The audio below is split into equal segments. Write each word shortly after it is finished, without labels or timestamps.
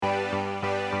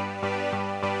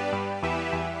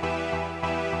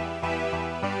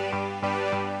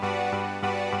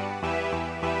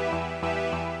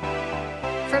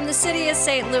the city of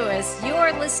St. Louis,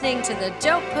 you're listening to the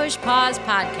Don't Push Pause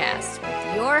podcast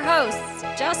with your hosts,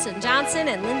 Justin Johnson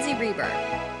and Lindsay Reber.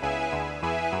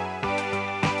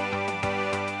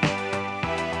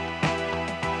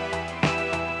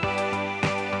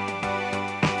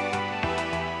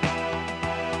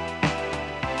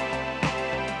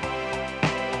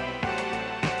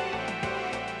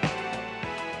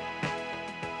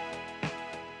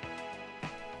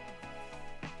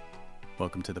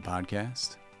 Welcome to the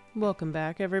podcast. Welcome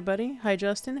back, everybody. Hi,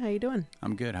 Justin. How you doing?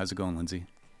 I'm good. How's it going, Lindsay?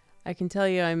 I can tell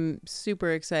you I'm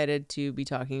super excited to be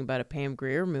talking about a Pam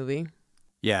Grier movie.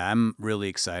 Yeah, I'm really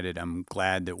excited. I'm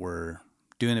glad that we're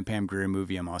doing a Pam Grier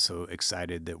movie. I'm also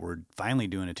excited that we're finally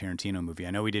doing a Tarantino movie.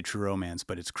 I know we did True Romance,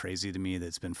 but it's crazy to me that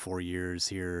it's been 4 years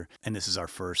here, and this is our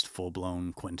first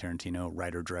full-blown Quentin Tarantino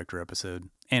writer-director episode.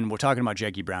 And we're talking about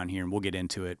Jackie Brown here, and we'll get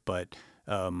into it, but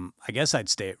I guess I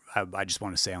just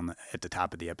want to say at the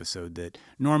top of the episode that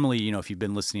normally, if you've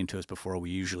been listening to us before, we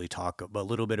usually talk a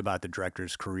little bit about the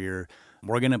director's career.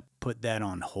 We're going to put that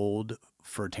on hold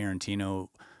for Tarantino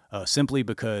simply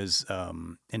because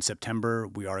in September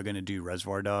we are going to do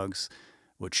Reservoir Dogs,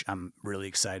 which I'm really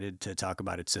excited to talk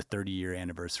about. It's the 30-year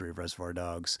anniversary of Reservoir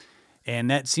Dogs.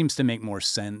 And that seems to make more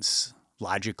sense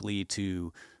logically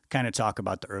to kind of talk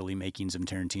about the early makings of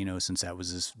Tarantino since that was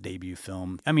his debut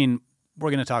film. I mean, we're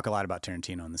going to talk a lot about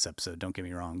Tarantino in this episode, don't get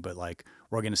me wrong, but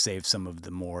we're going to save some of the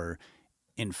more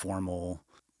informal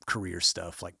career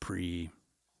stuff, like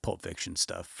pre-Pulp Fiction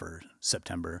stuff for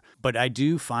September. But I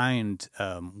do find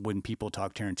when people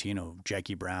talk Tarantino,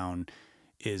 Jackie Brown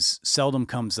seldom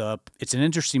comes up. It's an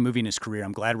interesting movie in his career.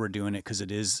 I'm glad we're doing it because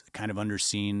it is kind of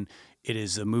underseen. It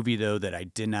is a movie, though, that I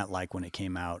did not like when it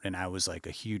came out, and I was like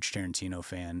a huge Tarantino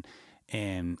fan.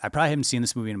 And I probably haven't seen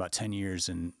this movie in about 10 years,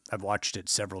 and I've watched it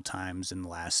several times in the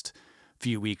last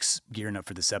few weeks gearing up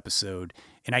for this episode.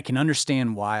 And I can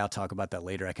understand why. I'll talk about that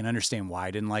later. I can understand why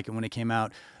I didn't like it when it came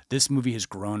out. This movie has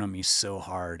grown on me so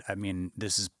hard. I mean,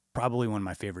 this is probably one of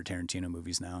my favorite Tarantino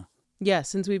movies now. Yeah,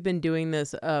 since we've been doing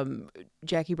this,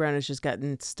 Jackie Brown has just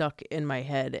gotten stuck in my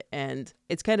head, and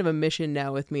it's kind of a mission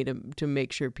now with me to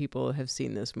make sure people have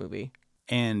seen this movie.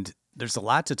 And there's a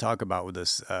lot to talk about with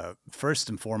this. First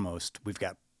and foremost, we've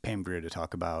got Pam Grier to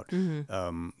talk about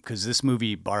because this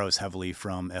movie borrows heavily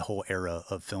from a whole era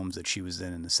of films that she was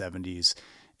in the 70s.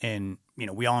 And,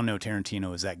 we all know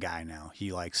Tarantino is that guy now.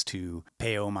 He likes to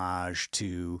pay homage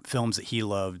to films that he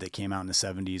loved that came out in the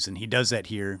 70s. And he does that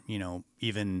here,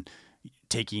 even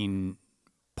taking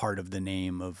part of the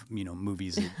name of,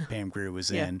 movies that Pam Grier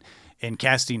was in and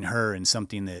casting her in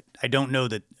something that I don't know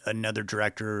that another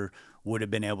director would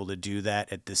have been able to do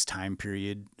that at this time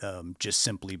period, just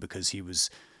simply because he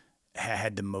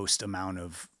had the most amount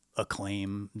of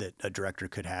acclaim that a director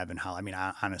could have, and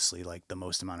honestly, like the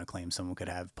most amount of acclaim someone could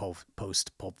have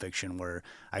post Pulp Fiction, where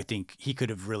I think he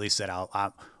could have really set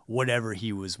out whatever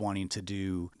he was wanting to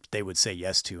do, they would say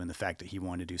yes to, and the fact that he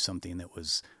wanted to do something that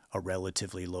was a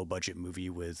relatively low budget movie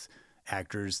with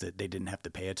actors that they didn't have to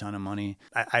pay a ton of money.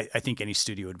 I think any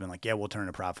studio would have been like, yeah, we'll turn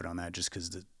a profit on that just because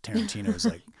the Tarantino is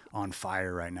like on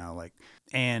fire right now.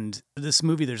 And this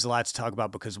movie, there's a lot to talk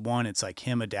about because one, it's like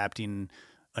him adapting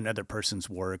another person's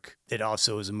work. It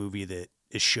also is a movie that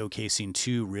is showcasing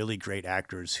two really great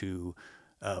actors who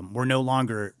were no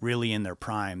longer really in their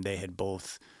prime. They had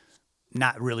both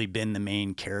not really been the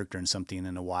main character in something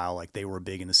in a while. Like they were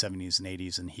big in the 70s and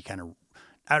 80s, and he kind of,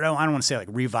 I don't want to say like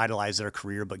revitalized their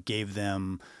career, but gave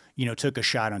them, took a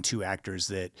shot on two actors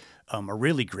that are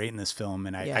really great in this film.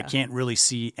 And I can't really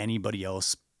see anybody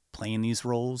else playing these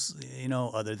roles,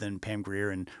 other than Pam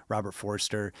Grier and Robert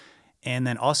Forster. And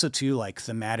then also too, like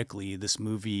thematically, this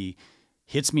movie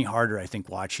hits me harder, I think,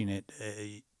 watching it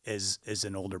as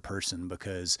an older person,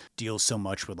 because it deals so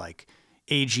much with like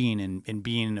aging and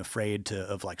being afraid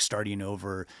of like starting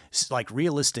over. It's like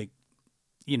realistic,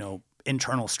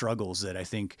 internal struggles that I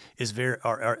think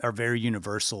are very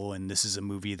universal, and this is a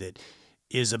movie that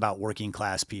is about working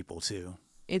class people too.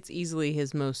 It's easily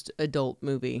his most adult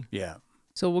movie. Yeah.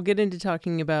 So we'll get into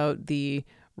talking about the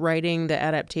writing, the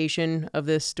adaptation of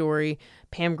this story,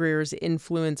 Pam Grier's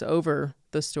influence over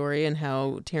the story, and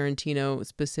how Tarantino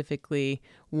specifically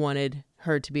wanted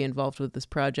her to be involved with this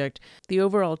project. The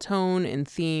overall tone and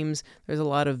themes, there's a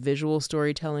lot of visual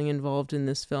storytelling involved in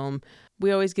this film.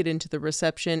 We always get into the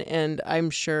reception, and I'm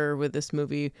sure with this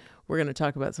movie, we're going to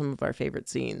talk about some of our favorite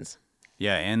scenes.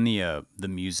 Yeah, and the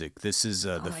music. This is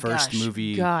the first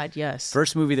movie. God, yes.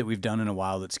 First movie that we've done in a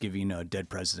while that's giving Dead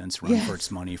Presidents run for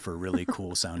its money for a really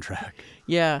cool soundtrack.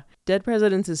 Yeah, Dead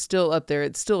Presidents is still up there.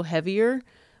 It's still heavier,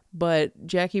 but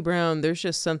Jackie Brown, there's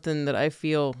just something that I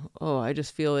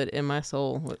just feel it in my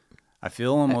soul. I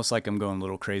feel almost like I'm going a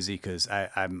little crazy because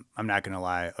I'm not gonna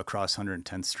lie, Across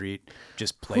 110th Street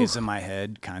just plays in my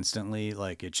head constantly.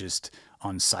 Like it's just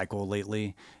on cycle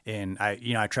lately. And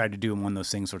I tried to do one of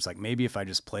those things where it's like maybe if I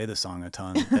just play the song a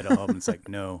ton, that'll help. And it's like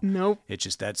no, Nope. It's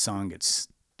just that song. It's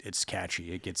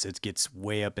catchy. It gets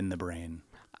way up in the brain.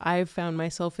 I've found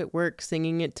myself at work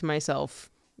singing it to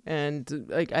myself, and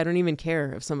like I don't even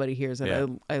care if somebody hears it. Yeah.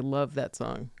 I love that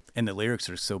song. And the lyrics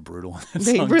are so brutal in that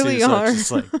They song really too. So are. it's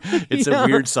just like it's Yeah. a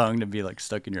weird song to be like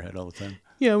stuck in your head all the time.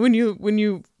 Yeah, when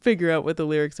you figure out what the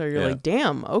lyrics are, you're Yeah. like,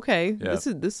 damn, okay, Yeah.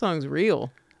 this song's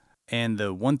real. And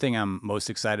the one thing I'm most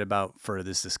excited about for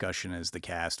this discussion is the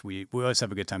cast. We always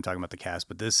have a good time talking about the cast,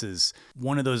 but this is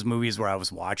one of those movies where I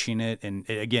was watching it, and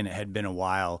it had been a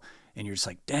while, and you're just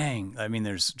like, dang. I mean,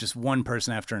 there's just one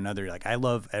person after another. Like, I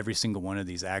love every single one of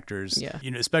these actors. Yeah.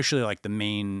 Especially like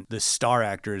the star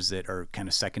actors that are kind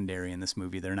of secondary in this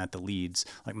movie. They're not the leads,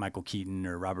 like Michael Keaton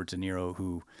or Robert De Niro,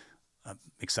 who I'm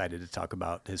excited to talk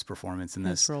about his performance in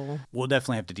this. His role. We'll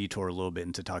definitely have to detour a little bit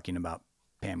into talking about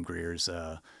Pam Grier's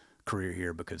career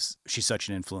here because she's such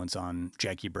an influence on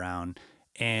Jackie Brown.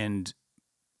 And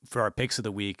for our picks of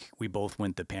the week, we both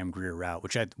went the Pam Grier route,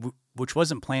 which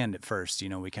wasn't planned at first.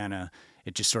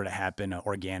 It just sort of happened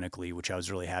organically, which I was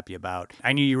really happy about.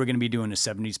 I knew you were going to be doing a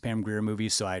 70s Pam Grier movie,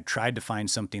 so I tried to find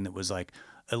something that was like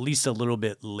at least a little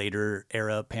bit later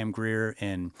era Pam Grier,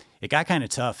 and it got kind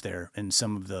of tough there in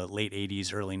some of the late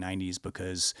 80s, early 90s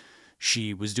because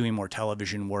she was doing more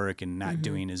television work and not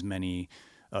doing as many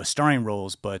starring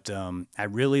roles, but I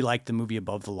really liked the movie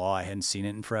Above the Law. I hadn't seen it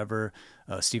in forever.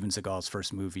 Steven Seagal's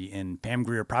first movie. And Pam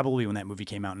Grier, probably when that movie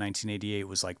came out in 1988,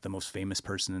 was like the most famous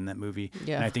person in that movie.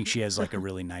 Yeah. And I think she has like a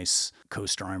really nice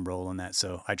co-starring role in that.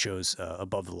 So I chose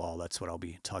Above the Law. That's what I'll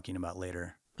be talking about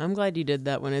later. I'm glad you did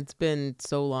that one. It's been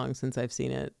so long since I've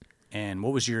seen it. And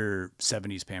what was your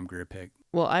 70s Pam Grier pick?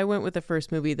 Well, I went with the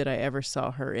first movie that I ever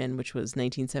saw her in, which was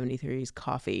 1973's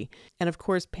Coffee. And of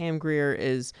course, Pam Grier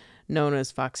is known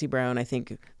as Foxy Brown, I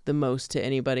think, the most to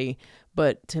anybody.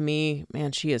 But to me,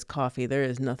 man, she is Coffee. There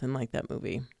is nothing like that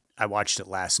movie. I watched it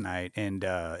last night, and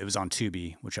it was on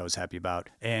Tubi, which I was happy about.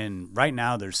 And right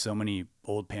now, there's so many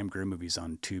old Pam Grier movies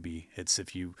on Tubi. It's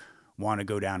if you want to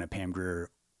go down a Pam Grier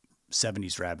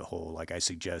 70s rabbit hole, like I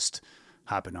suggest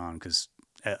hopping on because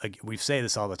we say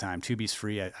this all the time. Tubi's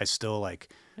free. I still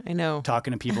like I know.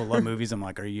 talking to people who love movies. I'm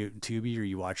like, are you Tubi? Are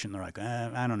you watching? And they're like,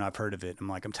 I don't know. I've heard of it. I'm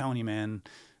like, I'm telling you, man,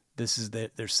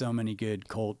 there's so many good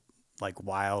cult, like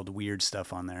wild, weird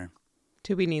stuff on there.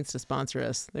 Tubi needs to sponsor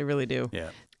us. They really do.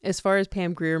 Yeah. As far as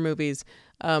Pam Grier movies,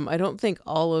 I don't think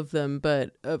all of them,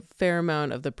 but a fair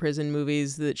amount of the prison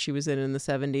movies that she was in the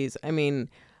 70s. I mean,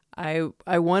 I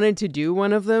wanted to do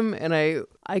one of them, and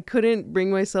I couldn't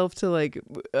bring myself to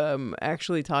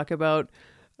actually talk about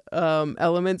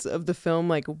elements of the film.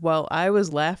 Like while I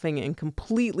was laughing and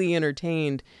completely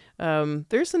entertained,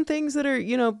 there's some things that are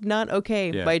not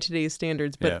okay by today's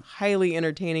standards, but highly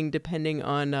entertaining depending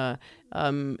on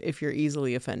if you're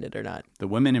easily offended or not. The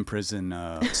women in prison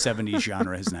 70s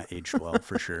genre has not aged well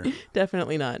for sure.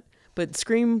 Definitely not. But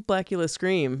Scream, Blackula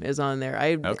Scream is on there.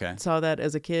 I saw that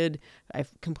as a kid. I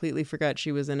completely forgot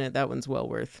she was in it. That one's well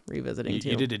worth revisiting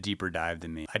too. You did a deeper dive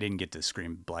than me. I didn't get to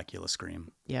Scream, Blackula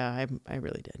Scream. Yeah, I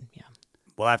really did. Yeah.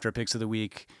 Well, after our picks of the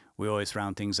week, we always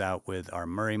round things out with our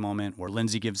Murray moment, where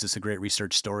Lindsay gives us a great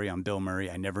research story on Bill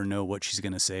Murray. I never know what she's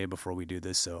going to say before we do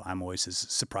this, so I'm always as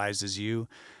surprised as you.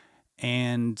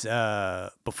 And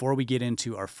before we get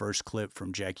into our first clip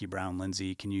from Jackie Brown,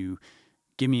 Lindsay, can you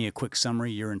give me a quick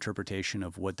summary, your interpretation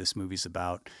of what this movie's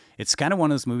about? It's kind of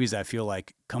one of those movies I feel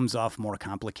like comes off more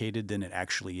complicated than it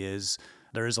actually is.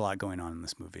 There is a lot going on in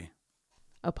this movie.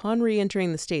 Upon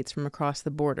re-entering the States from across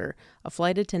the border, a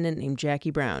flight attendant named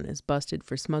Jackie Brown is busted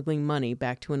for smuggling money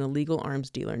back to an illegal arms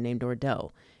dealer named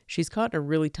Ordell. She's caught in a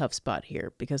really tough spot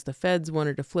here because the feds want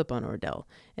her to flip on Ordell,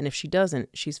 and if she doesn't,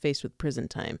 she's faced with prison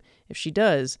time. If she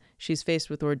does, she's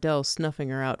faced with Ordell snuffing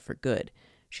her out for good.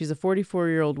 She's a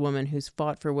 44-year-old woman who's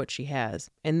fought for what she has,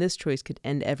 and this choice could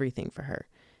end everything for her.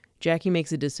 Jackie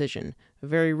makes a decision, a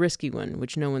very risky one,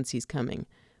 which no one sees coming.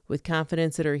 With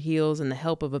confidence at her heels and the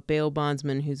help of a bail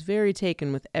bondsman who's very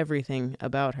taken with everything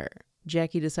about her,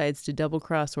 Jackie decides to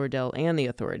double-cross Ordell and the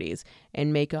authorities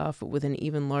and make off with an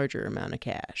even larger amount of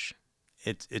cash.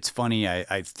 It's funny.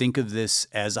 I think of this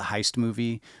as a heist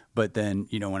movie, but then,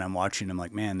 when I'm watching, I'm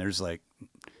like, man,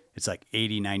 it's like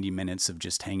 80, 90 minutes of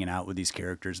just hanging out with these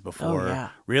characters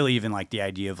before really even like the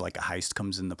idea of like a heist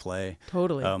comes into play.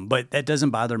 Totally. But that doesn't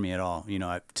bother me at all.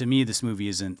 To me, this movie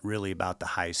isn't really about the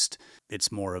heist.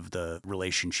 It's more of the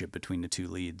relationship between the two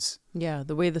leads. Yeah,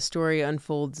 the way the story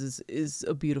unfolds is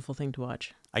a beautiful thing to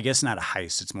watch. I guess not a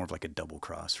heist. It's more of like a double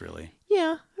cross, really.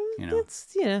 Yeah. You know.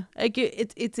 It's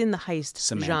in the heist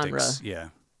Semantics. genre. Yeah.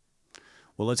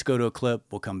 Well, let's go to a clip.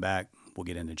 We'll come back. We'll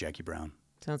get into Jackie Brown.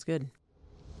 Sounds good.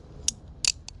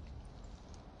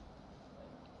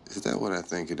 Is that what I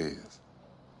think it is?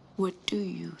 What do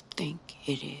you think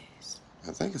it is?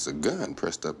 I think it's a gun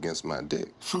pressed up against my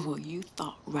dick. Well, you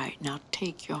thought right. Now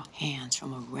take your hands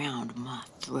from around my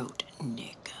throat,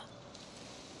 nigga.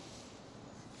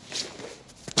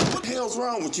 What the hell's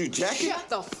wrong with you, Jackie? Shut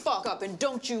the fuck up and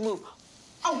don't you move.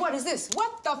 Oh, what is this?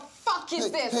 What the fuck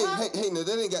is this, huh? Hey, now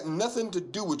that ain't got nothing to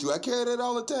do with you. I carry that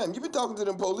all the time. You've been talking to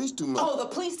them police too much. Oh, the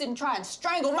police didn't try and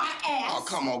strangle my ass. Oh,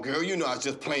 come on, girl. You know I was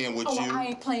just playing with you. Oh, I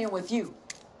ain't playing with you.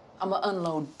 I'ma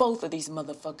unload both of these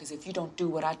motherfuckers if you don't do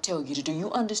what I tell you to do.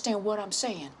 You understand what I'm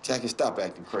saying? Jackie, stop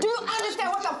acting crazy. Do you understand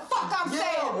what the fuck I'm saying?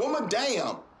 Yeah, woman,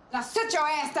 damn. Now sit your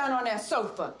ass down on that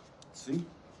sofa. See?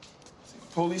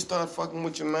 Police start fucking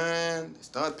with your mind. They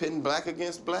start pitting black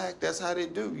against black. That's how they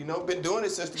do. You know, been doing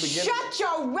it since the beginning. Shut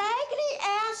your raggedy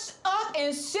ass up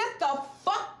and sit the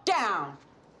fuck down.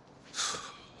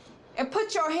 And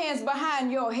put your hands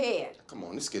behind your head. Come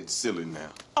on, it's getting silly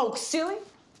now. Oh, silly?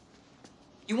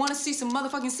 You want to see some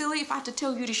motherfucking silly? If I have to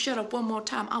tell you to shut up one more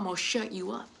time, I'm gonna shut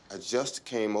you up. I just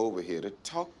came over here to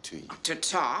talk to you. To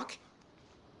talk?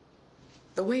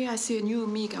 The way I see it, you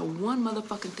and me got one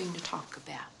motherfucking thing to talk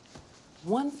about.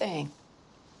 One thing.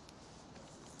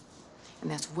 And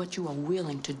that's what you are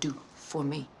willing to do for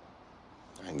me.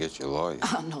 I can get you a lawyer.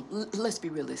 No, let's be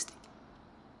realistic.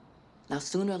 Now,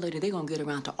 sooner or later, they're gonna get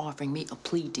around to offering me a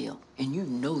plea deal, and you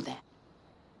know that.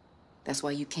 That's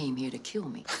why you came here to kill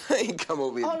me. I ain't come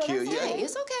over here to kill you. Hey,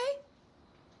 it's okay.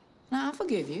 Now, I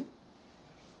forgive you.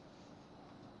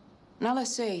 Now,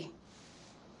 let's say,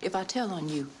 if I tell on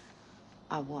you,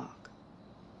 I walk.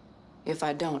 If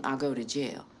I don't, I'll go to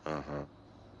jail.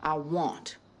 I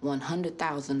want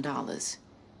 $100,000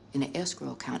 in an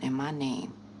escrow account in my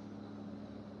name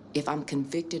if I'm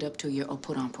convicted up to a year or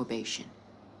put on probation.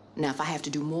 Now, if I have to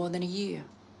do more than a year,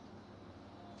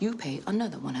 you pay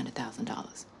another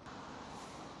 $100,000.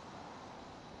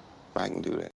 I can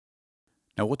do that.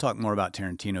 Now, we'll talk more about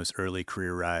Tarantino's early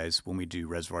career rise when we do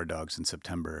Reservoir Dogs in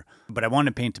September. But I want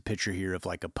to paint a picture here of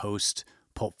like a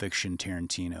post-Pulp Fiction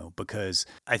Tarantino, because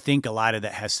I think a lot of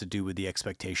that has to do with the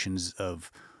expectations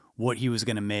of what he was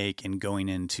going to make and going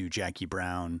into Jackie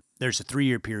Brown. There's a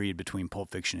 3-year period between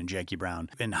Pulp Fiction and Jackie Brown.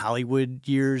 In Hollywood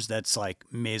years, that's like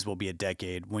may as well be a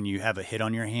decade. When you have a hit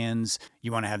on your hands,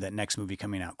 you want to have that next movie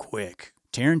coming out quick.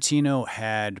 Tarantino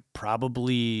had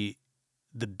probably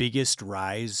the biggest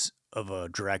rise of a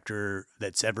director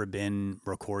that's ever been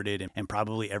recorded and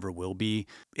probably ever will be.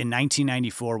 In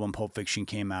 1994, when Pulp Fiction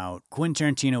came out,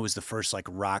 Quentin Tarantino was the first like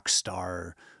rock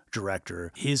star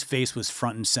director. His face was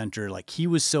front and center. Like he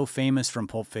was so famous from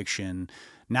Pulp Fiction,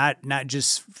 not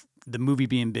just the movie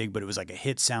being big, but it was like a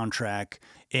hit soundtrack.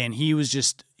 And he was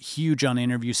just huge on the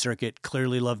interview circuit,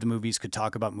 clearly loved the movies, could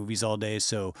talk about movies all day.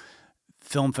 So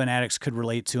film fanatics could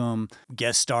relate to him,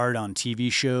 guest starred on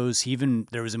TV shows.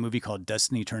 There was a movie called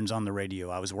Destiny Turns on the Radio.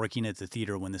 I was working at the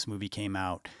theater when this movie came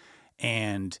out,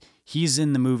 and he's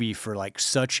in the movie for like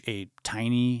such a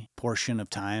tiny portion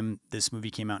of time. This movie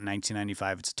came out in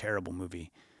 1995. It's a terrible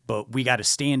movie. But we got a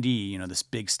standee, this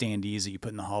big standees that you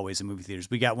put in the hallways of movie theaters.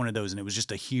 We got one of those, and it was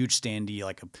just a huge standee,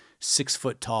 like a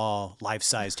 6-foot tall,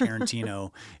 life-size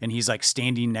Tarantino, and he's like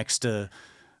standing next to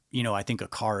I think a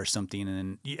car or something.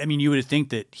 And I mean, you would think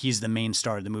that he's the main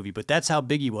star of the movie, but that's how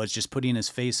big he was, just putting his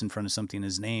face in front of something,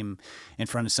 his name in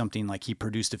front of something. Like he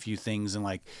produced a few things and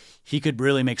like he could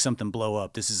really make something blow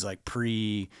up. This is like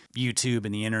pre-YouTube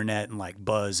and the internet and like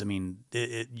buzz. I mean,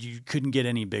 you couldn't get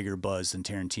any bigger buzz than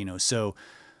Tarantino. So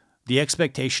the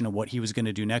expectation of what he was going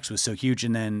to do next was so huge.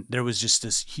 And then there was just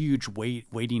this huge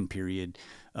waiting period.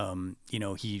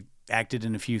 He acted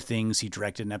in a few things. He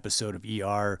directed an episode of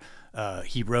ER.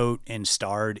 He wrote and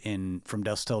starred in From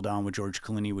Dusk Till Dawn with George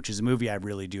Clooney, which is a movie I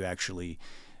really do actually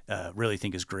really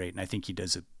think is great. And I think he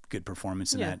does a good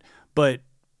performance in that. But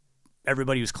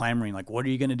everybody was clamoring, like, what are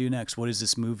you going to do next? What is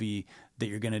this movie that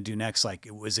you're going to do next? Like,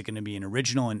 was it going to be an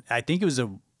original? And I think it was a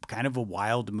kind of a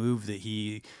wild move that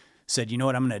he said, you know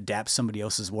what, I'm going to adapt somebody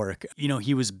else's work.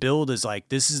 He was billed as like,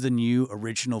 this is the new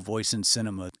original voice in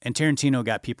cinema. And Tarantino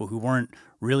got people who weren't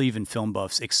really even film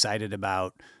buffs excited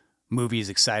about movies,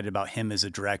 excited about him as a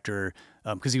director,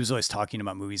 because he was always talking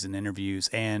about movies in interviews.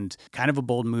 And kind of a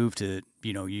bold move to,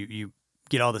 you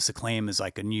get all this acclaim as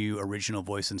like a new original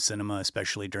voice in cinema,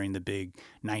 especially during the big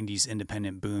 90s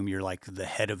independent boom. You're like the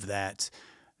head of that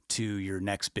to your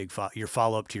next big your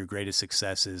follow-up to your greatest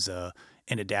success is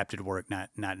an adapted work, not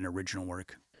an original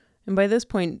work. And by this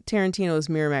point, Tarantino is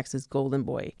Miramax's golden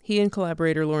boy. He and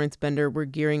collaborator Lawrence Bender were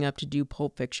gearing up to do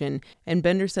Pulp Fiction, and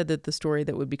Bender said that the story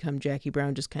that would become Jackie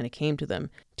Brown just kind of came to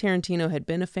them. Tarantino had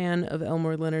been a fan of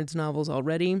Elmore Leonard's novels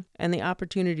already, and the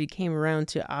opportunity came around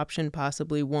to option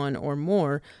possibly one or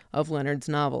more of Leonard's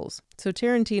novels. So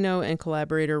Tarantino and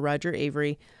collaborator Roger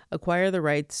Avary acquire the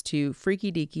rights to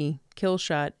Freaky Deaky, Kill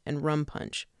Shot, and Rum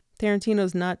Punch.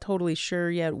 Tarantino's not totally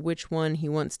sure yet which one he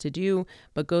wants to do,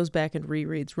 but goes back and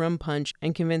rereads Rum Punch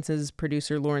and convinces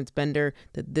producer Lawrence Bender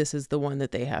that this is the one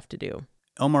that they have to do.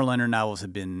 Elmore Leonard novels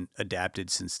have been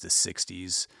adapted since the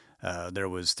 60s. There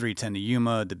was 3:10 to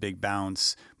Yuma, The Big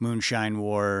Bounce, Moonshine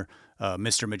War,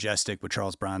 Mr. Majestic with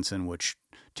Charles Bronson, which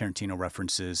Tarantino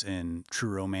references in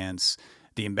True Romance,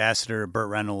 The Ambassador, Burt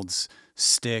Reynolds,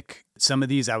 Stick. Some of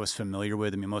these I was familiar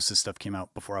with. I mean, most of the stuff came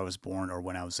out before I was born or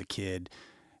when I was a kid.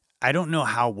 I don't know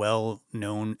how well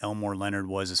known Elmore Leonard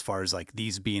was as far as like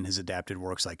these being his adapted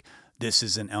works. Like this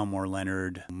is an Elmore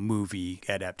Leonard movie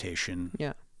adaptation.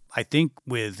 Yeah. I think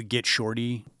with Get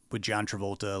Shorty with John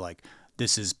Travolta, like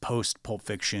this is post Pulp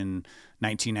Fiction,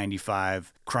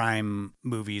 1995. Crime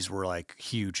movies were like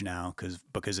huge now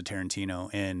because of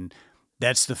Tarantino. And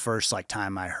that's the first like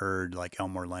time I heard like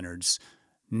Elmore Leonard's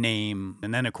name.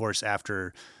 And then of course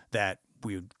after that,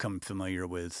 we would become familiar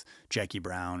with Jackie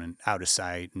Brown and Out of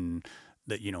Sight, and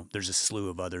that, you know, there's a slew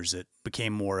of others that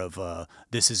became more of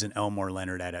this is an Elmore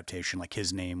Leonard adaptation. Like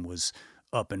his name was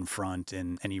up in front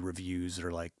in any reviews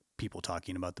or like people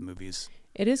talking about the movies.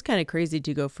 It is kind of crazy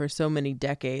to go for so many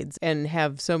decades and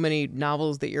have so many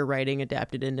novels that you're writing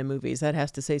adapted into movies. That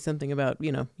has to say something about,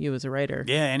 you know, you as a writer.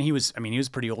 Yeah, and he was a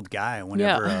pretty old guy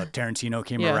whenever Tarantino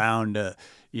came around,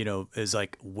 you know, is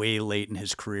like way late in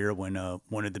his career when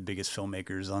one of the biggest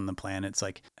filmmakers on the planet's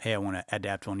like, hey, I want to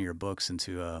adapt one of your books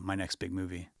into my next big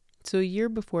movie. So a year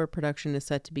before production is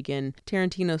set to begin,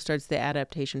 Tarantino starts the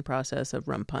adaptation process of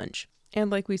Rum Punch. And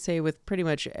like we say with pretty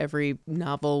much every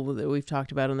novel that we've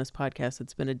talked about on this podcast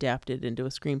that's been adapted into a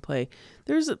screenplay,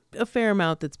 there's a fair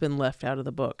amount that's been left out of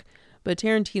the book. But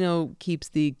Tarantino keeps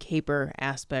the caper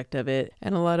aspect of it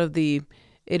and a lot of the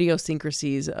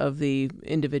idiosyncrasies of the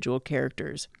individual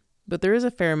characters. But there is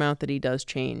a fair amount that he does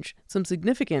change. Some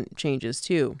significant changes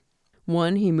too.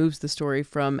 One, he moves the story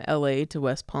from LA to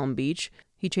West Palm Beach.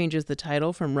 He changes the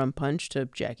title from Rum Punch to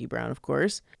Jackie Brown, of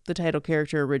course. The title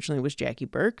character originally was Jackie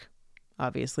Burke.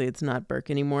 Obviously, it's not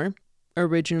Burke anymore.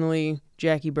 Originally,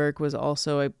 Jackie Burke was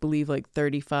also, I believe, like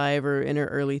 35 or in her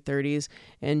early 30s,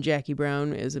 and Jackie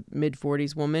Brown is a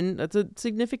mid-40s woman. That's a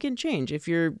significant change. If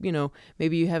you're, you know,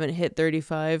 maybe you haven't hit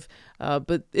 35,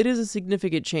 but it is a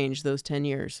significant change, those 10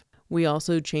 years. We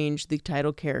also changed the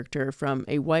title character from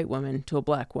a white woman to a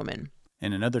black woman.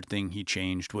 And another thing he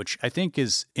changed, which I think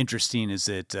is interesting, is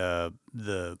that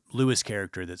the Lewis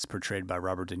character that's portrayed by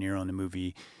Robert De Niro in the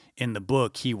movie, in the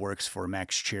book, he works for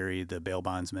Max Cherry, the bail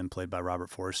bondsman played by Robert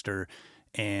Forster,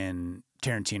 and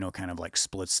Tarantino kind of like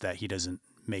splits that. He doesn't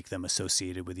make them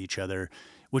associated with each other,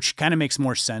 which kind of makes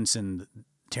more sense in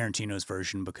Tarantino's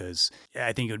version, because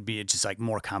I think it would be just like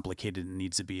more complicated than it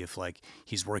needs to be if like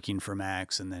he's working for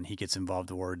Max and then he gets involved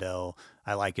with Wardell.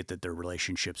 I like it that their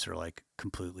relationships are like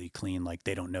completely clean, like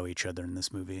they don't know each other in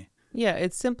this movie. Yeah,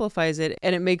 it simplifies it,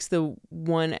 and it makes the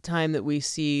one time that we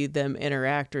see them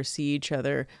interact or see each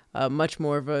other much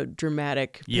more of a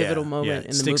dramatic, pivotal moment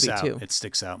in the movie, too. It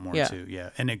sticks out more, too,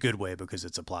 in a good way, because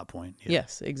it's a plot point. Yeah.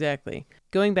 Yes, exactly.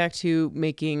 Going back to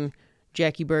making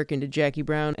Jackie Burke into Jackie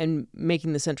Brown and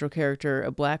making the central character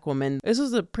a black woman, this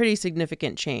was a pretty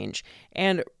significant change,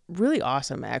 and really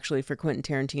awesome, actually, for Quentin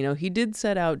Tarantino. He did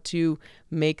set out to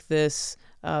make this...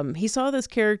 he saw this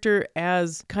character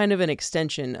as kind of an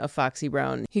extension of Foxy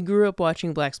Brown. He grew up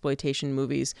watching blaxploitation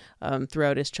movies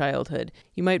throughout his childhood.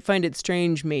 You might find it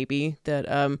strange, maybe, that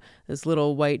this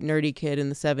little white nerdy kid in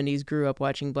the 70s grew up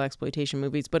watching blaxploitation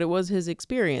movies, but it was his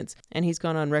experience. And he's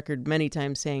gone on record many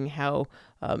times saying how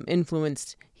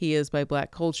influenced he is by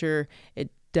black culture. It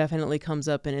definitely comes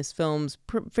up in his films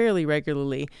fairly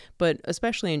regularly, but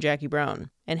especially in Jackie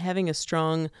Brown. And having a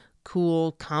strong,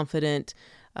 cool, confident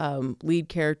lead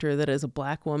character that is a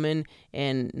black woman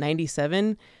in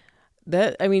 97,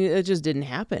 it just didn't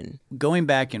happen. Going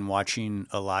back and watching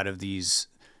a lot of these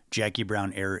Jackie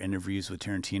Brown era interviews with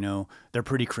Tarantino, they're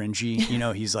pretty cringy. You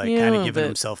know, he's like kind of giving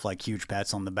himself like huge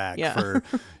pats on the back for,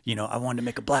 you know, I wanted to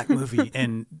make a black movie.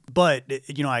 But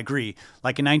you know, I agree.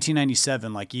 Like in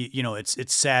 1997, like, you know,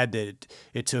 it's sad that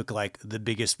it took like the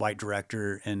biggest white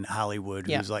director in Hollywood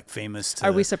who's like famous to...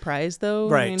 Are we surprised though?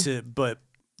 Right. But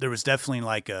there was definitely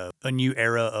like a new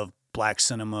era of black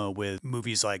cinema with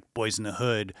movies like Boys in the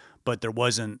Hood, but there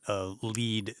wasn't a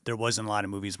lot of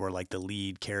movies where like the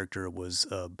lead character was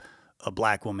a a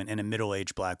black woman and a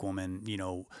middle-aged black woman, you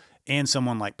know, and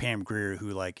someone like Pam Grier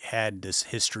who like had this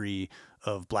history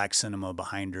of black cinema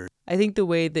behind her. I think the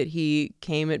way that he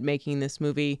came at making this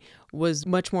movie was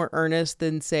much more earnest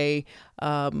than, say,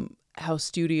 how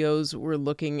studios were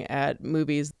looking at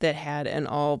movies that had an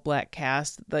all-black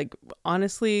cast. Like,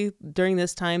 honestly, during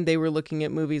this time, they were looking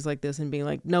at movies like this and being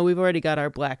like, no, we've already got our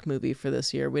black movie for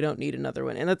this year. We don't need another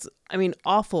one. And that's, I mean,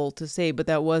 awful to say, but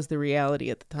that was the reality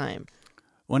at the time.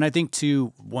 Well, and I think,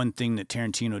 too, one thing that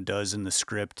Tarantino does in the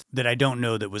script that I don't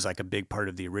know that was like a big part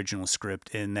of the original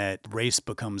script, in that race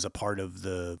becomes a part of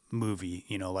the movie.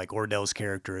 You know, like Ordell's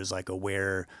character is like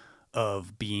aware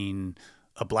of being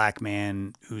a black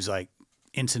man who's like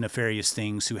into nefarious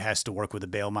things, who has to work with a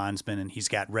bail bondsman, and he's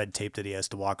got red tape that he has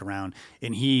to walk around.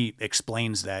 And he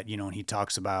explains that, you know, and he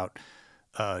talks about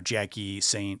Jackie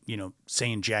saying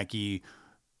Jackie,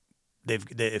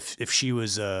 if she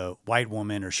was a white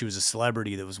woman or she was a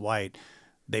celebrity that was white,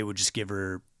 they would just give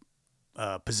her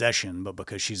possession, but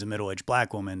because she's a middle-aged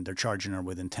black woman, they're charging her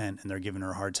with intent and they're giving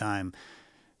her a hard time.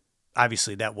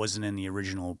 Obviously, that wasn't in the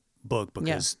original book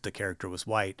because the character was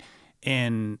white.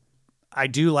 And I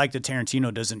do like that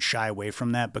Tarantino doesn't shy away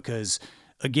from that, because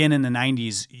again, in the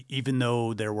 90s, even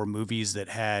though there were movies that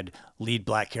had lead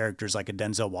black characters like a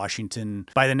Denzel Washington,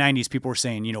 by the 90s, people were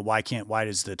saying, you know, why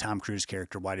does the Tom Cruise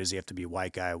character, why does he have to be a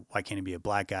white guy? Why can't he be a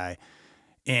black guy?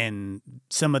 And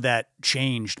some of that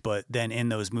changed, but then in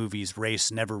those movies,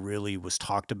 race never really was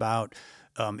talked about.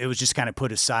 It was just kind of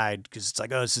put aside because it's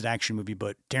like, oh, this is an action movie,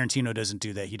 but Tarantino doesn't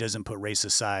do that. He doesn't put race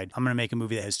aside. I'm going to make a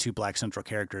movie that has two black central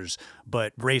characters,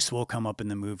 but race will come up in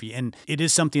the movie. And it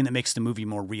is something that makes the movie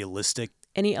more realistic.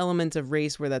 Any elements of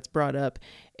race where that's brought up,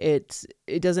 it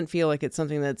doesn't feel like it's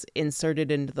something that's inserted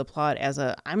into the plot as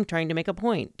a I'm trying to make a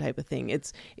point type of thing.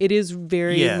 It is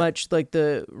very much like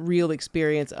the real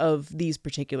experience of these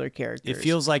particular characters. It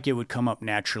feels like it would come up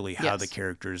naturally how the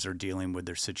characters are dealing with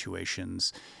their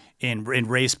situations. And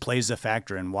race plays a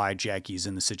factor in why Jackie's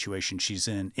in the situation she's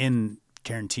in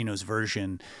Tarantino's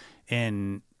version.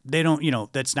 And they don't, you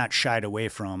know, that's not shied away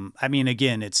from. I mean,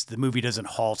 again, the movie doesn't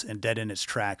halt and dead in its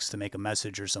tracks to make a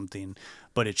message or something,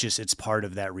 but it's part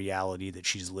of that reality that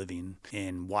she's living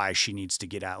and why she needs to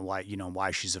get out, why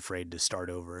she's afraid to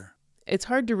start over. It's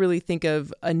hard to really think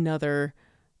of another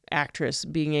actress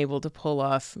being able to pull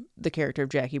off the character of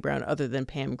Jackie Brown other than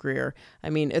Pam Grier.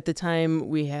 I mean, at the time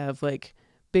we have like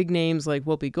big names like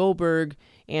Whoopi Goldberg,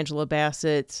 Angela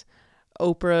Bassett,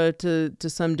 Oprah to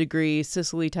some degree,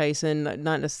 Cicely Tyson,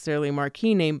 not necessarily a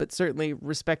marquee name, but certainly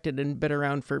respected and been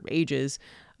around for ages.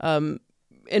 And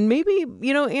maybe,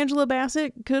 you know, Angela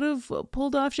Bassett could have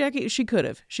pulled off Jackie. She could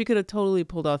have totally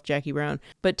pulled off Jackie Brown.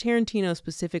 But Tarantino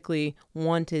specifically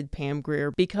wanted Pam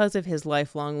Grier because of his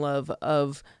lifelong love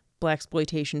of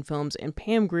blaxploitation films. And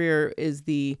Pam Grier is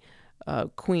the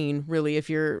queen, really. If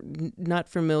you're not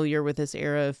familiar with this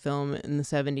era of film in the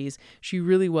 70s, she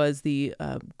really was the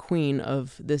queen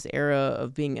of this era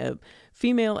of being a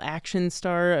female action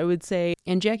star, I would say.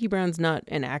 And Jackie Brown's not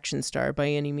an action star by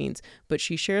any means, but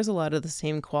she shares a lot of the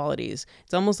same qualities.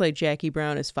 It's almost like Jackie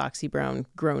Brown is Foxy Brown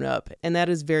grown up, and that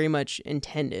is very much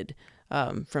intended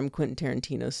from Quentin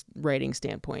Tarantino's writing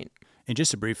standpoint. And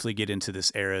just to briefly get into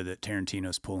this era that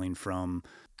Tarantino's pulling from,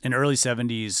 in early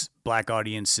 70s, black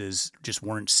audiences just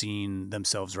weren't seeing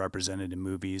themselves represented in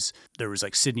movies. There was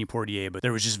like Sidney Poitier, but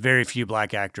there was just very few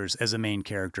black actors as a main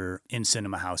character in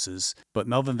cinema houses. But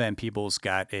Melvin Van Peebles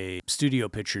got a studio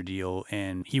picture deal,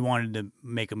 and he wanted to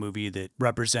make a movie that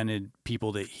represented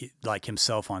people that like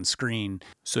himself on screen.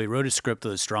 So he wrote a script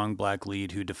with a strong black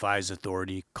lead who defies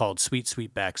authority called Sweet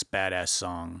Sweetback's Badass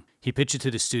Song. He pitched it to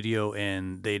the studio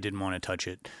and they didn't want to touch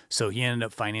it. So he ended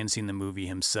up financing the movie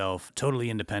himself,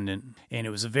 totally independent. And it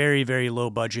was a very, very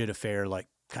low budget affair, like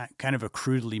kind of a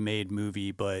crudely made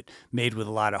movie, but made with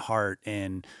a lot of heart,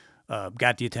 and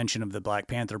got the attention of the Black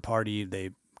Panther Party.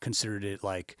 They considered it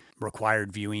like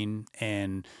required viewing,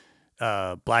 and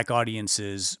black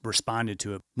audiences responded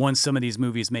to it. Once some of these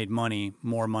movies made money,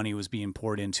 more money was being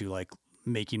poured into like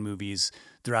making movies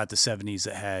throughout the 70s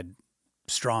that had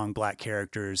strong black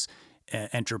characters.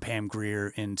 Enter Pam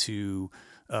Grier into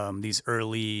these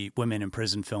early women in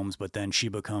prison films, but then she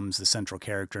becomes the central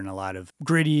character in a lot of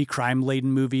gritty,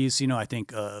 crime-laden movies. You know, I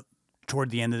think toward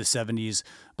the end of the 70s,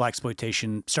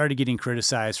 blaxploitation started getting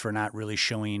criticized for not really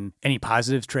showing any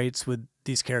positive traits with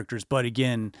these characters. But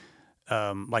again,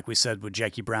 like we said with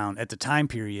Jackie Brown, at the time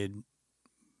period,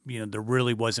 you know, there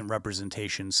really wasn't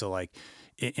representation. So like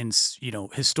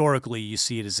historically you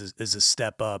see it as a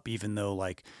step up, even though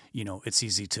like, it's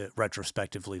easy to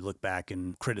retrospectively look back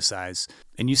and criticize.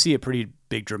 And you see a pretty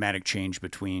big dramatic change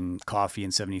between Coffee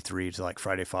in 73 to like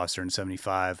Friday Foster in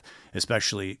 75,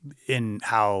 especially in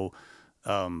how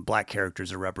black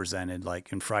characters are represented.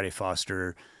 Like in Friday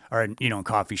Foster, or in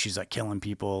Coffee, she's like killing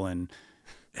people and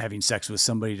having sex with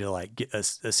somebody to like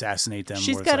assassinate them.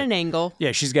 She's got an angle.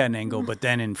 Yeah, she's got an angle. But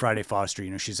then in Friday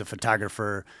Foster, she's a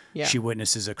photographer. Yeah. She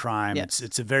witnesses a crime. Yeah.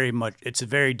 It's a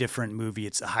very different movie.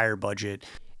 It's a higher budget.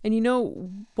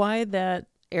 And why that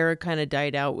era kind of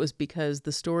died out was because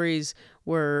the stories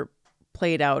were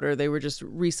played out, or they were just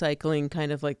recycling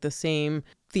kind of like the same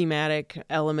thematic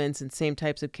elements and same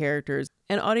types of characters.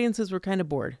 And audiences were kind of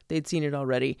bored. They'd seen it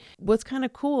already. What's kind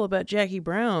of cool about Jackie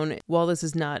Brown, while this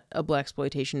is not a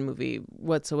blaxploitation movie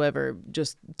whatsoever,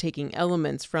 just taking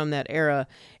elements from that era,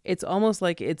 it's almost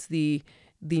like it's the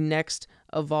next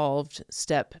evolved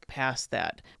step past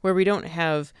that, where we don't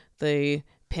have the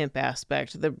pimp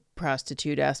aspect, the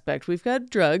prostitute aspect. We've got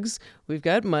drugs, we've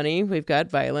got money, we've got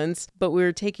violence, but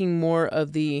we're taking more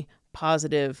of the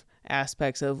positive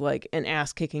aspects of like an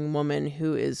ass-kicking woman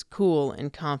who is cool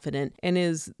and confident and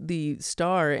is the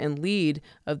star and lead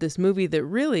of this movie that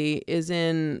really is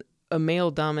in a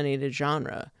male-dominated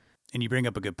genre. And you bring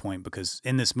up a good point, because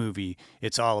in this movie,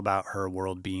 it's all about her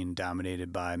world being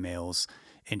dominated by males,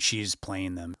 and she's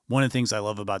playing them. One of the things I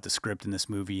love about the script in this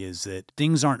movie is that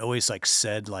things aren't always like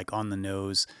said like on the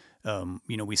nose.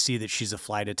 We see that she's a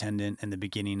flight attendant in the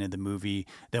beginning of the movie.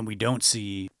 Then we don't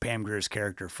see Pam Grier's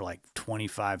character for like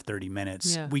 25, 30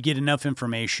 minutes. Yeah. We get enough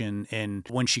information, and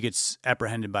when she gets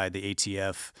apprehended by the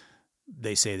ATF,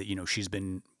 they say that, she's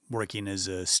been working as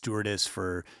a stewardess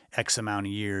for X amount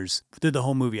of years. Through the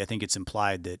whole movie, I think it's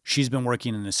implied that she's been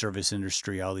working in the service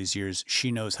industry all these years.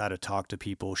 She knows how to talk to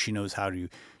people. She knows how to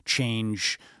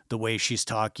change the way she's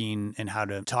talking and how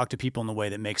to talk to people in the way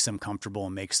that makes them comfortable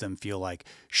and makes them feel like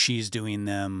she's doing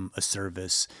them a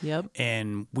service. Yep.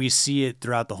 And we see it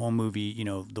throughout the whole movie.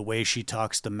 The way she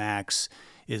talks to Max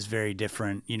is very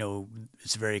different.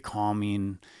 It's very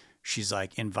calming. She's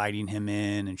like inviting him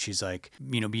in, and she's like,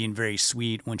 being very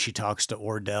sweet. When she talks to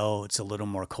Ordell, it's a little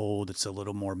more cold. It's a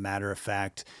little more matter of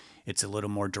fact. It's a little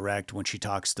more direct. When she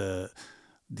talks to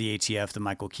the ATF, the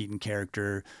Michael Keaton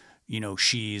character,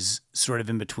 she's sort of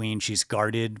in between. She's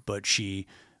guarded, but she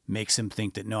makes him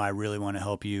think that, no, I really want to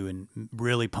help you, and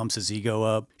really pumps his ego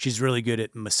up. She's really good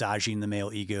at massaging the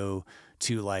male ego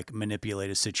to like manipulate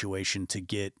a situation to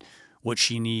get what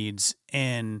she needs.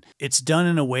 And it's done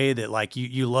in a way that like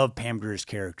you love Pam Grier's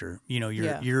character.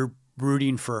 You're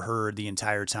rooting for her the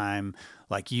entire time.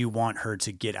 Like you want her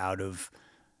to get out of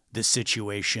this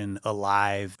situation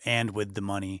alive and with the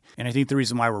money. And I think the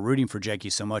reason why we're rooting for Jackie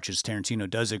so much is Tarantino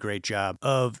does a great job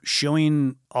of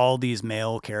showing all these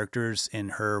male characters in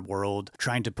her world,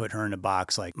 trying to put her in a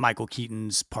box. Like Michael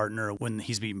Keaton's partner, when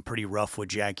he's being pretty rough with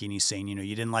Jackie and he's saying,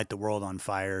 you didn't light the world on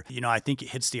fire. I think it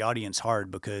hits the audience hard,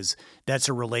 because that's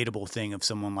a relatable thing of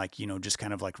someone like, just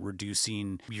kind of like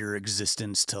reducing your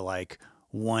existence to like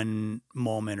one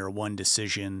moment or one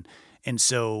decision. And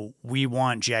so we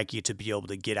want Jackie to be able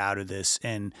to get out of this.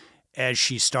 And as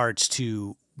she starts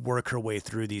to work her way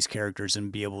through these characters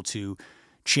and be able to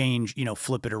change,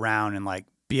 flip it around and like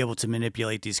be able to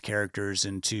manipulate these characters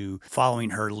into following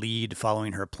her lead,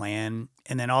 following her plan.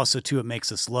 And then also too, it makes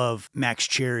us love Max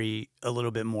Cherry a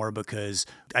little bit more, because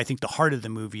I think the heart of the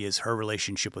movie is her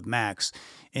relationship with Max.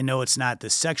 And no, it's not the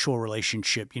sexual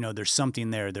relationship. There's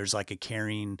something there. There's like a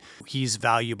caring. He's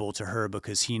valuable to her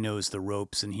because he knows the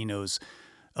ropes and he knows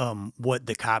what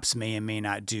the cops may and may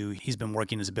not do. He's been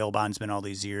working as a bail bondsman all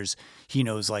these years. He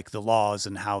knows like the laws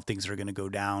and how things are going to go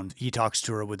down. He talks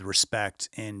to her with respect,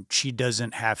 and she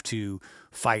doesn't have to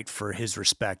fight for his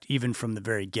respect, even from the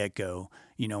very get-go.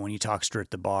 When he talks to her at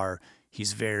the bar,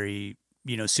 he's very,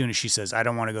 as soon as she says, I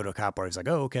don't want to go to a cop bar, he's like,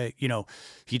 oh, okay.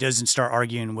 He doesn't start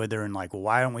arguing with her and like, well,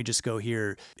 why don't we just go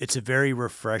here? It's a very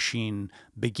refreshing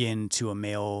begin to a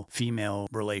male-female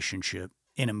relationship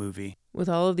in a movie. With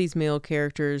all of these male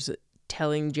characters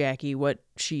telling Jackie what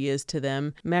she is to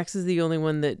them, Max is the only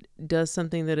one that does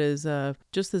something that is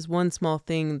just this one small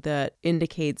thing that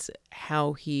indicates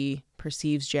how he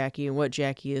perceives Jackie and what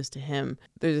Jackie is to him.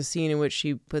 There's a scene in which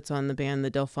she puts on the band,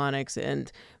 the Delphonics,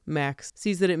 and Max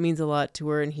sees that it means a lot to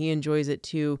her and he enjoys it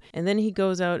too. And then he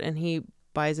goes out and he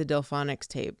buys a Delphonics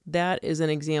tape. That is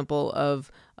an example of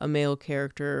a male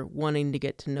character wanting to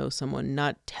get to know someone,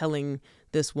 not telling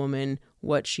this woman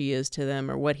what she is to them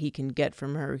or what he can get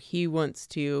from her. He wants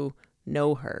to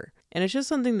know her. And it's just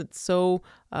something that's so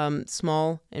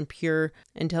small and pure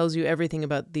and tells you everything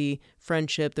about the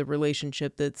friendship, the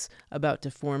relationship that's about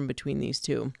to form between these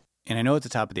two. And I know at the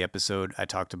top of the episode, I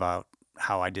talked about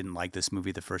how I didn't like this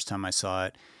movie the first time I saw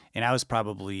it. And I was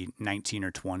probably 19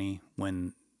 or 20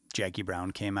 when Jackie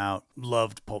Brown came out.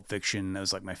 Loved Pulp Fiction. That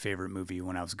was like my favorite movie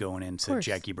when I was going into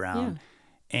Jackie Brown.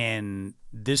 Yeah. And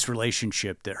this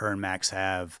relationship that her and Max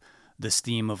have, this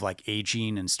theme of like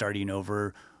aging and starting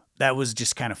over, that was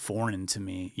just kind of foreign to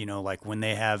me. You know, like when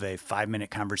they have a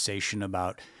 5-minute conversation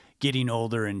about getting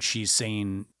older and she's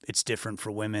saying it's different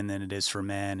for women than it is for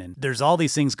men. And there's all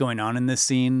these things going on in this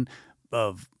scene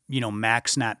of, you know,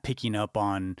 Max not picking up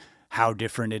on how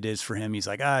different it is for him. He's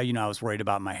like, I was worried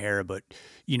about my hair, but,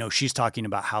 you know, she's talking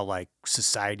about how like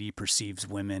society perceives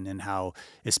women and how,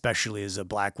 especially as a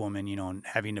black woman, you know, and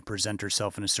having to present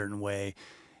herself in a certain way.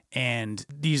 And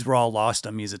these were all lost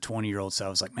on me as a 20-year-old. So I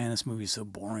was like, man, this movie is so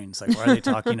boring. It's like, why are they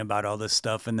talking about all this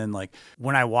stuff? And then like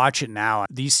when I watch it now,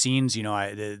 these scenes, you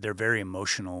know, they're very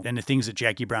emotional. And the things that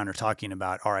Jackie Brown are talking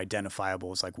about are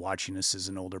identifiable as like watching this as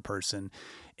an older person.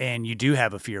 And you do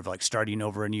have a fear of like starting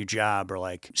over a new job or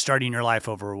like starting your life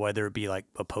over, whether it be like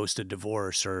a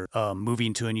post-divorce or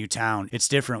moving to a new town. It's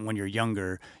different when you're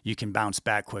younger. You can bounce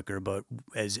back quicker. But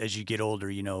as you get older,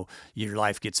 you know, your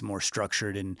life gets more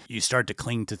structured and you start to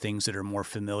cling to things that are more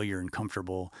familiar and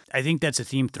comfortable. I think that's a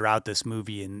theme throughout this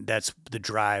movie. And that's the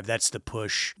drive. That's the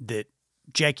push that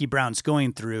Jackie Brown's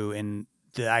going through. And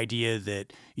the idea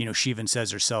that, you know, she even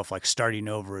says herself, like starting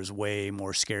over is way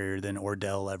more scarier than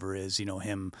Ordell ever is, you know,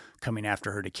 him coming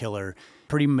after her to kill her.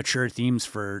 Pretty mature themes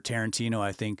for Tarantino,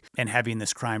 I think, and having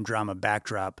this crime drama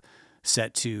backdrop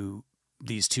set to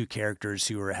these two characters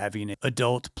who are having an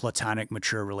adult, platonic,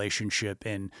 mature relationship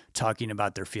and talking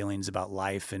about their feelings about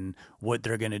life and what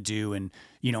they're going to do. And,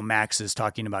 you know, Max is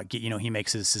talking about, you know, he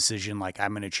makes this decision like,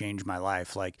 I'm going to change my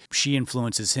life. Like she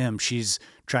influences him. She's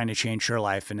trying to change her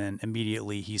life. And then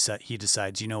immediately he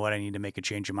decides, you know what, I need to make a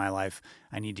change in my life.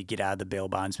 I need to get out of the bail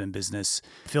bondsman business.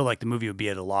 I feel like the movie would be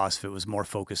at a loss if it was more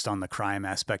focused on the crime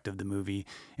aspect of the movie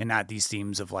and not these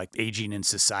themes of like aging in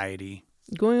society.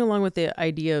 Going along with the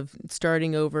idea of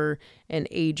starting over and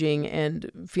aging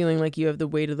and feeling like you have the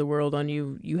weight of the world on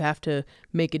you, you have to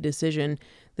make a decision.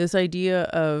 This idea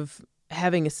of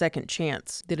having a second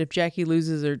chance, that if Jackie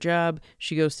loses her job,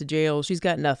 she goes to jail, she's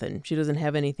got nothing. She doesn't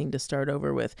have anything to start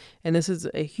over with. And this is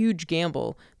a huge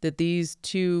gamble that these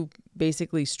two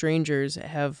basically strangers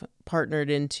have partnered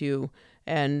into.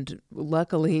 And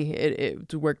luckily,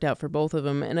 it worked out for both of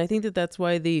them. And I think that that's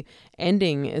why the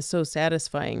ending is so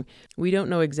satisfying. We don't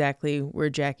know exactly where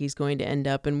Jackie's going to end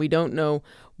up, and we don't know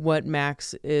what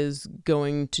Max is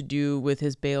going to do with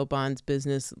his bail bonds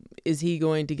business. Is he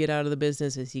going to get out of the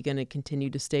business? Is he going to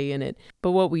continue to stay in it?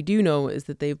 But what we do know is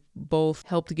that they've both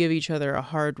helped give each other a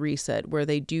hard reset where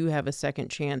they do have a second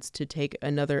chance to take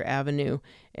another avenue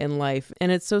in life.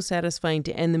 And it's so satisfying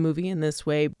to end the movie in this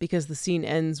way because the scene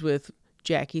ends with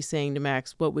Jackie saying to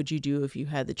Max, what would you do if you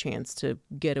had the chance to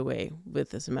get away with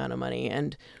this amount of money?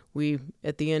 And we,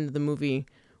 at the end of the movie,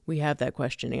 we have that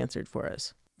question answered for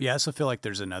us. Yeah, I also feel like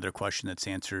there's another question that's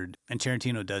answered, and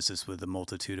Tarantino does this with a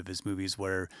multitude of his movies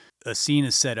where a scene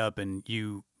is set up and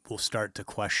you will start to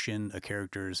question a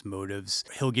character's motives.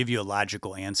 He'll give you a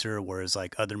logical answer, whereas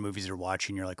like other movies you're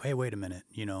watching, you're like, hey, wait a minute,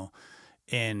 you know.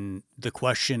 And the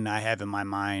question I have in my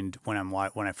mind when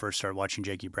I first started watching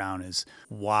Jackie Brown is,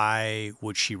 why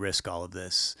would she risk all of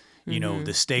this? You know,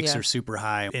 the stakes are super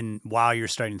high. And while you're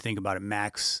starting to think about it,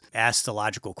 Max asks the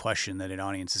logical question that an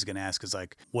audience is going to ask is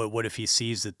like, what if he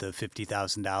sees that the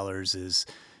 $50,000 is,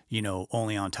 you know,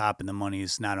 only on top and the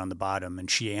money's not on the bottom?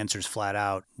 And she answers flat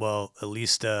out, well, at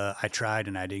least I tried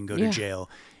and I didn't go to jail.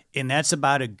 And that's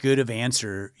about as good of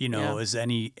answer, you know, as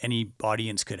any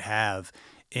audience could have.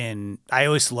 And I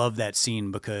always love that scene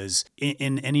because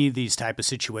in any of these type of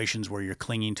situations where you're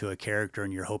clinging to a character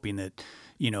and you're hoping that,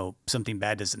 you know, something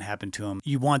bad doesn't happen to him,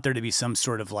 you want there to be some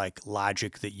sort of like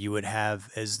logic that you would have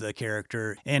as the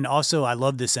character. And also I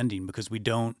love this ending because we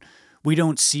don't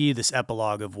see this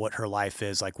epilogue of what her life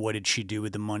is. Like, what did she do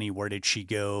with the money? Where did she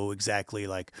go exactly?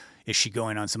 Like, is she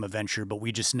going on some adventure? But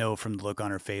we just know from the look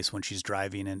on her face when she's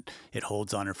driving and it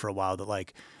holds on her for a while that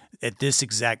like, at this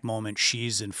exact moment,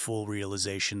 she's in full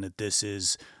realization that this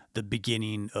is the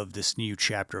beginning of this new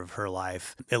chapter of her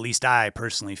life. At least I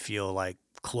personally feel like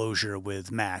closure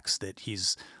with Max, that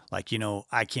he's like, you know,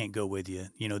 I can't go with you.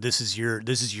 You know, this is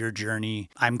your journey.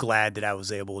 I'm glad that I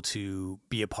was able to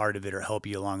be a part of it or help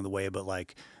you along the way. But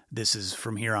like, this is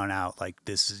from here on out, like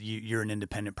this is, you're an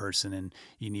independent person and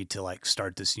you need to like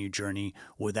start this new journey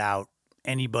without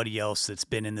anybody else that's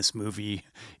been in this movie,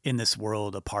 in this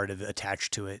world, a part of it,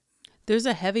 attached to it. There's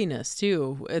a heaviness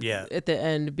too at the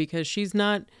end, because she's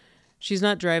not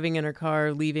driving in her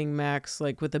car leaving Max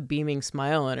like with a beaming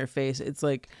smile on her face. It's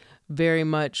like very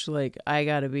much like, I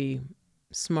gotta be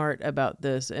smart about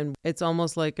this. And it's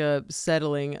almost like a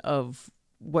settling of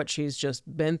what she's just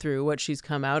been through, what she's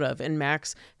come out of. And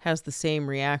Max has the same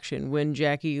reaction when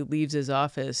Jackie leaves his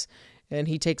office and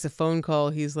he takes a phone call.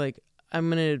 He's like, I'm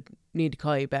going to need to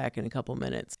call you back in a couple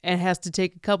minutes, and has to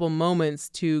take a couple moments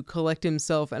to collect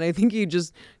himself. And I think he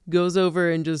just goes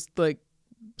over and just like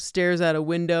stares out a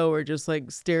window or just like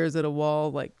stares at a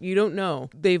wall. Like, you don't know.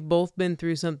 They've both been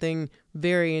through something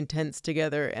very intense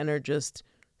together and are just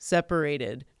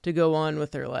separated to go on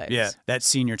with their lives. Yeah, that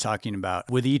scene you're talking about.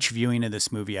 With each viewing of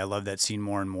this movie, I love that scene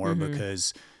more and more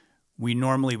because we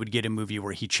normally would get a movie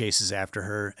where he chases after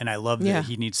her. And I love that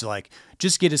he needs to like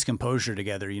just get his composure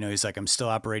together. You know, he's like, I'm still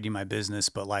operating my business,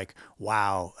 but like,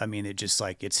 wow. I mean, it just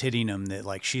like, it's hitting him that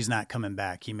like, she's not coming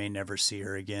back. He may never see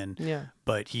her again. Yeah.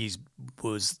 But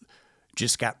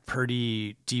just got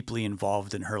pretty deeply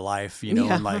involved in her life, you know,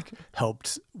 and like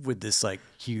helped with this like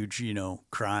huge, you know,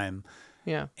 crime.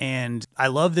 Yeah. And I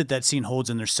love that scene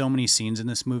holds, and there's so many scenes in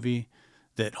this movie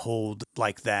that hold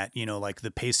like that, you know, like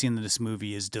the pacing of this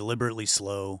movie is deliberately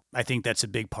slow. I think that's a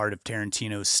big part of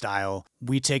Tarantino's style.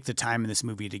 We take the time in this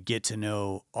movie to get to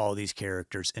know all these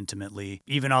characters intimately,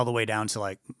 even all the way down to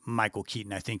like Michael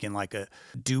Keaton. I think in like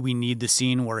do we need the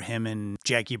scene where him and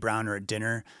Jackie Brown are at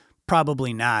dinner?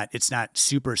 Probably not. It's not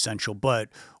super essential, but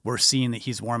we're seeing that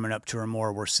he's warming up to her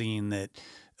more. We're seeing that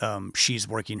she's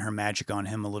working her magic on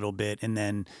him a little bit. And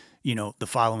then, you know, the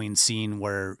following scene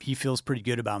where he feels pretty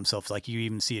good about himself. Like you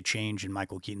even see a change in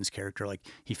Michael Keaton's character. Like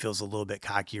he feels a little bit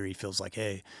cockier. He feels like,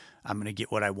 hey, I'm going to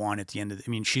get what I want at the end of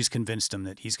I mean, she's convinced him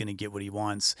that he's going to get what he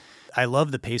wants. I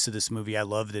love the pace of this movie. I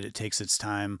love that it takes its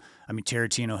time. I mean,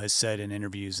 Tarantino has said in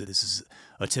interviews that this is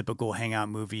a typical hangout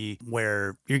movie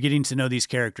where you're getting to know these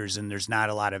characters and there's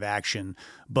not a lot of action.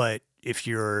 But if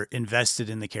you're invested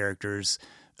in the characters,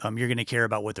 you're going to care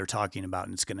about what they're talking about,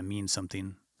 and it's going to mean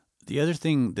something. The other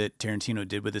thing that Tarantino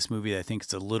did with this movie that I think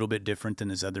is a little bit different than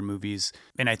his other movies,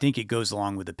 and I think it goes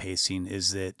along with the pacing,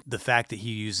 is that the fact that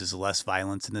he uses less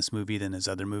violence in this movie than his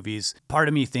other movies. Part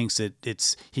of me thinks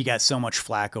that he got so much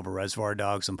flack over Reservoir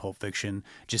Dogs and Pulp Fiction,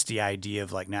 just the idea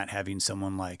of like not having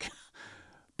someone like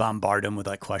bombard him with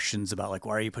like questions about like,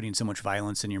 why are you putting so much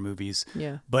violence in your movies?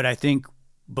 Yeah. But I think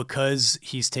because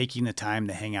he's taking the time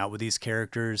to hang out with these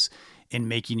characters and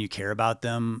making you care about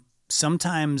them,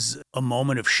 sometimes a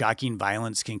moment of shocking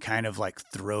violence can kind of like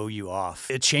throw you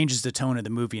off. It changes the tone of the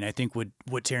movie. And I think what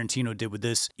Tarantino did with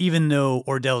this, even though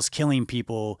Ordell's killing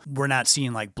people, we're not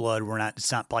seeing like blood. It's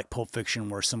not like Pulp Fiction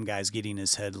where some guy's getting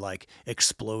his head like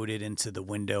exploded into the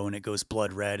window and it goes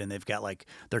blood red. And they've got like,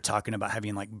 they're talking about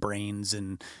having like brains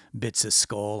and bits of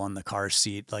skull on the car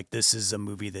seat. Like this is a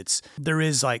movie there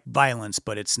is like violence,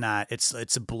 but it's not,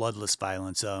 it's a bloodless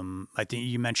violence. I think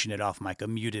you mentioned it off mic, a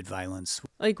muted violence.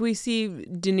 Like we see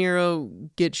De Niro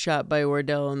get shot by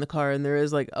Ordell in the car and there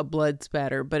is like a blood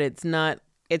spatter, but it's not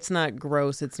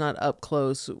gross. It's not up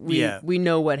close. We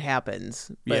know what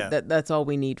happens, but that's all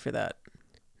we need for that.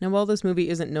 Now, while this movie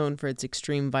isn't known for its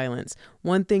extreme violence,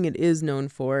 one thing it is known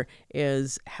for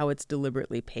is how it's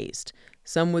deliberately paced.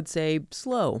 Some would say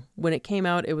slow. When it came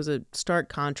out, it was a stark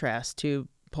contrast to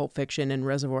Pulp Fiction and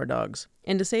Reservoir Dogs.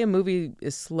 And to say a movie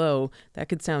is slow, that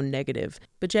could sound negative.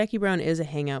 But Jackie Brown is a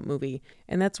hangout movie,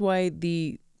 and that's why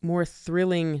the more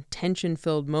thrilling,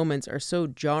 tension-filled moments are so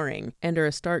jarring and are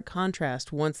a stark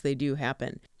contrast once they do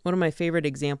happen. One of my favorite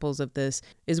examples of this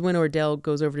is when Ordell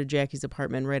goes over to Jackie's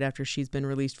apartment right after she's been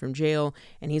released from jail,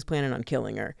 and he's planning on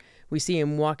killing her. We see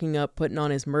him walking up, putting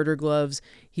on his murder gloves.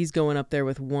 He's going up there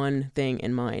with one thing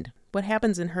in mind. What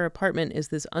happens in her apartment is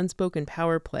this unspoken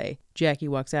power play. Jackie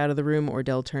walks out of the room,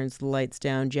 Ordell turns the lights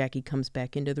down, Jackie comes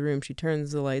back into the room, she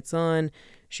turns the lights on,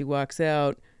 she walks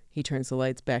out, he turns the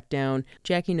lights back down.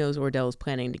 Jackie knows Ordell is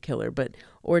planning to kill her, but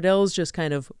Ordell's just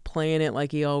kind of playing it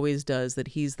like he always does, that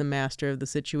he's the master of the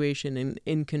situation and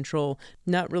in control,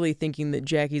 not really thinking that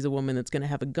Jackie's a woman that's going to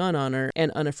have a gun on her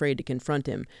and unafraid to confront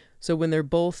him. So when they're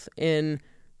both in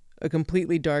a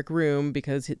completely dark room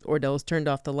because Ordell's turned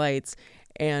off the lights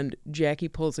and Jackie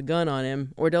pulls a gun on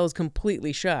him, Ordell's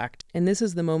completely shocked. And this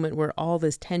is the moment where all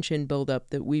this tension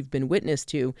buildup that we've been witness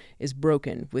to is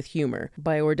broken with humor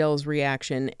by Ordell's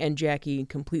reaction and Jackie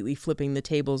completely flipping the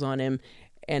tables on him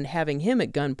and having him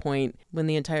at gunpoint when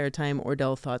the entire time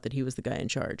Ordell thought that he was the guy in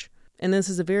charge. And this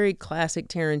is a very classic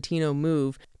Tarantino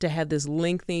move to have this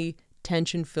lengthy,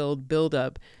 tension-filled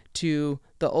buildup to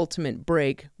the ultimate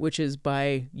break, which is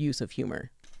by use of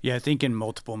humor. Yeah, I think in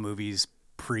multiple movies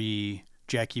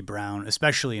pre-Jackie Brown,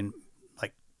 especially in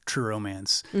like True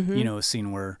Romance, a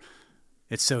scene where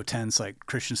it's so tense, like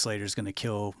Christian Slater's going to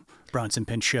kill Bronson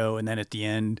Pinchot, and then at the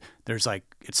end there's like,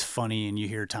 it's funny, and you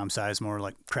hear Tom Sizemore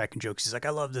like cracking jokes. He's like,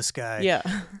 I love this guy. Yeah.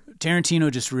 Tarantino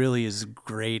just really is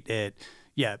great at,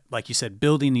 like you said,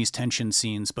 building these tension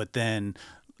scenes, but then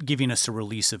giving us a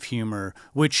release of humor,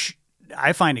 which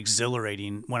I find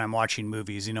exhilarating when I'm watching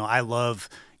movies. I love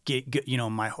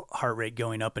my heart rate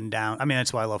going up and down. I mean,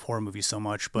 that's why I love horror movies so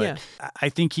much, but I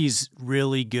think he's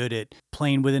really good at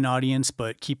playing with an audience,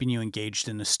 but keeping you engaged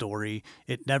in the story.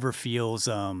 It never feels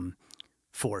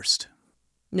forced.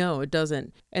 No, it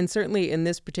doesn't. And certainly in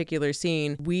this particular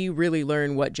scene, we really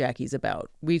learn what Jackie's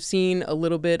about. We've seen a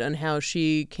little bit on how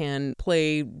she can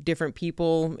play different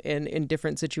people in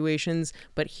different situations.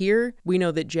 But here, we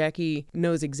know that Jackie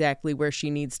knows exactly where she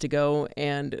needs to go,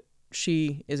 and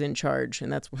she is in charge.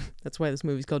 And that's why this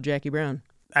movie's called Jackie Brown.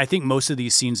 I think most of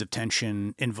these scenes of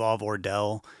tension involve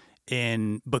Ordell.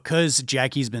 And because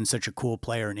Jackie's been such a cool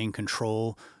player and in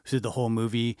control through the whole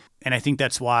movie, and I think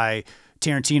that's why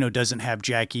Tarantino doesn't have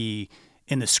Jackie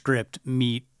in the script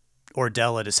meet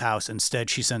Ordell at his house.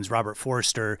 Instead, she sends Robert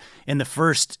Forster. And the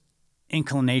first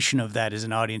inclination of that as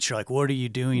an audience, you're like, what are you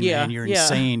doing, man? You're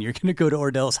insane. You're going to go to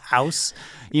Ordell's house,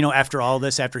 after all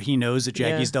this, after he knows that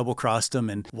Jackie's double-crossed him,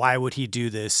 and why would he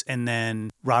do this? And then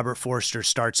Robert Forster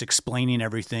starts explaining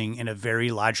everything in a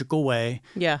very logical way.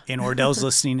 Yeah. And Ordell's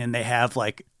listening, and they have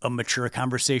like a mature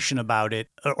conversation about it.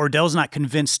 Ordell's not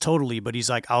convinced totally, but he's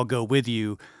like, I'll go with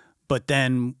you. But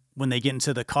then when they get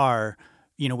into the car,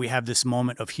 we have this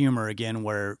moment of humor again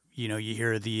where, you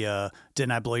hear the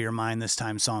Didn't I Blow Your Mind This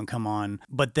Time song come on.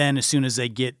 But then as soon as they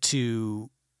get to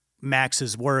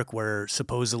Max's work, where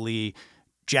supposedly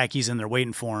Jackie's in there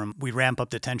waiting for him, we ramp up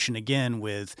the tension again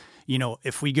with,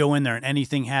 if we go in there and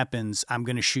anything happens, I'm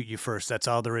going to shoot you first. That's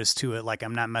all there is to it. Like,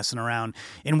 I'm not messing around.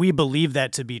 And we believe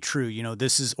that to be true.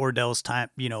 This is Ordell's time,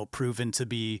 proven to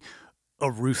be a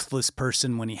ruthless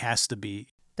person when he has to be.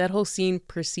 That whole scene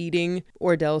preceding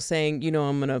Ordell saying,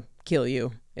 I'm going to kill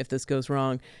you if this goes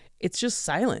wrong. It's just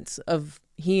silence of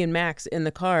he and Max in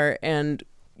the car. And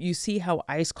you see how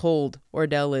ice cold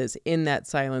Ordell is in that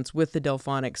silence with the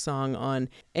Delphonics song on.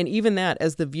 And even that,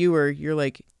 as the viewer, you're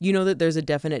like, that there's a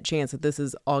definite chance that this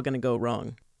is all going to go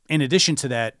wrong. In addition to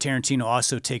that, Tarantino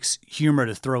also takes humor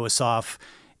to throw us off.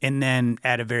 And then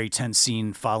add a very tense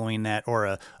scene following that,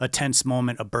 or a tense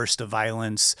moment, a burst of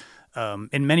violence.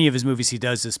 In many of his movies, he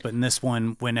does this, but in this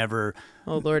one, whenever...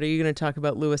 Oh, Lord, are you going to talk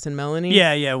about Lewis and Melanie?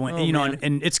 Yeah. When,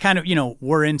 and it's kind of,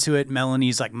 we're into it.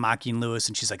 Melanie's like mocking Lewis,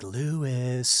 and she's like,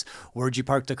 Lewis, where'd you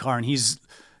park the car? And he's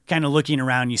kind of looking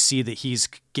around. You see that he's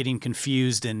getting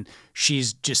confused, and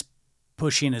she's just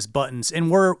pushing his buttons. And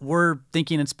we're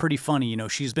thinking it's pretty funny.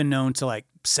 She's been known to like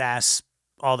sass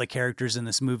all the characters in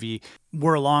this movie.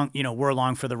 We're along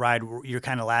for the ride. You're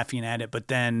kind of laughing at it. But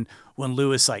then when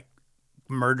Lewis like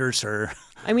murders her,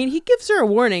 I mean, he gives her a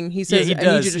warning. He says, he I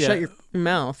does, need you to shut your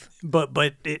mouth.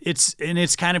 But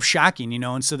it's kind of shocking,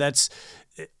 and so that's,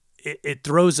 it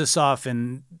throws us off.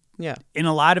 And in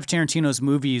a lot of Tarantino's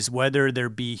movies, whether there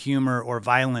be humor or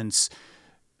violence,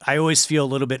 I always feel a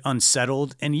little bit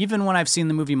unsettled. And even when I've seen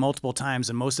the movie multiple times,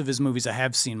 and most of his movies I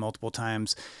have seen multiple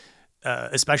times,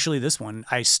 especially this one,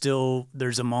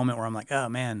 there's a moment where I'm like, oh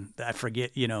man, I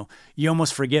forget, you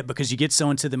almost forget because you get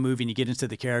so into the movie and you get into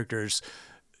the characters,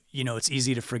 it's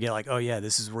easy to forget like, oh yeah,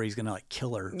 this is where he's going to like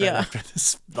kill her after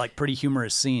this like pretty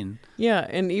humorous scene. Yeah.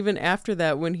 And even after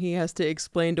that, when he has to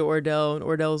explain to Ordell, and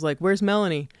Ordell's like, where's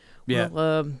Melanie? Yeah.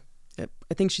 Well,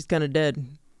 I think she's kind of dead.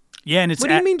 Yeah. And it's, what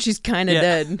do you mean she's kind of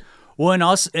dead? Well, and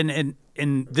also, and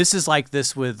this is like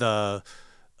this with,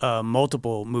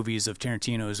 multiple movies of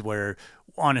Tarantino's where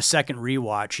on a second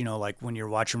rewatch, like when you're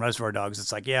watching Reservoir Dogs,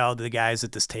 it's like, all the guys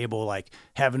at this table, like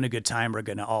having a good time are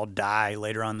going to all die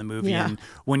later on in the movie. Yeah. And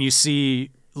when you see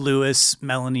Lewis,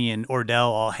 Melanie, and Ordell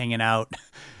all hanging out,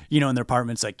 in their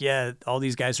apartments, like, all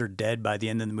these guys are dead by the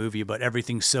end of the movie, but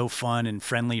everything's so fun and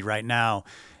friendly right now.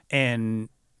 And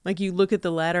like you look at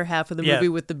the latter half of the movie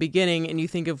with the beginning and you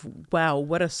think of, wow,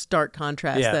 what a stark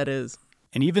contrast that is.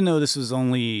 And even though this was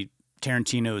only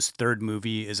Tarantino's third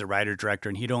movie as a writer-director,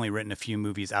 and he'd only written a few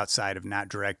movies outside of not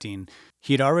directing,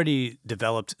 he'd already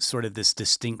developed sort of this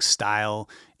distinct style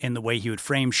in the way he would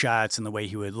frame shots and the way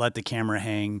he would let the camera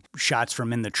hang, shots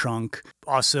from in the trunk.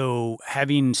 Also,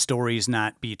 having stories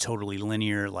not be totally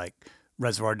linear, like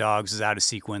Reservoir Dogs is out of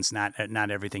sequence, not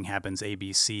everything happens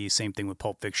ABC. Same thing with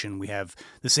Pulp Fiction. We have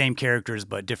the same characters,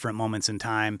 but different moments in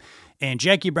time. And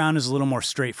Jackie Brown is a little more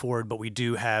straightforward, but we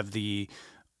do have the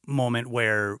moment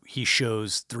where he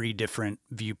shows 3 different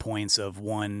viewpoints of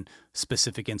one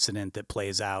specific incident that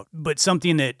plays out, but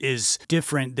something that is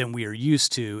different than we are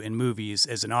used to in movies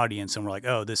as an audience. And we're like,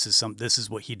 oh, this is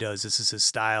what he does. This is his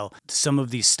style. Some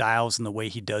of these styles and the way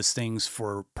he does things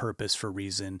for purpose, for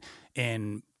reason,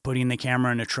 and putting the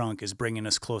camera in a trunk is bringing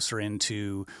us closer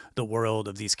into the world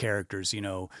of these characters.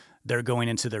 They're going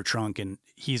into their trunk and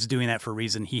he's doing that for a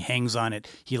reason. He hangs on it.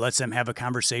 He lets them have a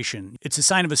conversation. It's a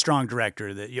sign of a strong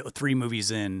director that 3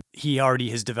 movies in, he already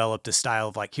has developed a style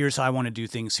of like, here's how I want to do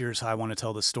things. Here's how I want to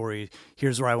tell the story.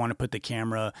 Here's where I want to put the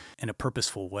camera in a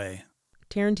purposeful way.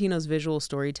 Tarantino's visual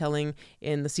storytelling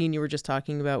in the scene you were just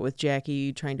talking about with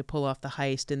Jackie trying to pull off the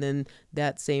heist and then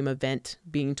that same event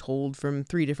being told from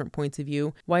 3 different points of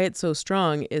view. Why it's so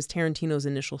strong is Tarantino's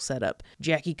initial setup.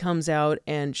 Jackie comes out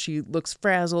and she looks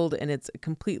frazzled and it's a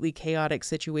completely chaotic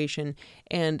situation.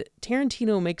 And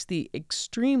Tarantino makes the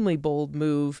extremely bold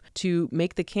move to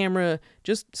make the camera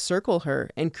just circle her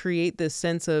and create this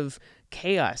sense of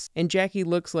chaos. And Jackie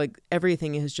looks like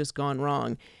everything has just gone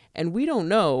wrong. And we don't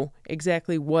know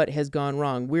exactly what has gone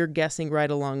wrong. We're guessing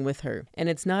right along with her. And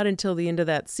it's not until the end of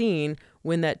that scene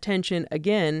when that tension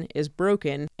again is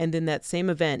broken and then that same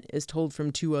event is told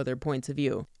from 2 other points of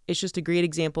view. It's just a great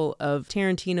example of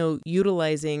Tarantino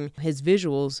utilizing his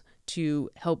visuals to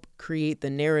help create the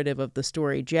narrative of the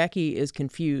story. Jackie is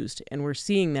confused and we're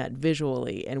seeing that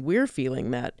visually and we're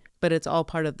feeling that, but it's all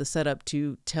part of the setup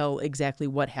to tell exactly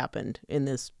what happened in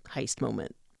this heist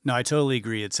moment. No, I totally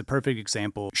agree. It's a perfect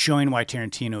example showing why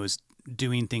Tarantino is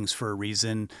doing things for a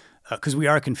reason, because we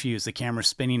are confused. The camera's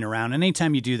spinning around. And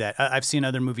anytime you do that, I've seen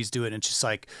other movies do it, and it's just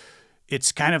like,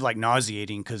 it's kind of like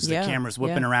nauseating because the camera's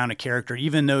whipping around a character.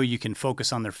 Even though you can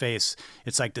focus on their face,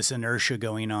 it's like this inertia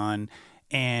going on.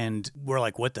 And we're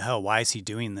like, what the hell? Why is he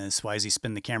doing this? Why is he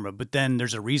spinning the camera? But then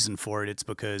there's a reason for it. It's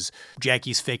because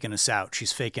Jackie's faking us out.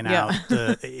 She's faking out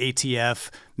the ATF,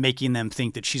 making them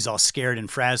think that she's all scared and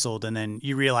frazzled. And then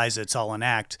you realize it's all an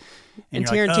act. And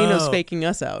Tarantino's faking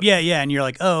us out. Yeah. And you're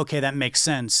like, oh, okay, that makes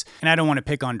sense. And I don't want to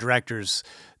pick on directors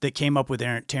that came up with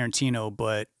Tarantino,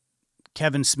 but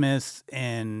Kevin Smith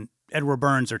and Edward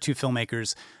Burns are 2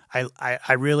 filmmakers.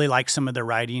 I really like some of their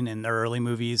writing in their early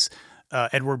movies.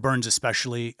 Edward Burns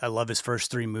especially. I love his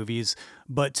first 3 movies.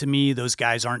 But to me, those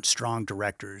guys aren't strong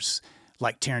directors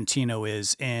like Tarantino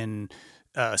is. And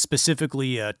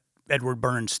specifically Edward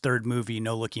Burns' 3rd movie,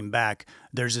 No Looking Back,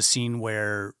 there's a scene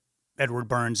where Edward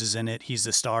Burns is in it. He's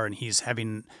the star, and he's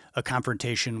having a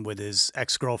confrontation with his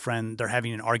ex-girlfriend. They're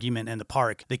having an argument in the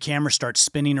park. The camera starts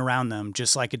spinning around them,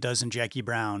 just like it does in Jackie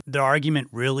Brown. Their argument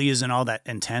really isn't all that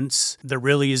intense. There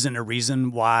really isn't a reason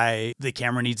why the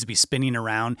camera needs to be spinning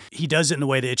around. He does it in the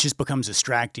way that it just becomes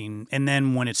distracting. And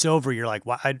then when it's over, you're like,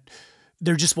 why?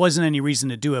 There just wasn't any reason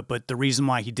to do it, but the reason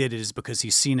why he did it is because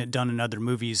he's seen it done in other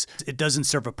movies. It doesn't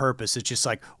serve a purpose. It's just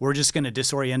like, we're just going to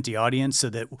disorient the audience so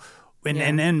that...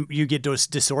 And then you get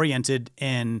disoriented,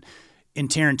 and in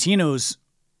Tarantino's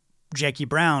Jackie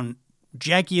Brown,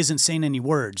 Jackie isn't saying any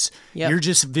words. Yep. You're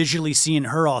just visually seeing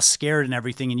her all scared and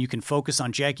everything, and you can focus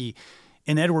on Jackie.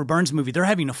 In Edward Burns' movie, they're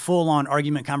having a full-on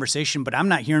argument conversation, but I'm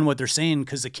not hearing what they're saying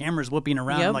because the camera's whipping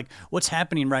around. Yep. Like, what's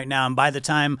happening right now? And by the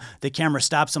time the camera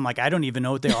stops, I'm like, I don't even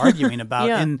know what they're arguing about.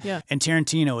 And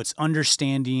Tarantino, it's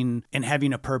understanding and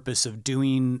having a purpose of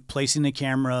placing the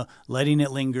camera, letting it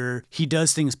linger. He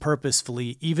does things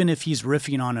purposefully, even if he's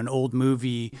riffing on an old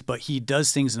movie, but he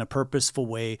does things in a purposeful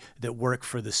way that work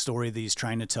for the story that he's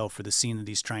trying to tell, for the scene that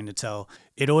he's trying to tell.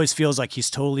 It always feels like he's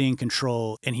totally in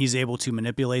control and he's able to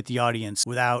manipulate the audience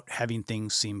without having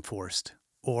things seem forced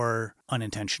or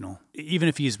unintentional. Even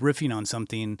if he's riffing on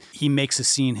something, he makes a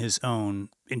scene his own.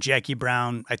 In Jackie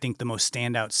Brown, I think the most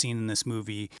standout scene in this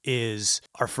movie is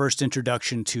our first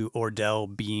introduction to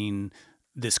Ordell being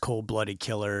this cold-blooded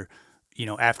killer. You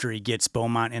know, after he gets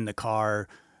Beaumont in the car,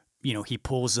 you know, he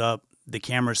pulls up, the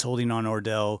camera's holding on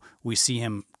Ordell. We see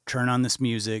him turn on this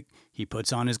music. He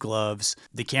puts on his gloves.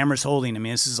 The camera's holding him. I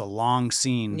mean, this is a long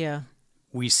scene. Yeah.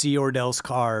 We see Ordell's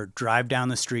car drive down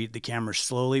the street. The camera's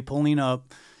slowly pulling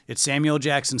up. It's Samuel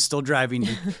Jackson still driving.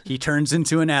 He turns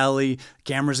into an alley.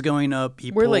 Camera's going up.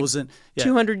 We're pulls like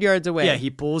 200 yards away. Yeah, he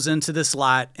pulls into this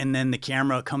lot, and then the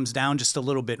camera comes down just a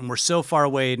little bit, and we're so far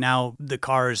away now. The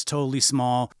car is totally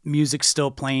small. Music's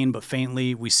still playing, but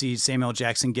faintly. We see Samuel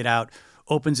Jackson get out,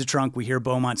 opens the trunk. We hear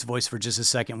Beaumont's voice for just a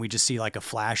second. We just see like a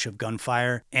flash of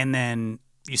gunfire, and then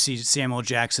you see Samuel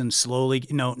Jackson slowly,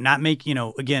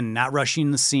 not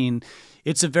rushing the scene.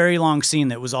 it's a very long scene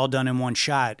that was all done in one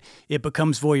shot. It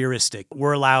becomes voyeuristic.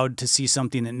 We're allowed to see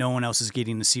something that no one else is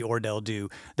getting to see Ordell do.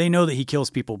 They know that he kills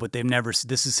people, but they've never,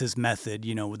 this is his method,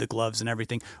 you know, with the gloves and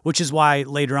everything, which is why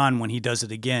later on when he does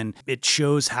it again, it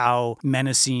shows how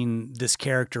menacing this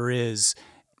character is.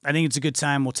 I think it's a good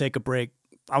time. We'll take a break.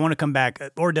 I want to come back.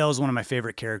 Ordell is one of my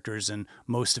favorite characters in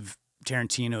most of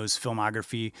Tarantino's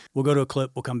filmography. We'll go to a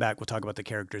clip. We'll come back. We'll talk about the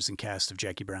characters and cast of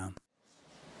Jackie Brown.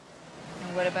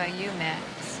 And what about you,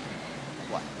 Max?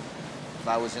 What? If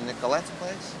I was in Nicolette's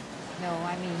place? No,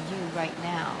 I mean you right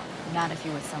now, not if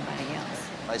you were somebody else.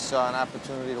 If I saw an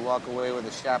opportunity to walk away with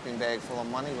a shopping bag full of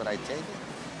money, would I take it?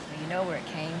 Well, you know where it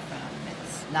came from.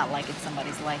 It's not like it's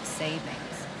somebody's life savings.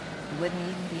 It wouldn't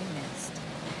even be missed.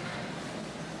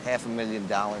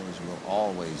 $500,000 will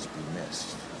always be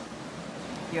missed.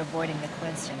 You're avoiding the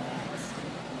question, Max.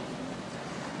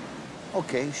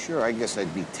 Okay, sure, I guess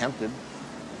I'd be tempted.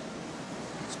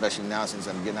 Especially now since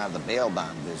I'm getting out of the bail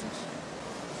bond business.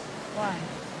 Why?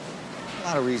 A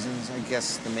lot of reasons. I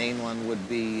guess the main one would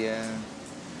be, I'm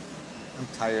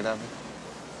tired of it.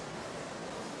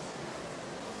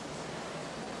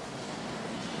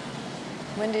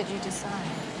 When did you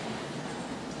decide?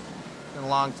 It's been a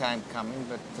long time coming,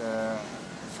 but I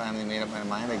finally made up my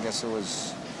mind. I guess it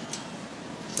was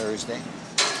Thursday.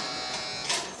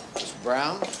 Miss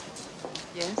Brown,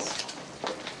 Yes?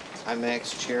 I'm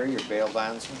Max Cherry, your bail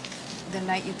bondsman. The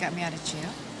night you got me out of jail?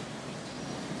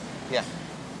 Yeah.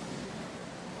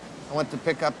 I went to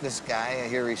pick up this guy. I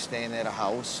hear he's staying at a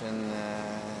house, and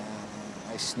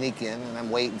I sneak in, and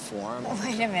I'm waiting for him.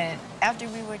 Wait a minute. After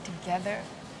we were together,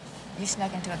 you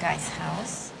snuck into a guy's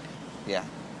house? Yeah.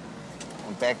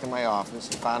 Went back to my office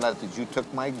and found out that you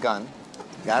took my gun,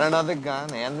 got another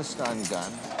gun and the stun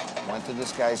gun, went to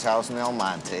this guy's house in El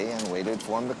Monte and waited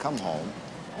for him to come home.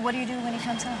 What do you do when he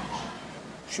comes home?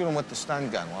 Shoot him with the stun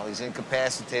gun. While he's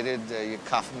incapacitated, you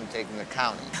cuff him and take him to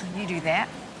county. You do that?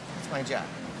 That's my job.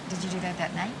 Did you do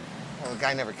that night? Well, the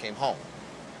guy never came home.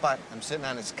 But I'm sitting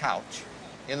on his couch,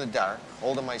 in the dark,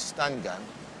 holding my stun gun.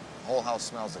 The whole house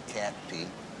smells of cat pee.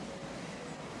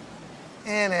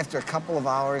 And after a couple of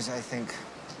hours, I think,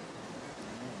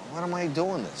 what am I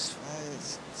doing this?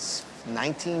 It's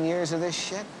 19 years of this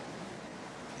shit.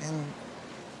 And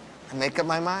I make up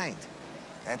my mind.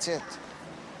 That's it.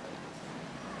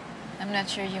 I'm not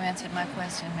sure you answered my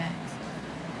question, Max.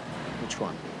 Which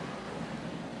one?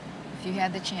 If you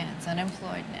had the chance,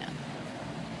 unemployed now,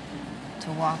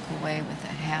 to walk away with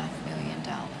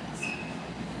 $500,000,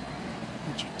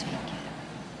 would you take it?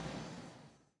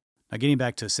 Now, getting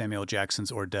back to Samuel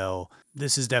Jackson's Ordell,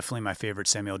 this is definitely my favorite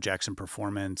Samuel Jackson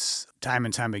performance. Time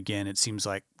and time again, it seems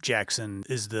like Jackson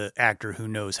is the actor who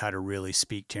knows how to really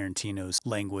speak Tarantino's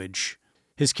language.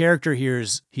 His character here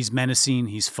he's menacing,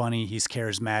 he's funny, he's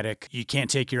charismatic. You can't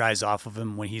take your eyes off of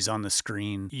him when he's on the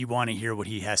screen. You want to hear what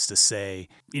he has to say.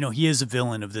 You know, he is a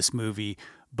villain of this movie,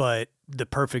 but the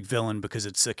perfect villain because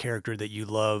it's a character that you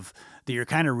love, that you're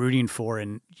kind of rooting for,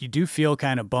 and you do feel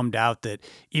kind of bummed out that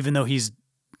even though he's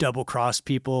double-crossed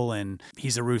people and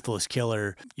he's a ruthless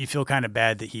killer, you feel kind of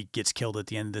bad that he gets killed at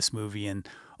the end of this movie, and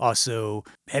also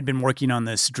had been working on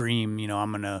this dream, you know,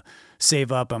 I'm going to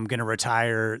save up, I'm going to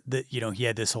retire, that, you know, he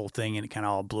had this whole thing and it kind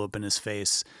of all blew up in his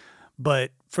face.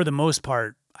 But for the most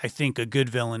part, I think a good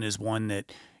villain is one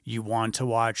that you want to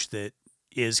watch, that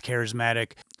is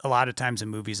charismatic. A lot of times in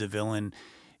movies, a villain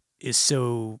is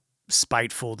so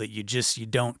spiteful that you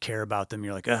don't care about them.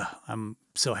 You're like, oh, I'm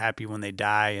so happy when they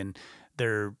die, and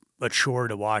they're a chore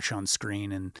to watch on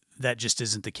screen. And that just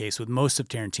isn't the case with most of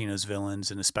Tarantino's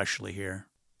villains, and especially here.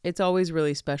 It's always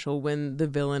really special when the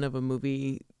villain of a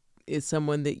movie is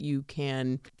someone that you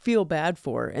can feel bad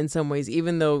for in some ways,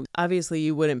 even though obviously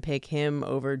you wouldn't pick him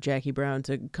over Jackie Brown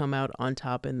to come out on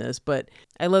top in this. But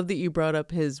I love that you brought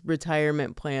up his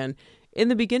retirement plan. In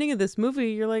the beginning of this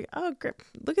movie, you're like, oh,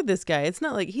 look at this guy. It's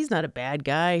not like he's not a bad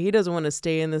guy. He doesn't want to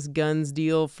stay in this guns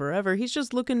deal forever. He's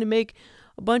just looking to make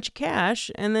a bunch of cash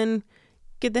and then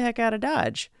get the heck out of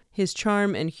Dodge. His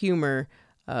charm and humor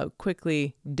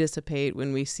quickly dissipate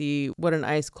when we see what an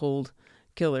ice cold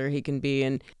killer he can be.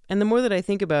 And the more that I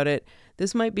think about it,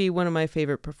 this might be one of my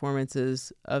favorite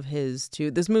performances of his too.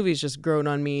 This movie's just grown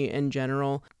on me in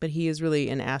general, but he is really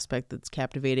an aspect that's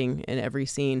captivating in every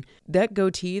scene. That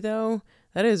goatee though,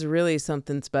 that is really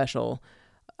something special.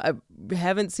 I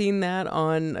haven't seen that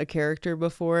on a character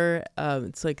before.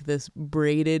 It's like this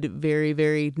braided, very,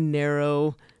 very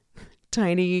narrow,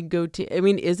 tiny goatee. I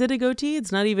mean, is it a goatee?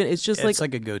 It's not even, it's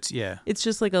like a goatee, yeah. It's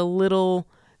just like a little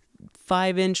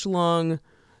 5-inch long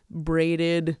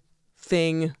braided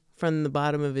thing from the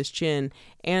bottom of his chin,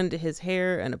 and his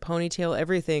hair and a ponytail,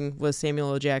 everything was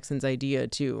Samuel L. Jackson's idea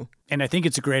too. And I think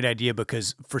it's a great idea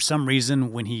because for some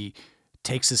reason when he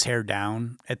takes his hair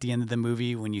down at the end of the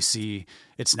movie, when you see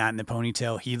it's not in the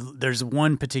ponytail, there's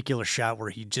one particular shot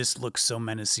where he just looks so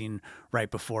menacing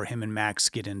right before him and Max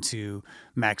get into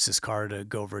Max's car to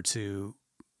go over to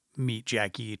meet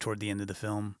Jackie toward the end of the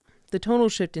film. The tonal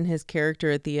shift in his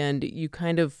character at the end, you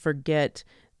kind of forget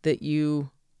that you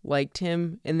liked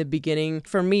him in the beginning.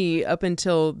 For me, up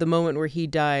until the moment where he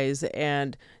dies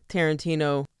and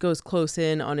Tarantino goes close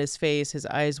in on his face, his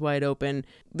eyes wide open,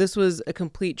 this was a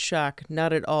complete shock,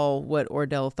 not at all what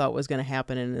Ordell thought was going to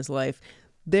happen in his life.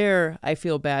 There, I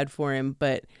feel bad for him,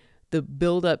 but the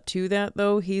build up to that,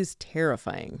 though, he's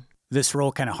terrifying. This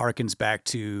role kind of harkens back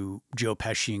to Joe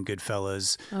Pesci in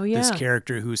Goodfellas. Oh, yeah. This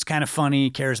character who's kind of funny,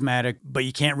 charismatic, but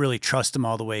you can't really trust him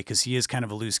all the way because he is kind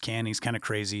of a loose cannon. He's kind of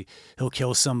crazy. He'll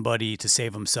kill somebody to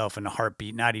save himself in a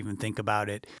heartbeat, not even think about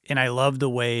it. And I love the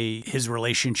way his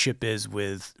relationship is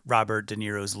with Robert De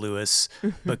Niro's Lewis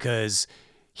because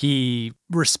he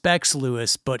respects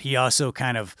Lewis, but he also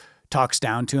kind of talks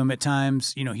down to him at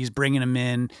times. You know, he's bringing him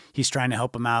in. He's trying to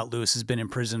help him out. Lewis has been in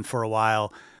prison for a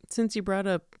while. Since you brought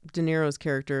up De Niro's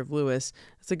character of Lewis,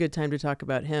 it's a good time to talk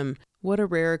about him. What a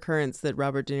rare occurrence that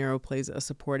Robert De Niro plays a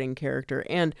supporting character,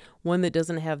 and one that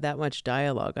doesn't have that much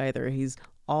dialogue either. He's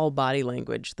all body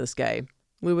language, this guy.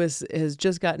 Lewis has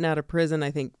just gotten out of prison,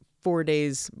 I think 4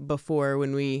 days before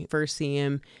when we first see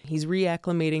him. He's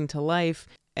reacclimating to life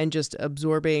and just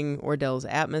absorbing Ordell's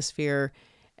atmosphere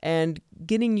and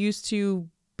getting used to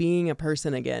being a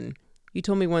person again. You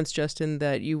told me once, Justin,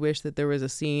 that you wish that there was a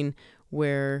scene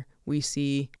where we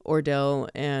see Ordell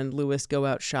and Lewis go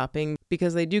out shopping,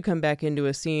 because they do come back into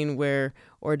a scene where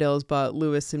Ordell's bought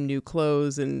Lewis some new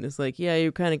clothes and is like, yeah,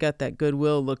 you kind of got that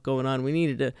Goodwill look going on. We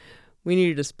needed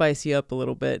to spice you up a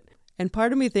little bit. And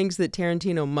part of me thinks that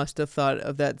Tarantino must have thought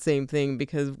of that same thing,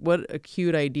 because what a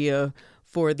cute idea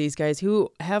for these guys who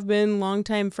have been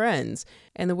longtime friends.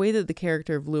 And the way that the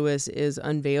character of Lewis is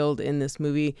unveiled in this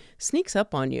movie sneaks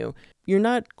up on you. You're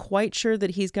not quite sure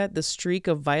that he's got the streak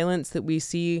of violence that we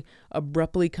see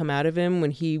abruptly come out of him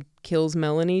when he kills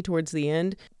Melanie towards the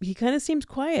end. He kind of seems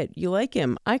quiet. You like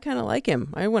him. I kind of like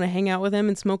him. I want to hang out with him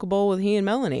and smoke a bowl with he and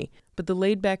Melanie. But the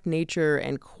laid-back nature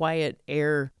and quiet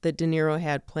air that De Niro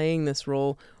had playing this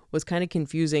role was kind of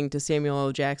confusing to Samuel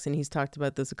L. Jackson. He's talked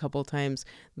about this a couple of times,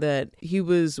 that he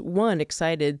was, one,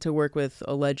 excited to work with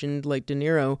a legend like De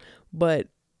Niro, but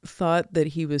thought that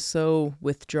he was so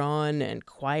withdrawn and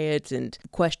quiet and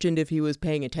questioned if he was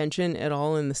paying attention at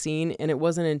all in the scene. And it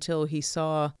wasn't until he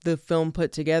saw the film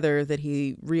put together that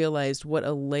he realized what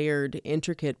a layered,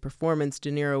 intricate performance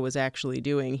De Niro was actually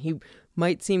doing. He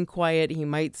might seem quiet, he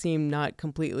might seem not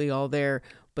completely all there,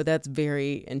 but that's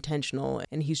very intentional,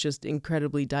 and he's just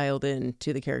incredibly dialed in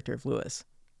to the character of Lewis.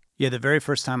 Yeah, the very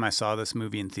first time I saw this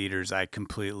movie in theaters, I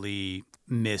completely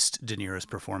missed De Niro's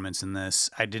performance in this.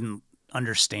 I didn't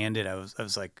understand it. I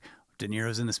was like, De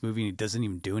Niro's in this movie and he doesn't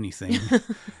even do anything.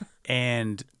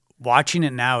 And watching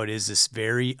it now, it is this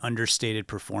very understated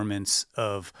performance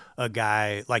of a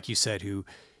guy, like you said, who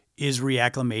is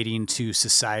reacclimating to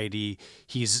society.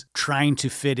 He's trying to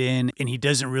fit in and he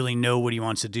doesn't really know what he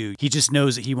wants to do. He just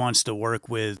knows that he wants to work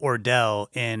with Ordell.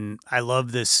 And I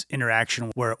love this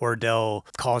interaction where Ordell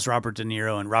calls Robert De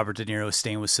Niro and Robert De Niro is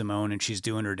staying with Simone and she's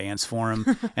doing her dance for him.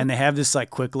 And they have this like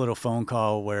quick little phone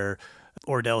call where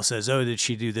Ordell says, oh, did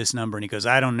she do this number? And he goes,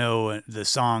 I don't know the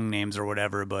song names or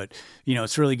whatever, but, you know,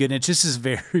 it's really good. And it's just this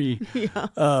very,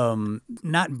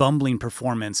 not bumbling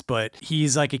performance, but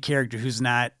he's like a character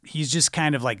he's just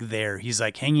kind of like there. He's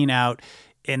like hanging out.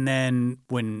 And then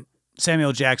when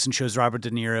Samuel Jackson shows Robert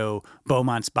De Niro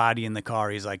Beaumont's body in the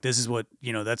car, he's like, this is what,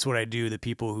 you know, that's what I do. The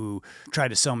people who try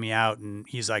to sell me out. And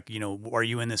he's like, you know, are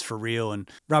you in this for real? And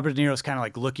Robert De Niro's kind of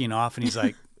like looking off and he's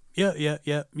like, Yeah.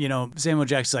 You know, Samuel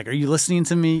Jackson's like, are you listening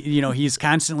to me? You know, he's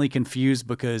constantly confused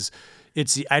because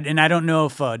and I don't know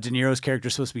if De Niro's character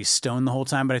is supposed to be stoned the whole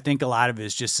time, but I think a lot of it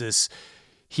is just this,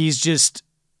 he's just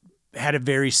had a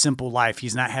very simple life.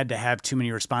 He's not had to have too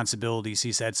many responsibilities.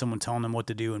 He's had someone telling him what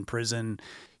to do in prison.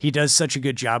 He does such a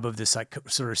good job of this like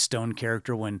sort of stoned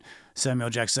character when Samuel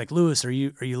Jackson's like, Lewis, are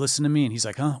you listening to me? And he's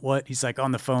like, huh, what? He's like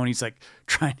on the phone. He's like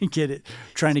trying to get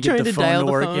the phone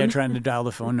to work. Yeah, trying to dial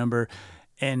the phone number.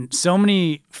 And so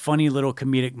many funny little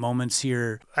comedic moments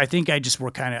here. I think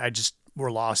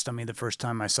we're lost on me the first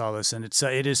time I saw this. And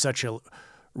it is such a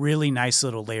really nice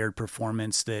little layered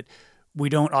performance that we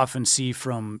don't often see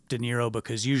from De Niro,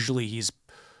 because usually he's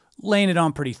laying it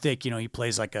on pretty thick. You know, he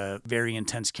plays like a very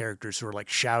intense character, sort of like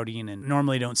shouting, and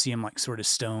normally don't see him like sort of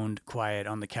stoned, quiet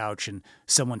on the couch and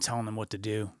someone telling him what to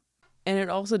do. And it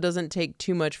also doesn't take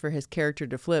too much for his character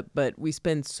to flip, but we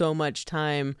spend so much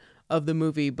time of the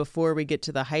movie before we get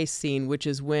to the heist scene, which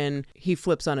is when he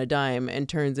flips on a dime and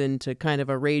turns into kind of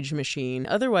a rage machine.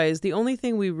 Otherwise, the only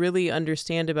thing we really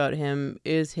understand about him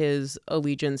is his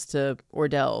allegiance to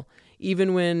Ordell.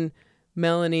 Even when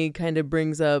Melanie kind of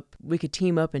brings up, we could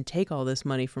team up and take all this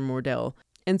money from Ordell.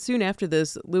 And soon after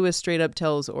this, Lewis straight up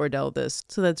tells Ordell this.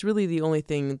 So that's really the only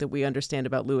thing that we understand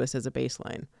about Lewis as a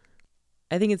baseline.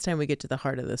 I think it's time we get to the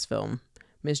heart of this film.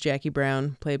 Miss Jackie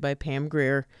Brown, played by Pam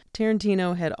Grier.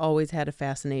 Tarantino had always had a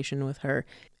fascination with her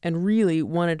and really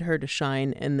wanted her to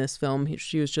shine in this film.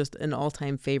 She was just an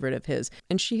all-time favorite of his.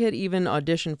 And she had even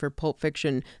auditioned for Pulp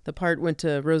Fiction. The part went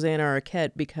to Rosanna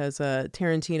Arquette because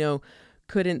Tarantino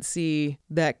couldn't see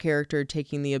that character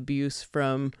taking the abuse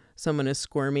from someone as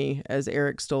squirmy as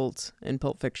Eric Stoltz in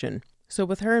Pulp Fiction. So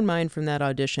with her in mind from that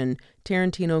audition,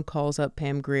 Tarantino calls up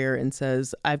Pam Grier and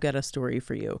says, "I've got a story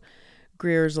for you."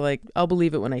 Greer's like, "I'll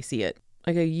believe it when I see it."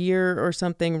 Like a year or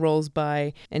something rolls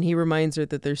by, and he reminds her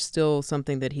that there's still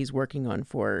something that he's working on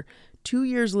for her. 2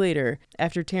 years later,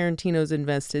 after Tarantino's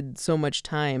invested so much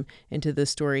time into this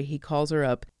story, he calls her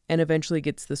up and eventually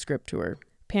gets the script to her.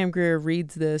 Pam Grier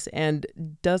reads this and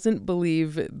doesn't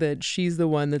believe that she's the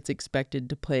one that's expected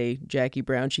to play Jackie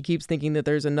Brown. She keeps thinking that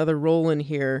there's another role in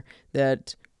here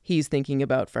that he's thinking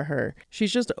about for her.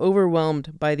 She's just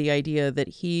overwhelmed by the idea that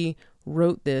he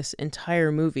wrote this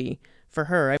entire movie for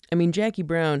her. I mean, Jackie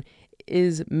Brown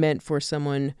is meant for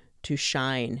someone to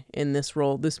shine in this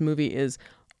role. This movie is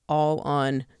all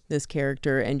on this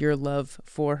character and your love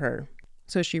for her.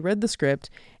 So she read the script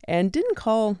and didn't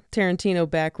call Tarantino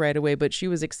back right away, but she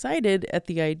was excited at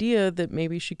the idea that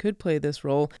maybe she could play this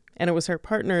role. And it was her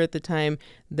partner at the time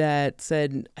that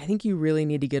said, "I think you really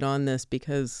need to get on this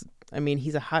because, I mean,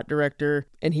 he's a hot director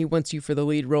and he wants you for the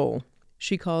lead role."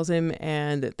 She calls him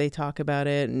and they talk about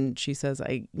it, and she says,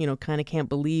 I kind of can't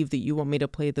believe that you want me to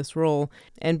play this role.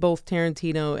 And both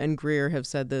Tarantino and Grier have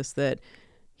said this, that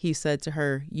he said to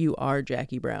her, "You are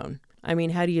Jackie Brown." I mean,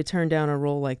 how do you turn down a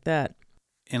role like that?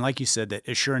 And like you said, that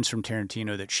assurance from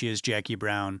Tarantino that she is Jackie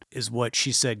Brown is what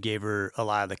she said gave her a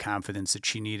lot of the confidence that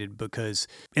she needed, because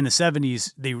in the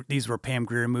 70s, these were Pam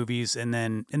Grier movies. And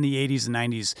then in the 80s and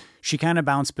 90s, she kind of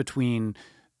bounced between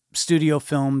studio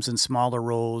films and smaller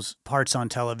roles, parts on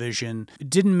television.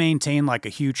 Didn't maintain like a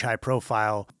huge high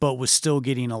profile, but was still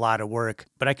getting a lot of work.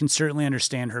 But I can certainly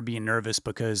understand her being nervous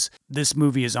because this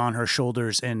movie is on her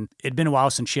shoulders, and it'd been a while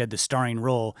since she had the starring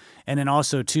role. And then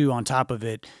also, too, on top of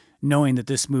it, knowing that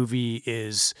this movie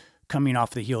is coming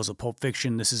off the heels of Pulp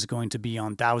Fiction, this is going to be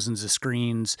on thousands of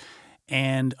screens.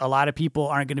 And a lot of people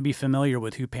aren't going to be familiar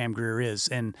with who Pam Grier is.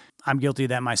 And I'm guilty of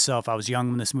that myself. I was young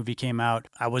when this movie came out.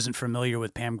 I wasn't familiar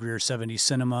with Pam Grier's 70s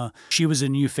cinema. She was a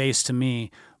new face to me,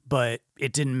 but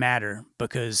it didn't matter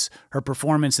because her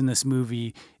performance in this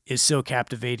movie is so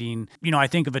captivating. I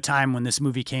think of a time when this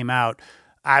movie came out,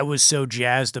 I was so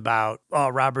jazzed about,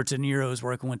 Robert De Niro is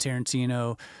working with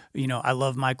Tarantino. I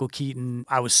love Michael Keaton.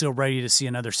 I was so ready to see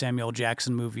another Samuel L.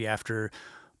 Jackson movie after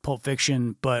Pulp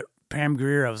Fiction. But Pam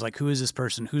Grier, I was like, who is this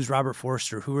person? Who's Robert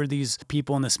Forster? Who are these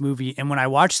people in this movie? And when I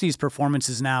watch these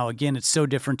performances now, again, it's so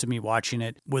different to me watching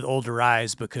it with older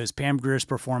eyes because Pam Grier's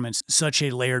performance, such a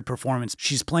layered performance.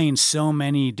 She's playing so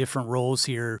many different roles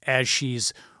here as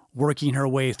she's working her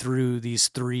way through these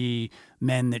three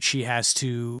men that she has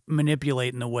to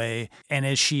manipulate in a way. And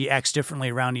as she acts differently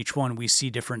around each one, we see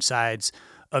different sides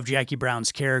of Jackie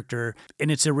Brown's character. And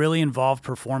it's a really involved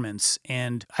performance.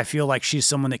 And I feel like she's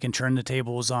someone that can turn the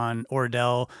tables on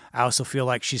Ordell. I also feel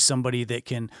like she's somebody that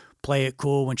can play it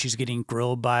cool when she's getting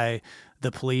grilled by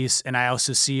the police. And I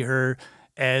also see her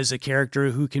as a character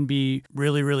who can be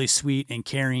really, really sweet and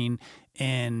caring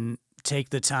and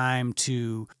take the time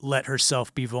to let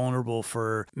herself be vulnerable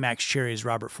for Max Cherry's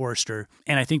Robert Forster.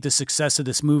 And I think the success of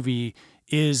this movie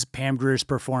is Pam Grier's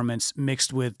performance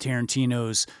mixed with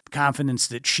Tarantino's confidence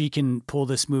that she can pull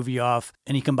this movie off.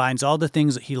 And he combines all the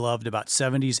things that he loved about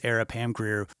 70s era Pam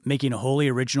Grier, making a wholly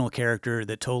original character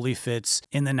that totally fits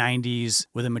in the 90s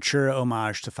with a mature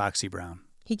homage to Foxy Brown.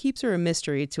 He keeps her a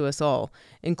mystery to us all,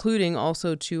 including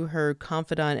also to her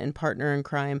confidant and partner in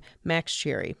crime, Max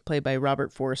Cherry, played by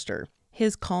Robert Forster.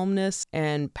 His calmness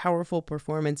and powerful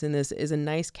performance in this is a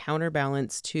nice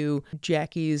counterbalance to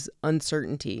Jackie's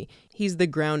uncertainty. He's the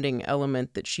grounding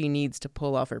element that she needs to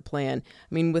pull off her plan.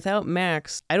 I mean, without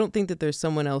Max, I don't think that there's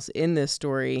someone else in this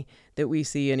story that we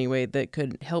see anyway that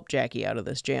could help Jackie out of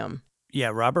this jam.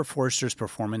 Yeah, Robert Forster's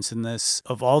performance in this,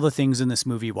 of all the things in this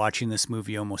movie, watching this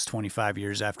movie almost 25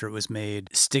 years after it was made,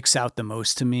 sticks out the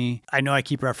most to me. I know I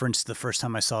keep reference to the first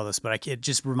time I saw this, but it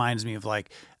just reminds me of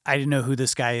like, I didn't know who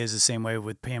this guy is the same way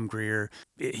with Pam Grier.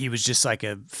 He was just like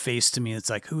a face to me. It's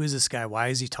like, who is this guy? Why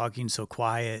is he talking so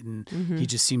quiet? And he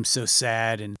just seems so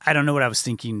sad. And I don't know what I was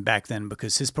thinking back then,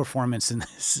 because his performance in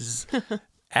this is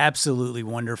absolutely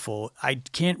wonderful. I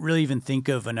can't really even think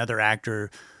of another actor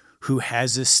who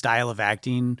has this style of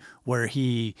acting where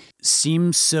he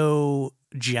seems so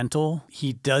gentle.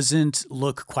 He doesn't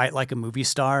look quite like a movie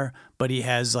star, but he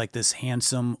has like this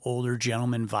handsome older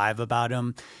gentleman vibe about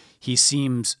him. He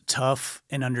seems tough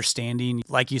and understanding,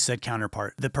 like you said,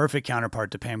 counterpart, the perfect counterpart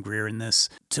to Pam Grier in this.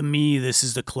 To me, this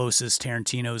is the closest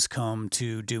Tarantino's come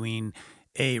to doing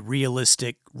a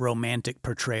realistic romantic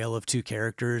portrayal of two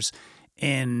characters.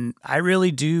 And I really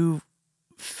do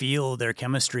feel their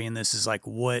chemistry in this is like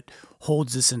what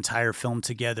holds this entire film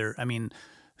together. I mean,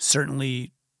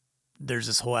 certainly there's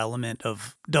this whole element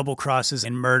of double crosses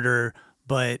and murder,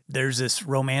 but there's this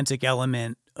romantic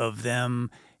element of them,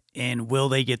 and will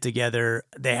they get together?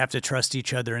 They have to trust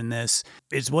each other in this.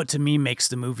 It's what to me makes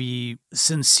the movie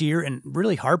sincere and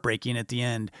really heartbreaking at the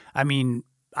end. I mean,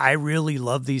 I really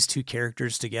love these two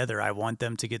characters together. I want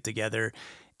them to get together,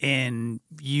 and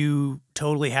you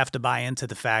totally have to buy into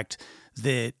the fact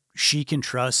that she can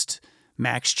trust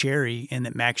Max Cherry and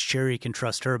that Max Cherry can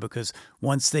trust her, because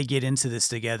once they get into this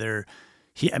together,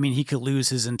 he could lose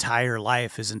his entire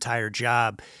life, his entire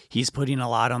job. He's putting a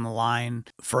lot on the line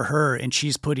for her, and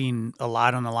she's putting a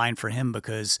lot on the line for him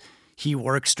because he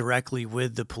works directly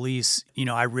with the police. You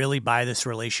know, I really buy this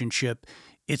relationship.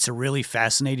 It's a really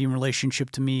fascinating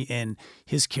relationship to me, and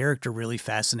his character really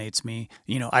fascinates me.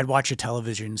 You know, I'd watch a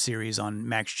television series on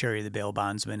Max Cherry, the bail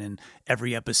bondsman, and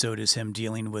every episode is him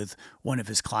dealing with one of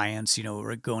his clients, you know,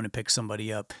 or going to pick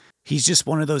somebody up. He's just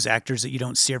one of those actors that you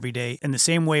don't see every day. In the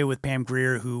same way with Pam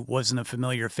Grier, who wasn't a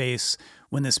familiar face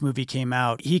when this movie came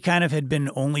out, he kind of had been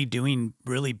only doing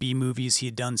really B movies. He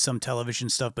had done some television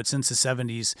stuff, but since the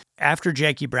 70s, after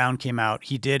Jackie Brown came out,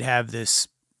 he did have this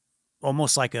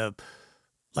almost like a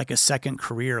second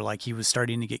career. Like he was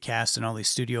starting to get cast in all these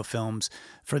studio films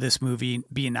for this movie,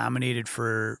 being nominated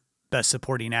for Best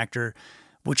Supporting Actor,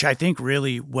 which I think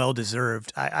really well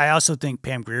deserved. I also think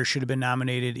Pam Grier should have been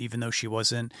nominated, even though she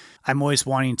wasn't. I'm always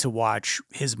wanting to watch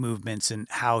his movements and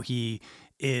how he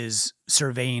is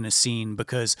surveying a scene,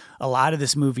 because a lot of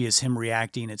this movie is him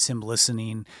reacting, it's him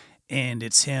listening, and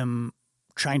it's him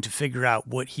trying to figure out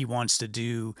what he wants to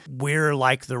do. We're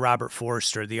like the Robert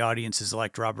Forster. The audience is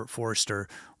like Robert Forster.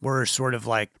 We're sort of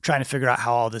like trying to figure out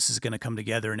how all this is going to come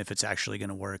together and if it's actually going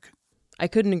to work. I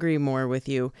couldn't agree more with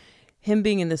you. Him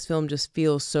being in this film just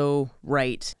feels so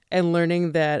right. And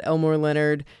learning that Elmore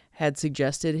Leonard had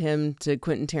suggested him to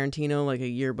Quentin Tarantino like a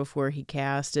year before he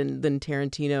cast, and then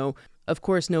Tarantino, of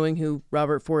course, knowing who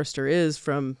Robert Forster is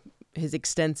from his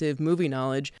extensive movie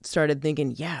knowledge, started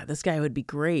thinking, yeah, this guy would be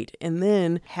great. And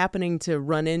then happening to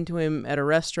run into him at a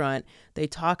restaurant, they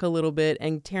talk a little bit,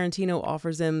 and Tarantino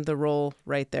offers him the role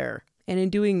right there. And in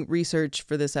doing research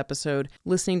for this episode,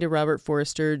 listening to Robert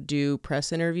Forster do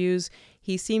press interviews,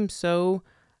 he seemed so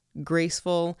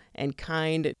graceful and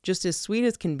kind, just as sweet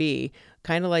as can be,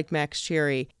 kind of like Max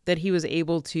Cherry, that he was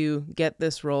able to get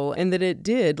this role, and that it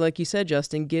did, like you said,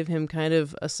 Justin, give him kind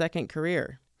of a second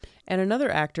career. And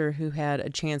another actor who had a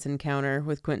chance encounter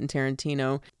with Quentin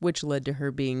Tarantino, which led to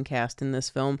her being cast in this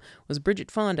film, was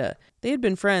Bridget Fonda. They had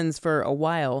been friends for a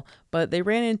while, but they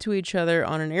ran into each other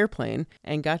on an airplane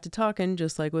and got to talking,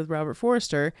 just like with Robert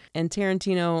Forster, and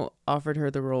Tarantino offered her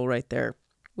the role right there.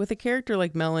 With a character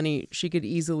like Melanie, she could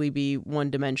easily be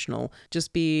one-dimensional,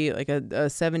 just be like a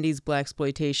 70s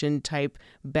blaxploitation type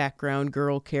background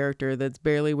girl character that's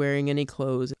barely wearing any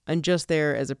clothes and just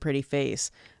there as a pretty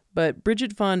face. But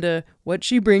Bridget Fonda, what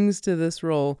she brings to this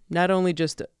role, not only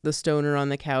just the stoner on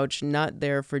the couch, not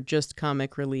there for just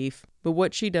comic relief, but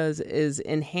what she does is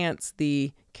enhance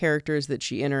the characters that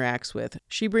she interacts with.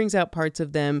 She brings out parts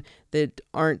of them that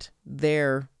aren't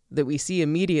there that we see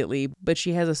immediately, but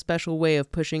she has a special way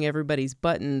of pushing everybody's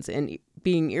buttons and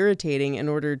being irritating in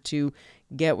order to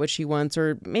get what she wants,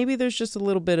 or maybe there's just a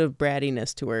little bit of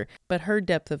brattiness to her. But her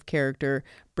depth of character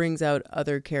brings out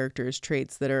other characters'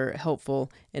 traits that are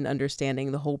helpful in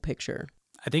understanding the whole picture.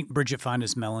 I think Bridget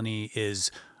Fonda's Melanie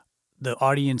is the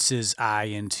audience's eye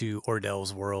into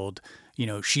Ordell's world. You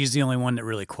know, she's the only one that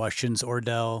really questions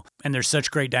Ordell, and there's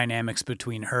such great dynamics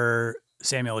between her,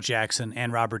 Samuel L. Jackson,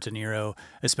 and Robert De Niro,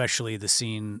 especially the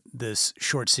scene, this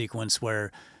short sequence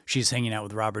where she's hanging out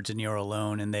with Robert De Niro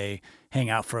alone, and they hang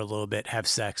out for a little bit, have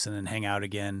sex, and then hang out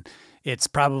again. It's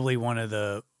probably one of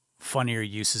the funnier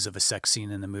uses of a sex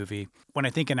scene in the movie. When I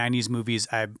think of 90s movies,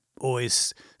 I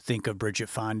always think of Bridget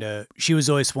Fonda. She was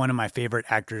always one of my favorite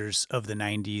actors of the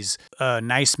 90s. A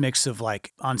nice mix of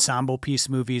like ensemble piece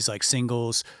movies like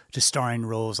Singles to starring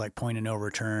roles like Point of No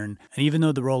Return. And even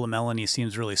though the role of Melanie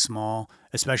seems really small,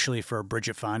 especially for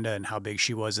Bridget Fonda and how big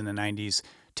she was in the 90s,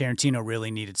 Tarantino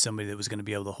really needed somebody that was going to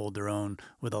be able to hold their own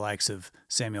with the likes of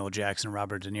Samuel L. Jackson and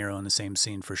Robert De Niro in the same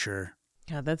scene for sure.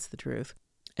 Yeah, that's the truth.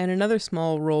 And another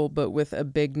small role, but with a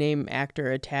big name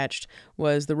actor attached,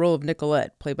 was the role of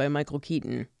Nicolette, played by Michael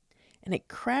Keaton. And it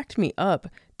cracked me up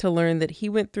to learn that he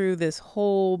went through this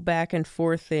whole back and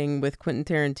forth thing with Quentin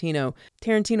Tarantino.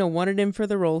 Tarantino wanted him for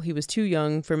the role. He was too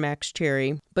young for Max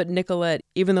Cherry. But Nicolette,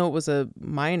 even though it was a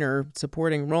minor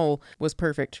supporting role, was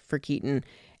perfect for Keaton.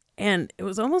 And it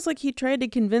was almost like he tried to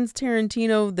convince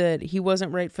Tarantino that he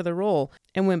wasn't right for the role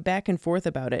and went back and forth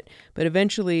about it, but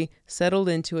eventually settled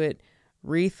into it,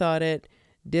 rethought it,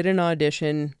 did an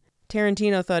audition.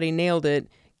 Tarantino thought he nailed it.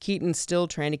 Keaton's still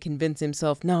trying to convince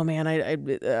himself, no, man,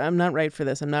 I'm not right for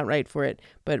this. I'm not right for it.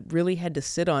 But really had to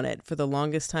sit on it for the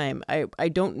longest time. I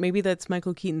don't, maybe that's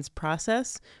Michael Keaton's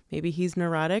process. Maybe he's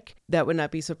neurotic. That would not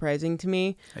be surprising to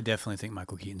me. I definitely think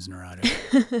Michael Keaton's neurotic.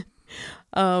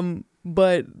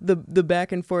 But the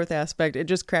back and forth aspect, it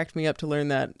just cracked me up to learn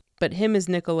that. But him as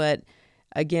Nicolette,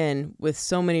 again, with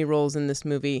so many roles in this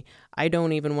movie, I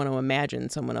don't even want to imagine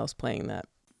someone else playing that.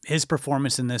 His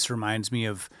performance in this reminds me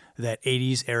of that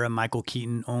 80s era Michael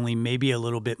Keaton, only maybe a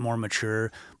little bit more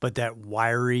mature, but that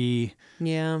wiry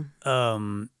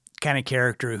kind of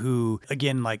character who,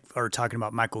 again, like, are talking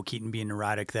about Michael Keaton being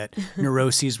neurotic, that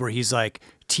neuroses where he's like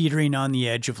teetering on the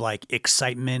edge of like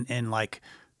excitement and like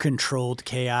controlled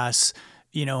chaos,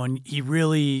 you know, and he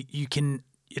really,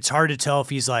 it's hard to tell if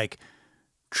he's like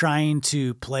trying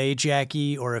to play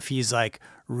Jackie or if he's like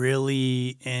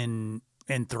really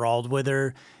enthralled with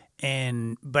her.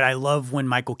 But I love when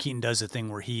Michael Keaton does a thing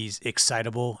where he's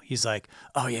excitable. He's like,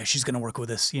 oh yeah, she's going to work with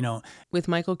us, you know. With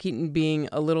Michael Keaton being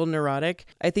a little neurotic,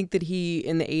 I think that he,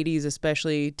 in the 80s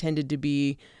especially, tended to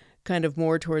be kind of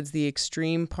more towards the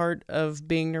extreme part of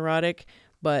being neurotic.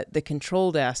 But the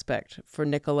controlled aspect for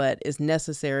Nicolette is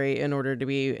necessary in order to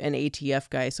be an ATF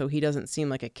guy, so he doesn't seem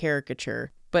like a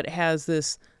caricature, but has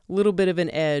this little bit of an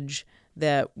edge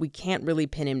that we can't really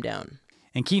pin him down.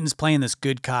 And Keaton's playing this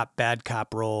good cop, bad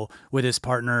cop role with his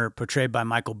partner, portrayed by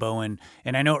Michael Bowen.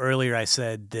 And I know earlier I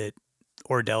said that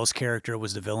Ordell's character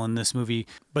was the villain in this movie,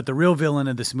 but the real villain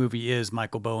of this movie is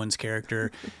Michael Bowen's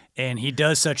character. And he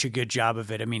does such a good job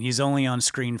of it. I mean, he's only on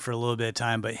screen for a little bit of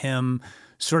time, but him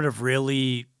sort of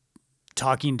really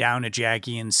talking down to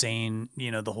Jackie and saying,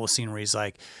 you know, the whole scene where he's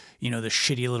like, you know, the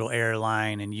shitty little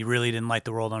airline and you really didn't light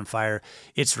the world on fire.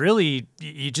 It's really,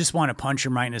 you just want to punch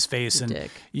him right in his face. And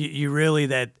you really,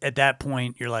 that at that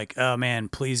point, you're like, oh man,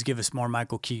 please give us more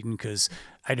Michael Keaton, because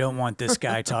I don't want this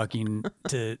guy talking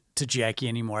to Jackie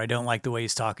anymore. I don't like the way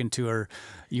he's talking to her.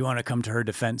 You want to come to her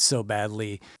defense so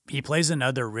badly. He plays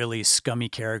another really scummy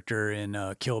character in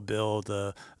Kill Bill,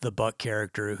 the Buck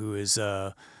character who is,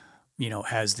 you know,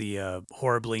 has the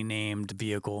horribly named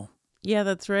vehicle. Yeah,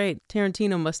 that's right.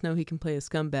 Tarantino must know he can play a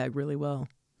scumbag really well.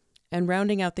 And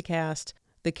rounding out the cast,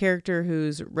 the character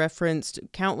who's referenced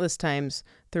countless times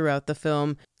throughout the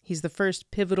film, he's the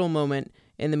first pivotal moment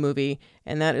in the movie,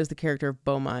 and that is the character of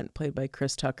Beaumont, played by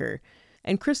Chris Tucker.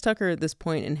 And Chris Tucker, at this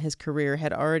point in his career,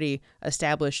 had already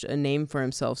established a name for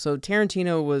himself, so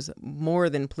Tarantino was more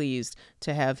than pleased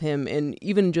to have him in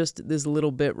even just this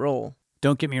little bit role.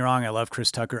 Don't get me wrong, I love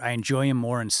Chris Tucker. I enjoy him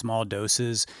more in small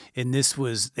doses, and this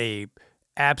was a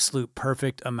absolute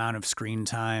perfect amount of screen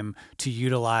time to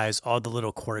utilize all the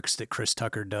little quirks that Chris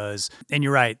Tucker does. And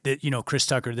you're right, that, you know, Chris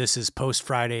Tucker, this is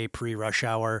post-Friday, pre-Rush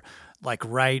Hour, like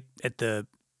right at the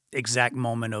exact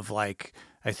moment of, like,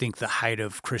 I think the height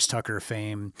of Chris Tucker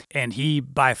fame. And he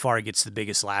by far gets the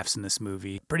biggest laughs in this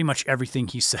movie. Pretty much everything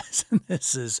he says in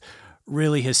this is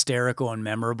really hysterical and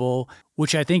memorable,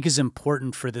 which I think is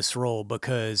important for this role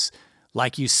because,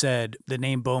 like you said, the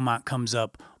name Beaumont comes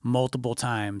up multiple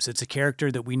times. It's a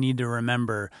character that we need to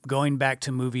remember. Going back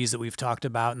to movies that we've talked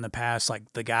about in the past,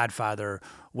 like The Godfather,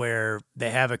 where they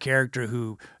have a character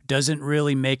who doesn't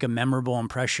really make a memorable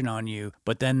impression on you,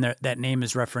 but then that name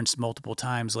is referenced multiple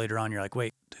times later on. You're like,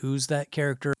 wait, who's that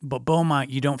character? But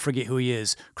Beaumont, you don't forget who he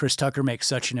is. Chris Tucker makes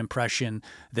such an impression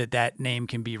that name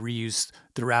can be reused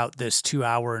throughout this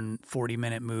 2-hour and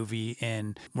 40-minute movie,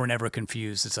 and we're never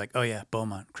confused. It's like, oh yeah,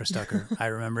 Beaumont, Chris Tucker. I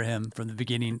remember him from the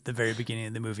very beginning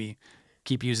of the movie.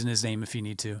 Keep using his name if you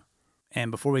need to. And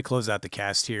before we close out the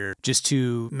cast here, just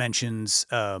two mentions.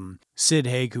 Sid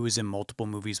Haig, who was in multiple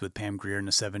movies with Pam Grier in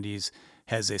the 70s,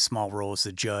 has a small role as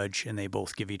the judge, and they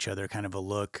both give each other kind of a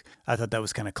look. I thought that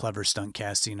was kind of clever stunt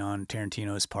casting on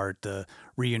Tarantino's part to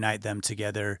reunite them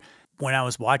together. When I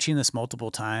was watching this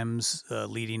multiple times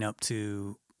leading up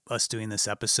to us doing this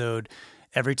episode,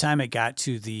 every time it got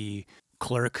to the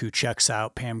clerk who checks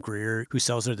out Pam Grier, who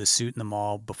sells her the suit in the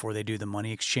mall before they do the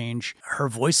money exchange, her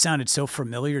voice sounded so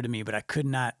familiar to me, but I could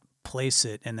not place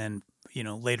it. And then,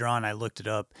 later on I looked it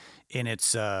up, and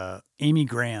it's Amy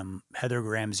Graham, Heather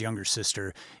Graham's younger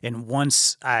sister. And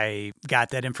once I got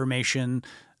that information,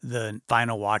 the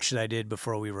final watch that I did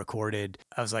before we recorded,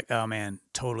 I was like, oh man,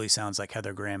 totally sounds like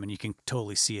Heather Graham, and you can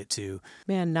totally see it too.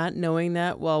 Man, not knowing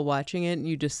that while watching it and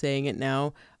you just saying it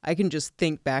now, I can just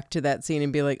think back to that scene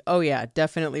and be like, oh yeah,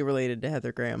 definitely related to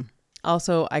Heather Graham.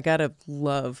 Also, I gotta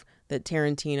love that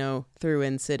Tarantino threw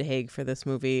in Sid Haig for this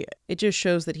movie. It just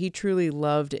shows that he truly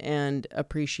loved and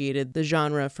appreciated the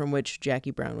genre from which Jackie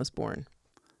Brown was born.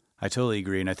 I totally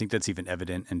agree, and I think that's even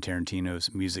evident in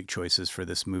Tarantino's music choices for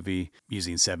this movie,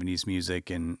 using 70s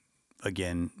music and,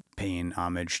 again, paying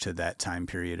homage to that time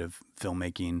period of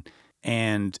filmmaking.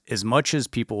 And as much as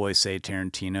people always say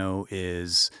Tarantino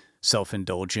is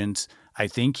self-indulgent, I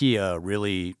think he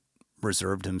really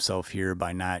reserved himself here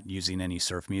by not using any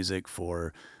surf music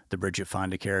for the Bridget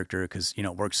Fonda character, because,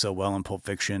 it works so well in Pulp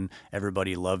Fiction.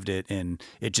 Everybody loved it, and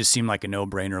it just seemed like a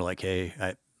no-brainer, like, hey,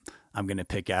 I'm going to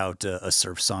pick out a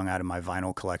surf song out of my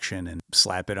vinyl collection and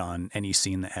slap it on any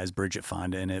scene that has Bridget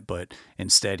Fonda in it. But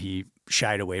instead, he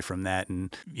shied away from that.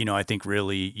 And, I think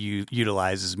really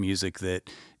utilizes music that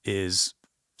is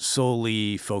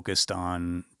solely focused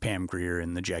on Pam Grier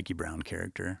and the Jackie Brown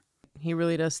character. He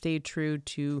really does stay true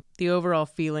to the overall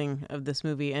feeling of this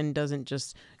movie and doesn't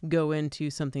just go into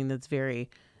something that's very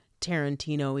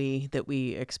Tarantino-y that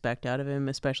we expect out of him,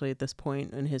 especially at this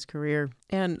point in his career.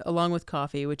 And along with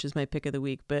Coffee, which is my pick of the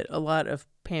week, but a lot of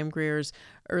Pam Grier's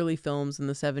early films in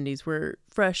the 70s were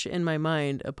fresh in my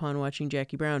mind upon watching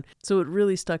Jackie Brown. So it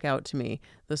really stuck out to me,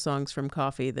 the songs from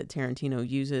Coffee that Tarantino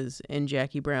uses in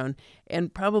Jackie Brown.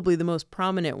 And probably the most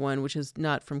prominent one, which is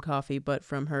not from Coffee, but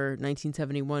from her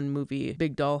 1971 movie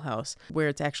Big Dollhouse, where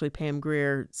it's actually Pam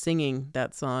Grier singing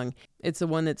that song. It's the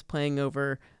one that's playing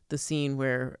over the scene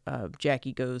where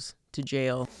Jackie goes to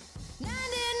jail. 99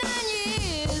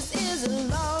 years is a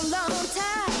long, long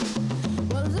time.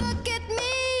 Well, look at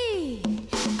me.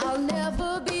 I'll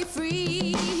never be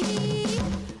free.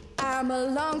 I'm a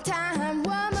long time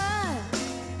woman.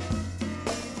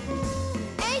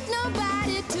 Ain't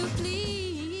nobody to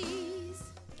please.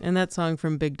 And that song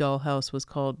from Big Dollhouse was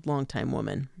called Long Time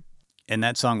Woman. And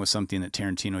that song was something that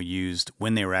Tarantino used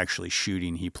when they were actually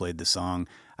shooting. He played the song.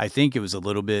 I think it was a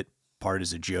little bit part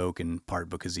as a joke and part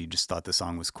because he just thought the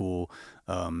song was cool.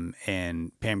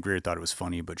 And Pam Grier thought it was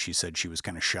funny, but she said she was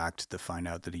kind of shocked to find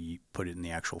out that he put it in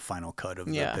the actual final cut of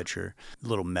the picture. A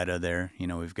little meta there.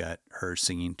 We've got her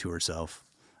singing to herself.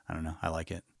 I don't know. I like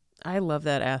it. I love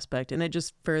that aspect. And it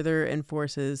just further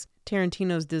enforces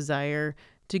Tarantino's desire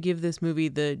to give this movie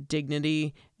the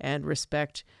dignity and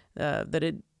respect that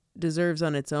it deserves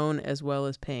on its own, as well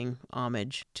as paying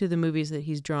homage to the movies that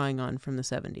he's drawing on from the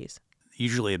 70s.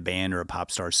 Usually a band or a pop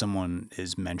star, someone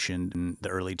is mentioned in the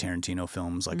early Tarantino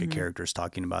films, like a character's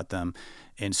talking about them.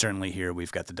 And certainly here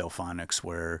we've got the Delphonics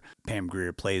where Pam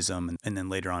Grier plays them. And then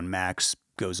later on, Max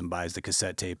goes and buys the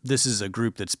cassette tape. This is a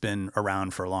group that's been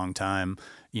around for a long time,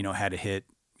 had a hit,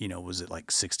 was it like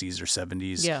 60s or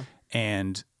 70s? Yeah.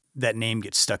 And that name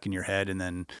gets stuck in your head, and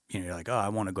then you're like, oh, I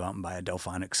want to go out and buy a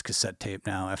Delphonics cassette tape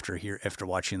now after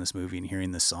watching this movie and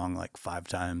hearing this song like 5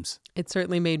 times. It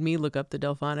certainly made me look up the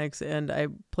Delphonics, and I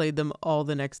played them all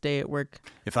the next day at work.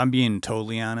 If I'm being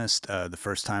totally honest, the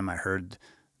first time I heard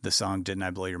the song "Didn't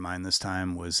I Blow Your Mind" this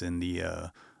time was in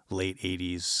the late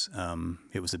 80s.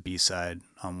 It was a B-side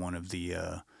on one of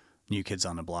the New Kids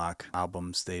on the Block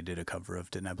albums. They did a cover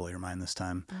of "Didn't I Blow Your Mind" this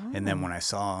time. Oh. And then when I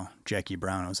saw Jackie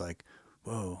Brown, I was like,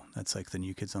 whoa, that's like the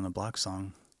New Kids on the Block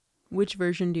song. Which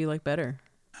version do you like better?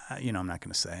 I'm not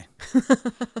going to say.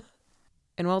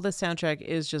 And while the soundtrack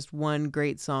is just one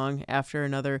great song after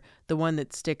another, the one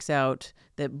that sticks out,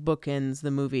 that bookends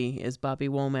the movie, is Bobby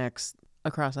Womack's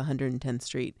Across 110th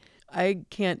Street. I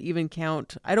can't even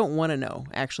count. I don't want to know,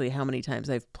 actually, how many times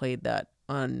I've played that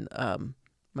on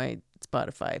my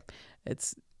Spotify.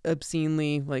 It's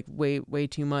obscenely, like, way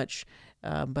too much.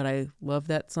 But I love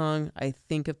that song. I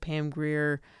think of Pam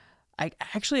Grier. I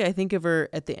think of her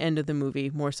at the end of the movie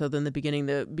more so than the beginning.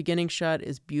 The beginning shot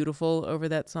is beautiful over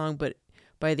that song, but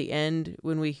by the end,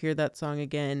 when we hear that song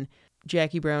again,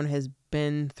 Jackie Brown has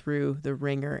been through the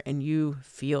ringer, and you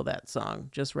feel that song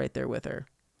just right there with her.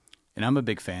 And I'm a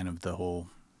big fan of the whole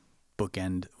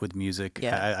bookend with music.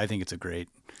 Yeah. I think it's a great,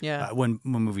 Yeah. when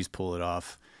movies pull it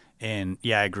off. And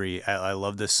yeah, I agree. I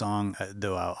love this song,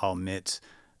 though I'll admit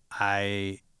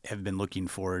I have been looking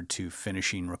forward to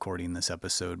finishing recording this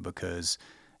episode because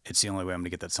it's the only way I'm going to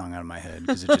get that song out of my head,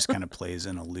 because it just kind of plays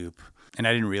in a loop. And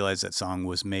I didn't realize that song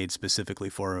was made specifically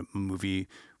for a movie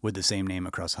with the same name,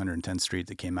 Across 110th Street,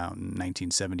 that came out in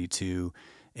 1972.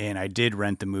 And I did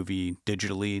rent the movie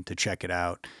digitally to check it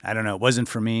out. I don't know, it wasn't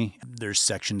for me. There's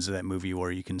sections of that movie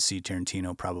where you can see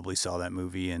Tarantino probably saw that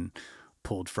movie and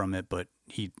pulled from it, but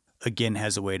he again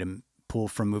has a way to pull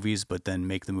from movies but then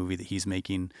make the movie that he's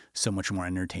making so much more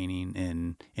entertaining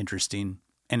and interesting.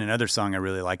 And another song I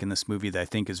really like in this movie that I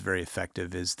think is very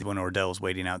effective is when Ordell's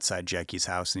waiting outside Jackie's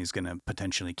house and he's going to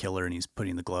potentially kill her and he's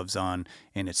putting the gloves on,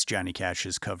 and it's Johnny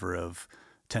Cash's cover of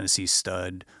Tennessee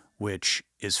Stud, which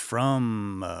is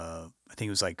from, I think it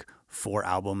was like 4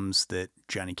 albums that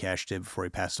Johnny Cash did before he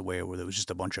passed away, where there was just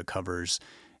a bunch of covers.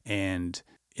 And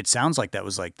it sounds like that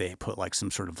was like they put like some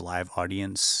sort of live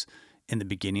audience in the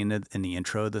beginning in the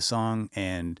intro of the song.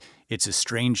 And it's a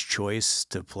strange choice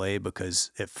to play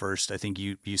because at first, I think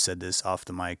you said this off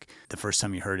the mic, the first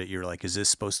time you heard it, you're like, is this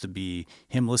supposed to be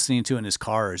him listening to it in his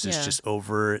car, or is this just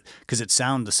over? Because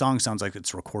the song sounds like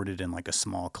it's recorded in like a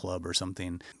small club or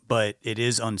something, but it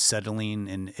is unsettling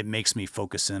and it makes me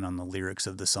focus in on the lyrics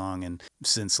of the song. And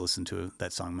since listened to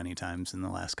that song many times in the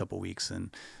last couple of weeks,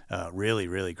 and really,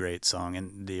 really great song.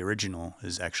 And the original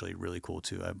is actually really cool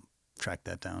too. I tracked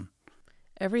that down.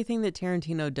 Everything that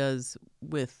Tarantino does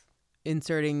with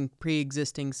inserting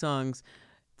pre-existing songs,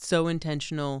 so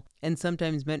intentional, and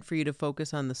sometimes meant for you to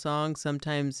focus on the song,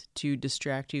 sometimes to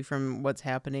distract you from what's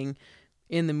happening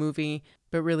in the movie.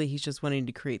 But really, he's just wanting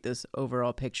to create this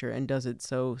overall picture and does it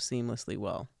so seamlessly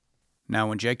well. Now,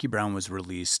 when Jackie Brown was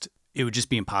released, it would just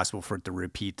be impossible for it to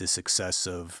repeat the success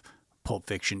of Pulp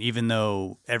Fiction, even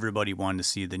though everybody wanted to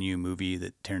see the new movie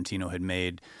that Tarantino had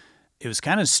made. It was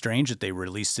kind of strange that they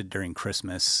released it during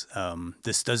Christmas.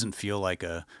 This doesn't feel like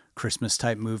a Christmas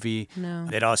type movie. No.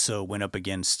 It also went up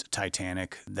against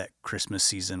Titanic that Christmas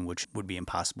season, which would be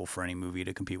impossible for any movie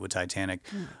to compete with Titanic.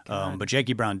 But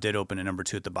Jackie Brown did open at number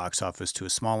 2 at the box office to a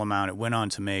small amount. It went on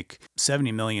to make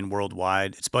 $70 million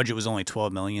worldwide. Its budget was only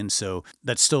 $12 million, so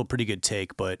that's still a pretty good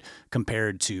take. But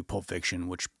compared to Pulp Fiction,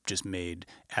 which just made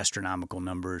astronomical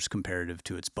numbers comparative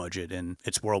to its budget and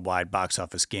its worldwide box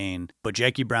office gain. But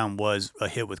Jackie Brown was a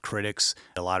hit with critics.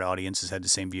 A lot of audiences had the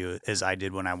same view as I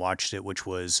did when I watched it, which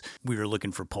was we were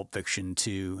looking for Pulp Fiction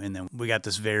 2, and then we got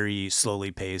this very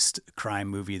slowly paced crime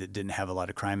movie that didn't have a lot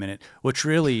of crime in it, which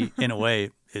really, in a way,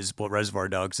 is what Reservoir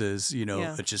Dogs is.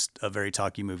 It's just a very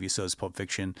talky movie, so is Pulp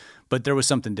Fiction. But there was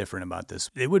something different about this.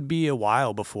 It would be a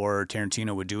while before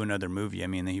Tarantino would do another movie. I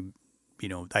mean,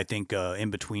 I think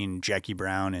in between Jackie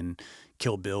Brown and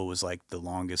Kill Bill was like the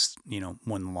longest,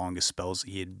 one of the longest spells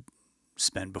he had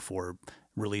spent before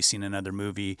releasing another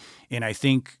movie. And I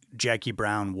think Jackie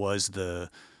Brown was the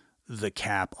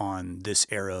cap on this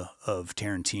era of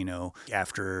Tarantino.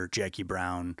 After Jackie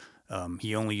Brown,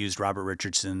 he only used Robert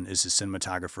Richardson as his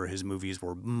cinematographer. His movies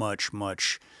were much,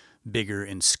 much bigger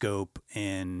in scope,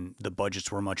 and the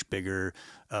budgets were much bigger.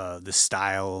 The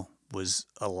style was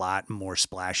a lot more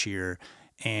splashier,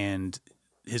 and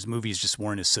his movies just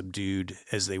weren't as subdued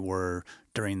as they were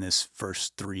during this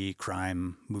first 3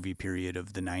 crime movie period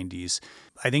of the 90s.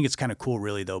 I think it's kind of cool,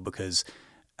 really, though, because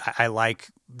I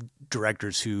like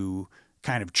directors who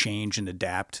kind of change and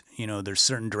adapt. There's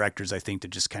certain directors I think that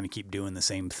just kind of keep doing the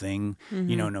same thing,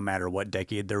 no matter what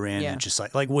decade they're in. Yeah. It's just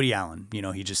like Woody Allen,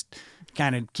 he just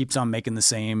kind of keeps on making the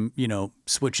same,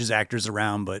 switches actors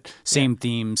around, but same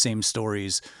theme, same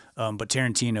stories. But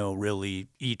Tarantino really,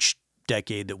 each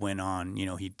decade that went on,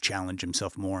 he challenged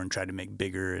himself more and tried to make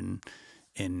bigger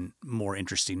and more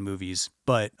interesting movies.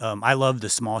 But I love the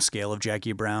small scale of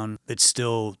Jackie Brown. It's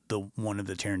still one of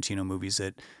the Tarantino movies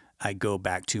that I go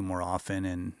back to more often,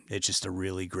 and it's just a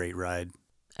really great ride.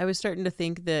 I was starting to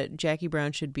think that Jackie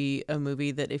Brown should be a movie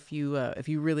that if you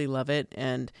really love it,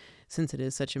 and since it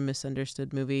is such a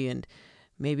misunderstood movie, and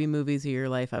maybe movies of your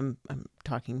life, I'm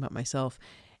talking about myself,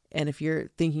 and if you're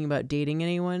thinking about dating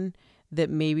anyone,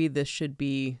 that maybe this should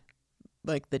be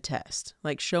like the test.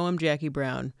 Like, show them Jackie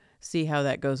Brown, see how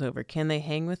that goes over. Can they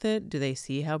hang with it? Do they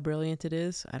see how brilliant it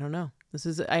is? I don't know.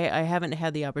 I haven't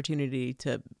had the opportunity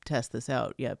to test this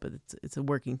out yet, but it's a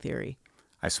working theory.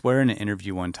 I swear in an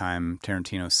interview one time,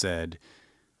 Tarantino said,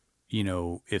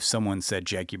 if someone said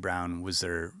Jackie Brown was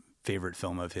their favorite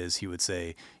film of his, he would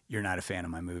say, "You're not a fan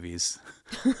of my movies,"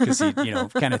 because he,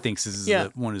 kind of thinks this is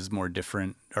one of his more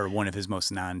different, or one of his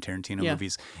most non-Tarantino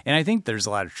movies. And I think there's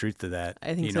a lot of truth to that.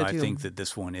 I think so too. I think that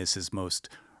this one is his most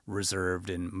reserved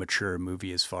and mature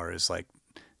movie as far as like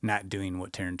not doing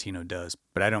what Tarantino does.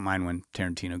 But I don't mind when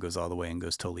Tarantino goes all the way and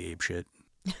goes totally apeshit.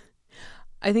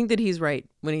 I think that he's right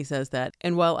when he says that.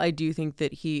 And while I do think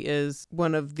that he is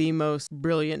one of the most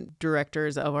brilliant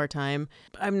directors of our time,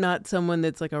 I'm not someone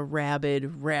that's like a rabid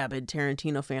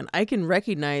Tarantino fan. I can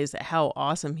recognize how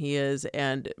awesome he is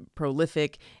and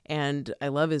prolific, and I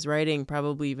love his writing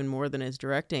probably even more than his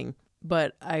directing.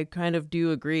 But I kind of do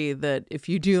agree that if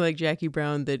you do like Jackie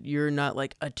Brown, that you're not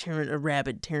like a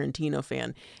rabid Tarantino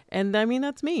fan. And I mean,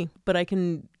 that's me, but I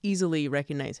can easily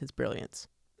recognize his brilliance.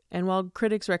 And while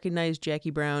critics recognize Jackie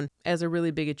Brown as a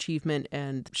really big achievement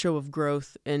and show of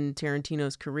growth in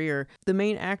Tarantino's career, the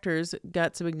main actors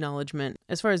got some acknowledgement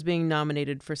as far as being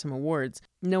nominated for some awards.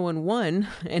 No one won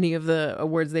any of the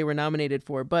awards they were nominated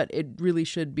for, but it really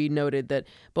should be noted that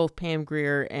both Pam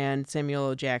Grier and Samuel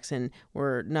L. Jackson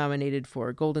were nominated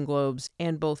for Golden Globes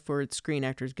and both for Screen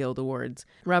Actors Guild Awards.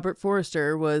 Robert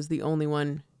Forster was the only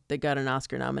one that got an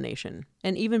Oscar nomination.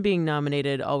 And even being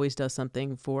nominated always does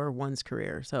something for one's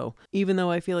career. So even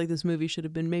though I feel like this movie should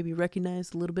have been maybe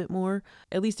recognized a little bit more,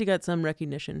 at least it got some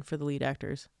recognition for the lead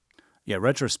actors. Yeah,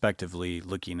 retrospectively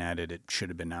looking at it, it should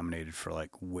have been nominated for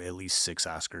like at least 6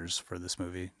 Oscars for this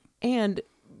movie. And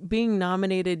being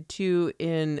nominated too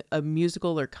in a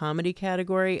musical or comedy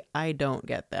category, I don't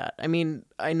get that. I mean,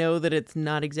 I know that it's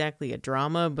not exactly a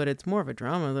drama, but it's more of a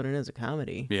drama than it is a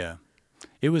comedy. Yeah.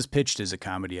 It was pitched as a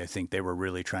comedy. I think they were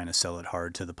really trying to sell it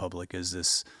hard to the public as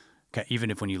this,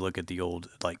 even if when you look at the old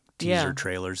like teaser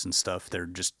trailers and stuff,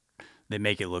 they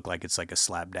make it look like it's like a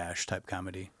slapdash type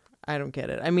comedy. I don't get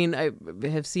it. I mean, I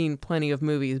have seen plenty of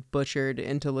movies butchered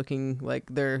into looking like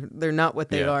they're not what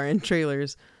they are in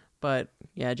trailers. But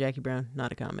yeah, Jackie Brown,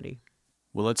 not a comedy.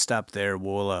 Well, let's stop there.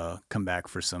 We'll come back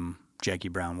for some Jackie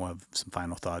Brown. We'll have some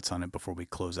final thoughts on it before we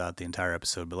close out the entire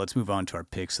episode. But let's move on to our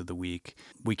picks of the week.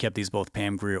 We kept these both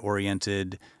Pam Grier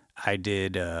oriented. I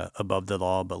did Above the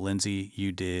Law, but Lindsay,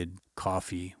 you did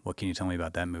Coffee. What can you tell me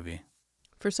about that movie?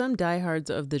 For some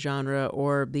diehards of the genre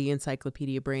or the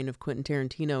encyclopedia brain of Quentin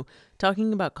Tarantino,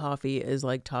 talking about Coffee is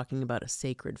like talking about a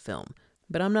sacred film.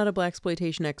 But I'm not a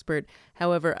blaxploitation expert.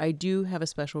 However, I do have a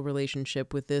special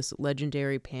relationship with this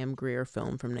legendary Pam Grier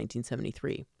film from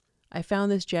 1973. I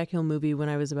found this Jack Hill movie when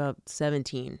I was about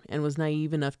 17 and was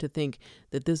naive enough to think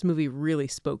that this movie really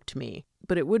spoke to me.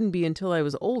 But it wouldn't be until I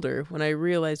was older when I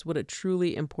realized what a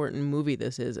truly important movie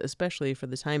this is, especially for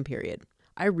the time period.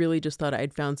 I really just thought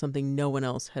I'd found something no one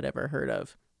else had ever heard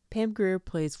of. Pam Grier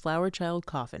plays Flower Child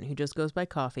Coffin, who just goes by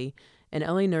Coffee, an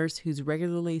LA nurse who's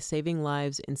regularly saving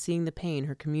lives and seeing the pain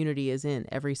her community is in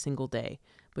every single day.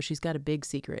 But she's got a big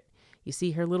secret. You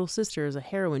see, her little sister is a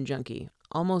heroin junkie,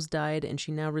 almost died, and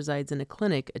she now resides in a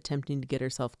clinic attempting to get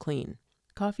herself clean.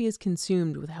 Coffee is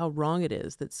consumed with how wrong it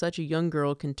is that such a young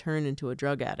girl can turn into a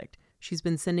drug addict. She's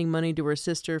been sending money to her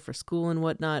sister for school and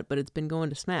whatnot, but it's been going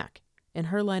to smack. In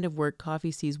her line of work,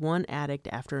 Coffee sees one addict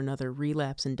after another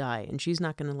relapse and die, and she's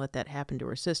not going to let that happen to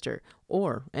her sister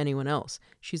or anyone else.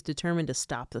 She's determined to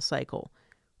stop the cycle,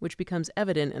 which becomes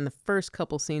evident in the first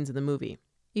couple scenes of the movie.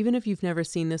 Even if you've never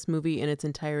seen this movie in its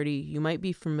entirety, you might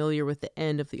be familiar with the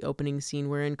end of the opening scene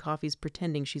wherein Coffee's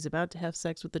pretending she's about to have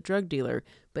sex with a drug dealer,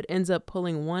 but ends up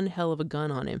pulling one hell of a gun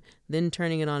on him, then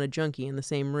turning it on a junkie in the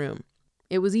same room.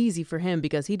 It was easy for him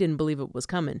because he didn't believe it was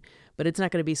coming, but it's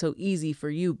not going to be so easy for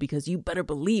you because you better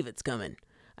believe it's coming.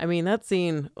 I mean, that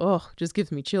scene, just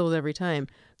gives me chills every time.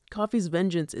 Coffee's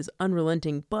vengeance is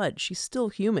unrelenting, but she's still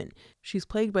human. She's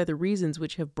plagued by the reasons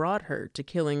which have brought her to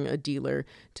killing a dealer,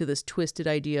 to this twisted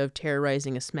idea of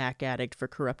terrorizing a smack addict for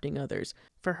corrupting others.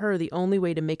 For her, the only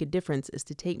way to make a difference is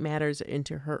to take matters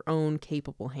into her own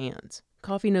capable hands.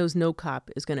 Coffee knows no cop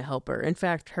is going to help her. In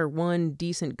fact, her one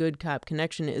decent good cop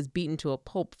connection is beaten to a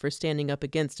pulp for standing up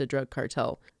against a drug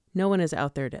cartel. No one is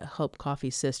out there to help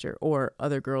Coffee's sister or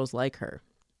other girls like her.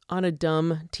 On a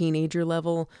dumb teenager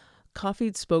level,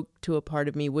 Coffee spoke to a part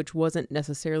of me which wasn't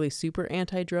necessarily super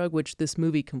anti-drug, which this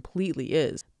movie completely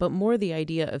is, but more the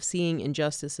idea of seeing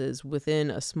injustices within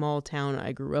a small town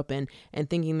I grew up in and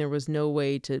thinking there was no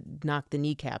way to knock the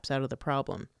kneecaps out of the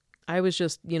problem. I was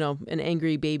just, an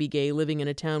angry baby gay living in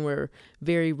a town where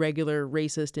very regular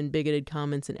racist and bigoted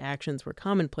comments and actions were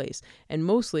commonplace, and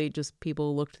mostly just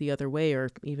people looked the other way or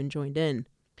even joined in.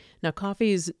 Now,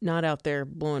 Coffee's not out there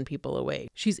blowing people away.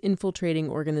 She's infiltrating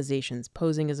organizations,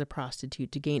 posing as a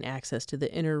prostitute to gain access to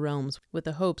the inner realms with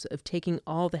the hopes of taking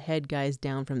all the head guys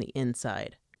down from the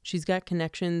inside. She's got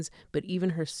connections, but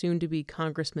even her soon-to-be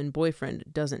congressman boyfriend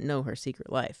doesn't know her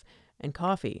secret life. And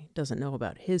Coffee doesn't know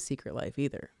about his secret life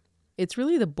either. It's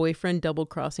really the boyfriend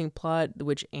double-crossing plot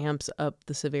which amps up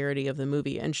the severity of the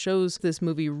movie and shows this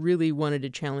movie really wanted to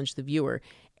challenge the viewer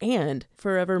and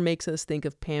forever makes us think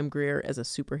of Pam Grier as a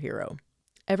superhero.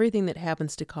 Everything that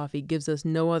happens to Coffee gives us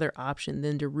no other option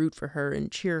than to root for her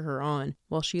and cheer her on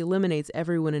while she eliminates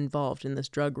everyone involved in this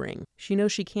drug ring. She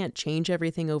knows she can't change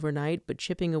everything overnight, but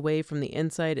chipping away from the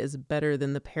inside is better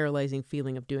than the paralyzing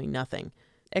feeling of doing nothing.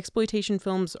 Exploitation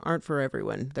films aren't for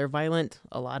everyone. They're violent,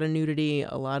 a lot of nudity,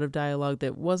 a lot of dialogue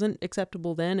that wasn't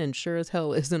acceptable then and sure as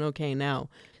hell isn't okay now.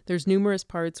 There's numerous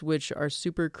parts which are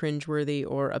super cringeworthy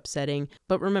or upsetting,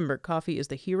 but remember, Coffee is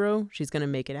the hero, she's going to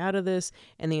make it out of this,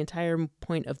 and the entire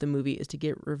point of the movie is to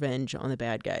get revenge on the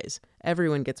bad guys.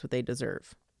 Everyone gets what they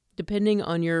deserve. Depending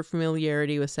on your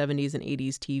familiarity with 70s and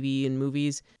 80s TV and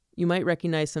movies, you might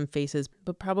recognize some faces,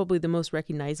 but probably the most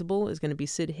recognizable is going to be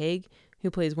Sid Haig, who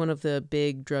plays one of the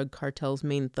big drug cartel's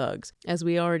main thugs. As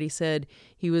we already said,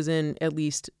 he was in at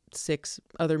least 6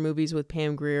 other movies with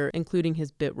Pam Grier, including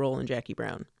his bit role in Jackie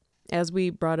Brown. As we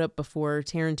brought up before,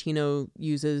 Tarantino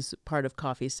uses part of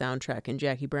Coffee's soundtrack in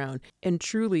Jackie Brown, and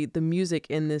truly the music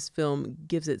in this film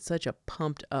gives it such a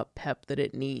pumped up pep that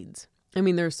it needs. I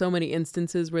mean, there are so many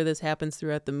instances where this happens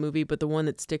throughout the movie, but the one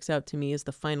that sticks out to me is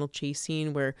the final chase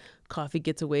scene where Coffee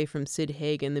gets away from Sid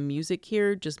Haig, and the music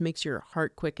here just makes your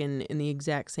heart quicken in the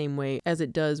exact same way as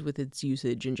it does with its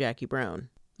usage in Jackie Brown.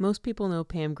 Most people know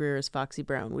Pam Grier as Foxy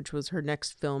Brown, which was her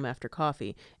next film after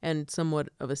Coffee, and somewhat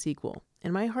of a sequel.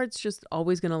 And my heart's just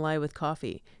always going to lie with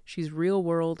Coffee. She's real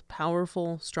world,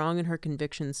 powerful, strong in her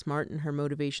convictions, smart in her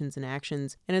motivations and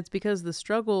actions, and it's because the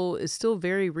struggle is still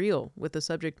very real with the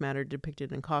subject matter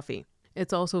depicted in Coffee.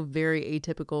 It's also very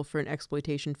atypical for an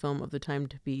exploitation film of the time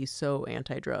to be so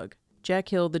anti-drug. Jack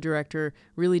Hill, the director,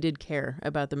 really did care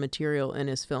about the material in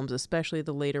his films, especially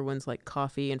the later ones like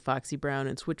Coffee and Foxy Brown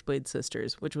and Switchblade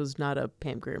Sisters, which was not a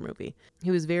Pam Grier movie. He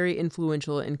was very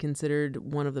influential and considered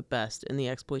one of the best in the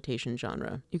exploitation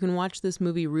genre. You can watch this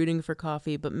movie rooting for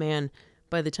Coffee, but man,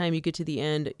 by the time you get to the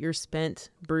end, you're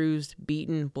spent, bruised,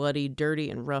 beaten, bloody,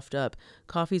 dirty, and roughed up.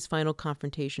 Coffee's final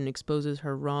confrontation exposes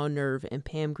her raw nerve, and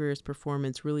Pam Grier's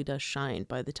performance really does shine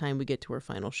by the time we get to her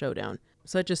final showdown.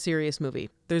 Such a serious movie.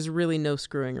 There's really no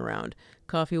screwing around.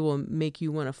 Coffee will make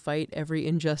you want to fight every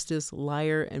injustice,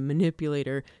 liar, and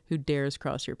manipulator who dares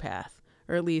cross your path.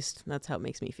 Or at least, that's how it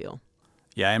makes me feel.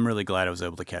 Yeah, I'm really glad I was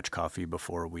able to catch Coffee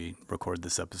before we record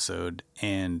this episode.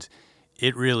 And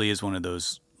it really is one of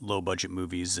those low-budget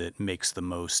movies that makes the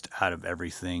most out of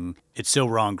everything. It's so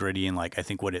raw and gritty, and I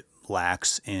think what it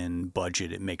lacks in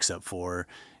budget, it makes up for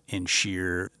in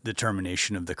sheer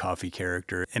determination of the Coffee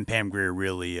character. And Pam Grier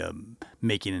really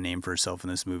making a name for herself in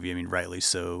this movie. I mean, rightly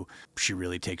so. She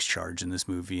really takes charge in this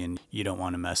movie, and you don't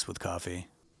want to mess with Coffee.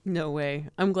 No way.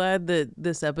 I'm glad that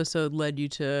this episode led you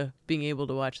to being able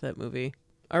to watch that movie.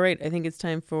 All right, I think it's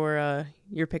time for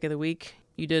your pick of the week.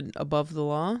 You did Above the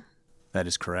Law. That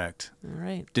is correct. All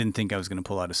right. Didn't think I was going to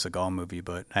pull out a Seagal movie,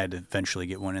 but I had to eventually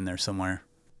get one in there somewhere.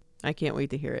 I can't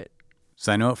wait to hear it.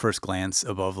 So I know at first glance,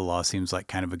 Above the Law seems like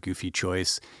kind of a goofy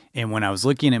choice. And when I was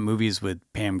looking at movies with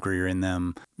Pam Grier in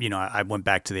them, I went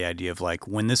back to the idea of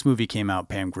when this movie came out,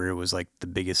 Pam Grier was the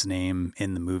biggest name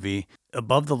in the movie.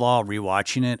 Above the Law,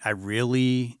 rewatching it, I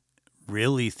really,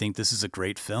 really think this is a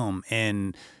great film.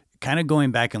 And kind of going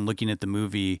back and looking at the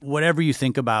movie, whatever you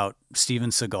think about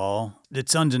Steven Seagal,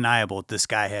 it's undeniable this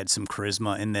guy had some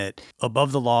charisma, in that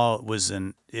Above the Law was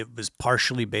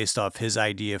partially based off his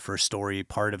idea for a story.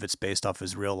 Part of it's based off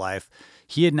his real life.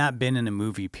 He had not been in a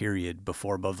movie, period,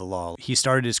 before Above the Law. He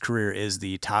started his career as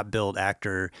the top billed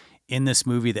actor in this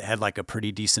movie that had a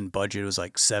pretty decent budget. It was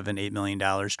 $7-8 million,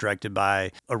 directed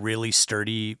by a really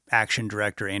sturdy action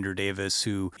director, Andrew Davis,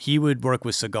 who he would work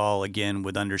with Seagal again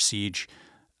with Under Siege.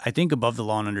 I think Above the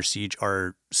Law and Under Siege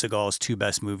are Seagal's 2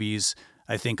 best movies.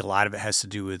 I think a lot of it has to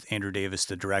do with Andrew Davis,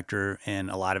 the director,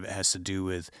 and a lot of it has to do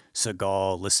with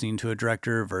Seagal listening to a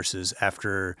director, versus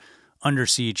after Under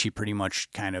Siege, he pretty much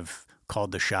kind of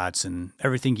called the shots, and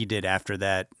everything he did after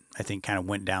that, I think, kind of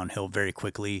went downhill very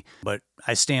quickly. But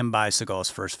I stand by Seagal's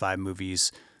first 5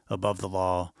 movies: Above the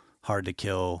Law, Hard to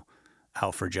Kill,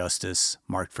 Out for Justice,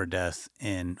 Marked for Death,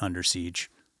 and Under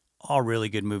Siege. All really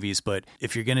good movies, but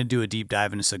if you're going to do a deep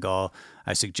dive into Seagal,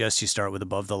 I suggest you start with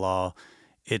Above the Law.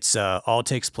 It's all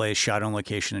takes place shot on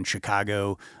location in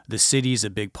Chicago. The city's a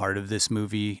big part of this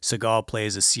movie. Seagal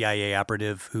plays a CIA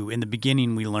operative who, in the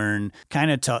beginning, we learn kind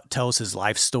of tells his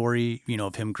life story,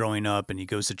 of him growing up, and he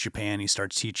goes to Japan. He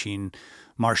starts teaching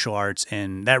martial arts,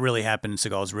 and that really happened in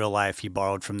Seagal's real life. He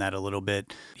borrowed from that a little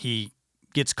bit. He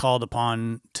gets called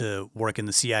upon to work in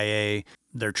the CIA.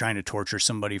 They're trying to torture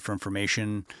somebody for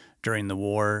information during the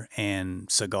war, and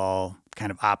Seagal kind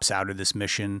of opts out of this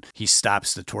mission. He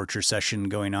stops the torture session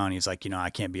going on. He's like, I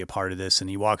can't be a part of this. And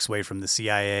he walks away from the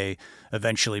CIA,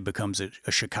 eventually becomes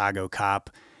a Chicago cop.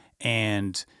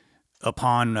 And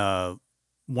upon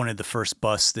one of the first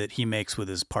busts that he makes with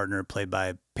his partner, played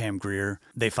by Pam Grier,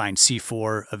 they find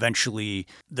C4. Eventually,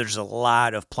 there's a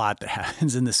lot of plot that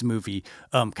happens in this movie,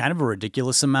 kind of a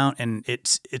ridiculous amount. And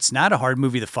it's not a hard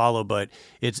movie to follow, but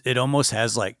it almost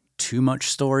has like too much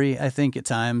story, I think, at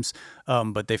times.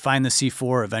 But they find the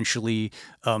C4. Eventually,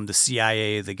 the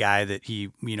CIA, the guy that he,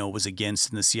 was against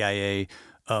in the CIA,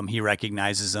 he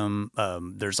recognizes him.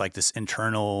 There's like this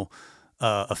internal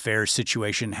affairs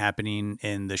situation happening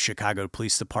in the Chicago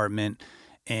Police Department,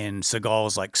 and Seagal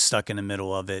is like stuck in the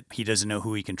middle of it. He doesn't know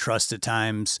who he can trust at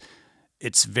times.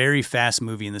 It's very fast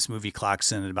movie, and this movie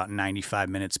clocks in at about 95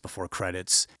 minutes before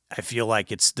credits. I feel like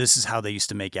this is how they used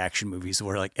to make action movies,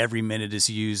 where like every minute is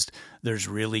used. There's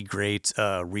really great,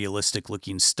 realistic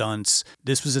looking stunts.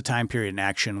 This was a time period in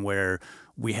action where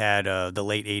we had the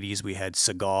late 80s. We had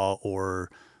Seagal or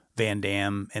Van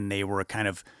Damme, and they were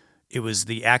it was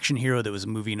the action hero that was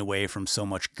moving away from so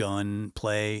much gun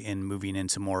play and moving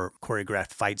into more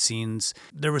choreographed fight scenes.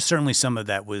 There was certainly some of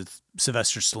that with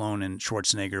Sylvester Stallone and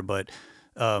Schwarzenegger, but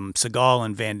Seagal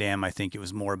and Van Damme, I think it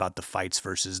was more about the fights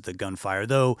versus the gunfire,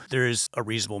 though there is a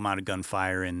reasonable amount of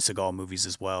gunfire in Seagal movies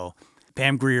as well.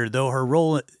 Pam Grier, though her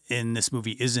role in this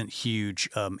movie isn't huge,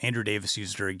 Andrew Davis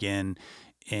used her again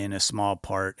in a small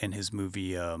part in his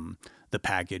movie The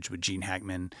Package with Gene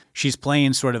Hackman. She's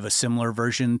playing sort of a similar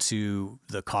version to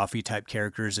the Coffey type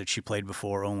characters that she played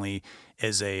before, only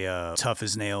as a tough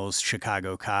as nails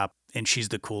Chicago cop. And she's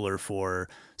the cooler for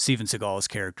Steven Seagal's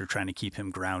character, trying to keep him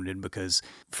grounded, because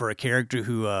for a character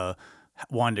who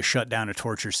wanted to shut down a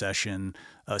torture session,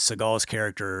 Seagal's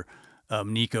character,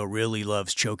 Nico, really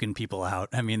loves choking people out.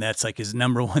 I mean, that's like his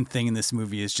number one thing in this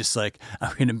movie, is just like,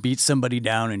 I'm going to beat somebody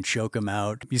down and choke him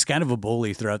out. He's kind of a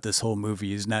bully throughout this whole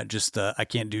movie. He's not just, I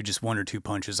can't do just one or two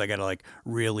punches. I got to like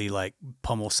really like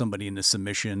pummel somebody into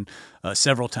submission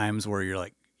several times, where you're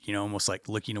like, almost like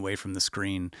looking away from the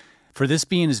screen. For this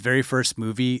being his very first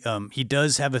movie, he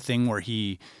does have a thing where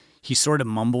he sort of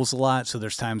mumbles a lot, so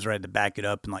there's times where I had to back it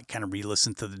up and like kind of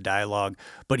re-listen to the dialogue.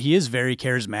 But he is very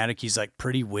charismatic. He's like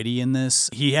pretty witty in this.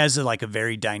 He has a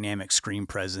very dynamic screen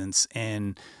presence,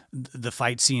 and the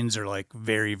fight scenes are like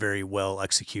very, very well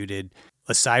executed.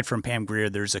 Aside from Pam Grier,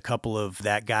 there's a couple of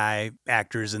that guy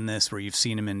actors in this where you've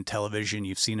seen him in television,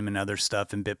 you've seen him in other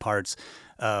stuff in bit parts.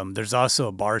 There's also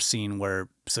a bar scene where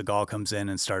Seagal comes in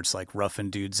and starts like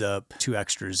roughing dudes up. Two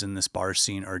extras in this bar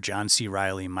scene are John C.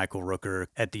 Reilly and Michael Rooker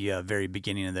at the very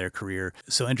beginning of their career.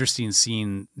 So interesting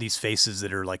seeing these faces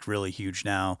that are like really huge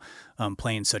now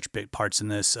playing such big parts in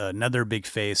this. Another big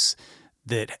face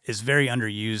that is very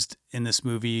underused in this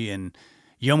movie, and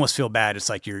you almost feel bad. It's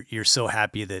like you're so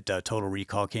happy that Total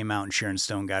Recall came out and Sharon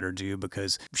Stone got her due,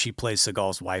 because she plays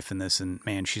Seagal's wife in this, and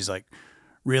man, she's like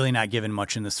really not given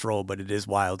much in this role, but it is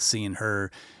wild seeing her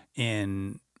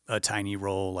in a tiny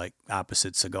role like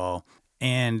opposite Seagal.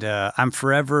 And I'm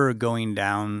forever going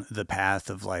down the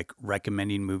path of like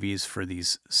recommending movies for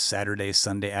these Saturday,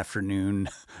 Sunday afternoon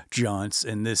jaunts,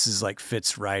 and this is like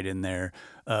fits right in there.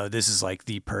 This is like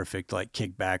the perfect like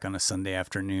kickback on a Sunday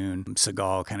afternoon.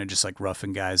 Seagal kind of just like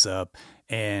roughing guys up,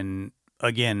 and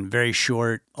again, very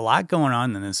short. A lot going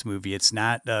on in this movie. It's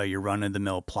not your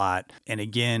run-of-the-mill plot. And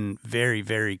again, very,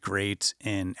 very great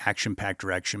and action-packed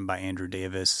direction by Andrew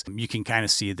Davis. You can kind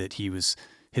of see that his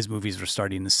movies were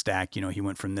starting to stack. He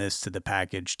went from this to The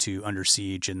Package to Under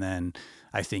Siege, and then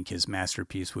I think his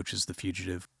masterpiece, which is The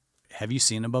Fugitive. Have you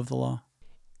seen Above the Law?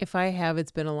 If I have,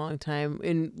 it's been a long time.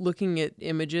 In looking at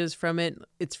images from it,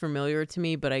 it's familiar to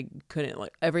me, but I couldn't,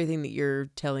 like, everything that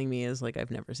you're telling me is like I've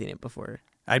never seen it before.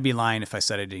 I'd be lying if I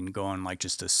said I didn't go on like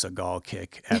just a Seagal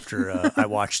kick after I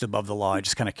watched Above the Law. I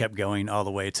just kind of kept going all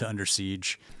the way to Under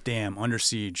Siege. Damn, Under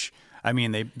Siege. I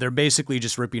mean, they're basically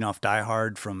just ripping off Die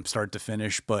Hard from start to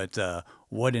finish, but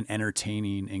what an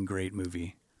entertaining and great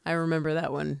movie. I remember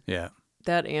that one. Yeah.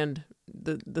 That and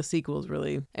the sequels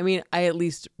really. I mean, I at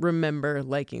least remember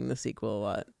liking the sequel a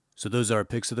lot. So those are our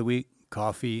picks of the week,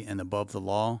 Coffey and Above the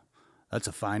Law. That's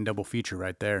a fine double feature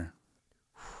right there.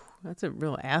 That's a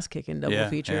real ass-kicking double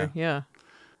feature. Yeah.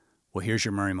 Well, here's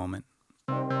your Murray moment.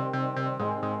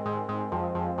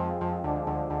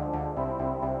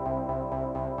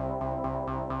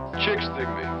 Chicks dig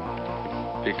me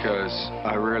because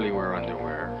I rarely wear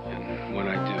underwear, and when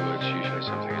I do, it's usually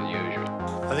something unusual.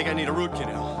 I think I need a root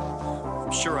canal.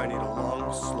 I'm sure I need a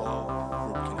long, slow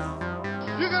root canal.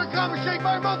 gonna come and shake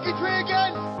my monkey tree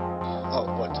again? Oh,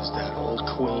 what does that old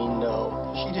queen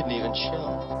know? She didn't even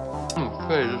chill.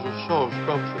 Hey, this is so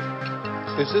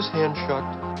scrumptious. Is this hand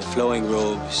shucked? The flowing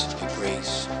robes, the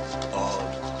grace, all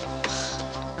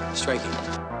striking.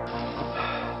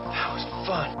 That was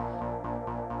fun.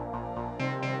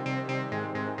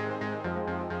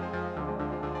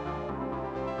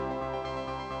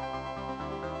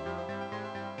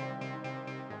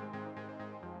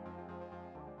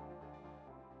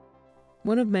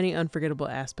 One of many unforgettable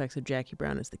aspects of Jackie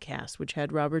Brown is the cast, which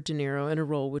had Robert De Niro in a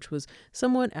role which was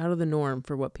somewhat out of the norm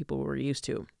for what people were used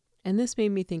to. And this made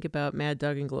me think about Mad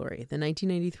Dog and Glory, the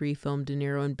 1993 film De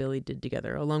Niro and Billy did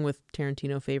together, along with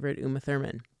Tarantino favorite Uma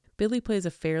Thurman. Billy plays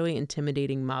a fairly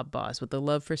intimidating mob boss with a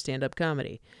love for stand-up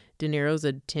comedy. De Niro's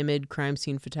a timid crime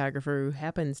scene photographer who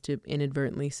happens to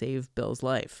inadvertently save Bill's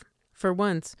life. For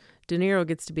once, De Niro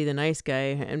gets to be the nice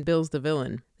guy and Bill's the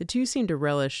villain. The two seem to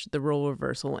relish the role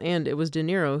reversal, and it was De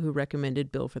Niro who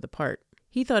recommended Bill for the part.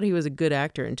 He thought he was a good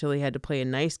actor until he had to play a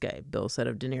nice guy, Bill said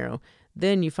of De Niro.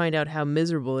 Then you find out how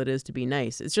miserable it is to be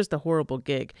nice. It's just a horrible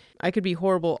gig. I could be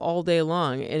horrible all day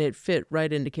long, and it fit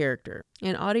right into character.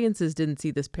 And audiences didn't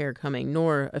see this pair coming,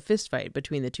 nor a fistfight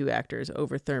between the two actors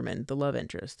over Thurman, the love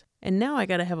interest. And now I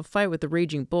gotta have a fight with the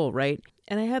Raging Bull, right?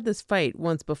 And I had this fight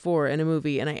once before in a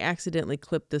movie, and I accidentally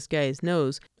clipped this guy's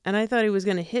nose, and I thought he was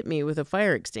gonna hit me with a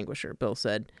fire extinguisher, Bill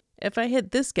said. If I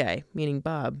hit this guy, meaning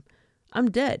Bob, I'm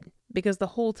dead. Because the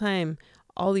whole time,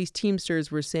 all these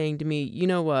Teamsters were saying to me,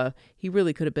 he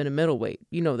really could have been a middleweight.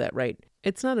 You know that, right?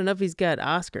 It's not enough he's got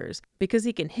Oscars, because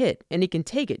he can hit, and he can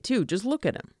take it too. Just look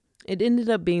at him. It ended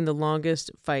up being the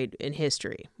longest fight in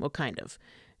history. Well, kind of.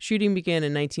 Shooting began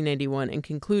in 1991 and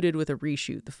concluded with a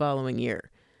reshoot the following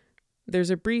year. There's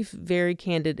a brief, very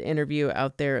candid interview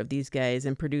out there of these guys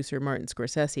and producer Martin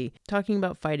Scorsese talking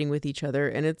about fighting with each other,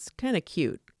 and it's kind of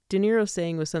cute. De Niro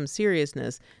saying with some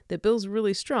seriousness that Bill's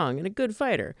really strong and a good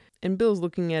fighter, and Bill's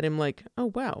looking at him like,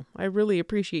 oh wow, I really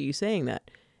appreciate you saying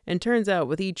that. And turns out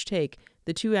with each take,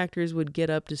 the two actors would get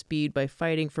up to speed by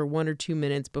fighting for 1 or 2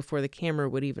 minutes before the camera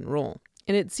would even roll.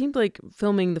 And it seemed like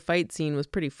filming the fight scene was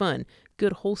pretty fun,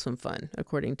 good wholesome fun,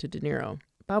 according to De Niro.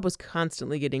 Bob was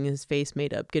constantly getting his face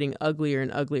made up, getting uglier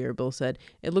and uglier, Bill said.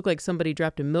 It looked like somebody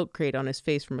dropped a milk crate on his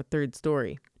face from a third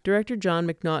story. Director John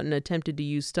McNaughton attempted to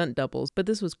use stunt doubles, but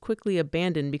this was quickly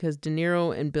abandoned because De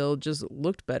Niro and Bill just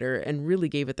looked better and really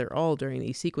gave it their all during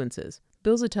these sequences.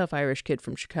 Bill's a tough Irish kid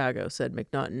from Chicago, said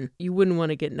McNaughton. You wouldn't want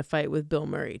to get in a fight with Bill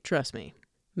Murray, trust me.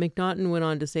 McNaughton went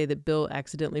on to say that Bill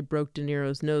accidentally broke De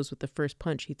Niro's nose with the first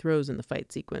punch he throws in the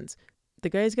fight sequence. The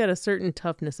guy's got a certain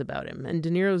toughness about him, and De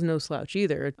Niro's no slouch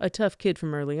either, a tough kid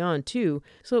from early on too,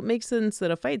 so it makes sense that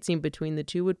a fight scene between the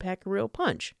two would pack a real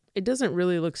punch. It doesn't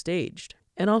really look staged.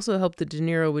 It also helped that De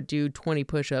Niro would do 20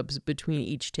 push-ups between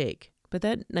each take. But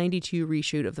that 92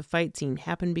 reshoot of the fight scene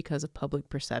happened because of public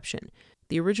perception.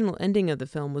 The original ending of the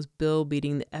film was Bill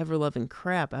beating the ever-loving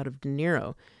crap out of De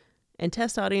Niro, and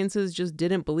test audiences just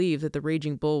didn't believe that the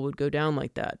Raging Bull would go down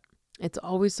like that. It's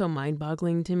always so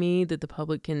mind-boggling to me that the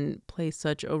public can play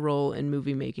such a role in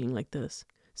movie making like this.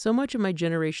 So much of my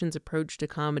generation's approach to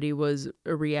comedy was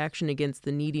a reaction against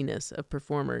the neediness of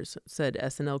performers, said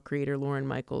SNL creator Lorne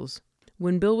Michaels.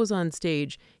 When Bill was on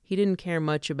stage, he didn't care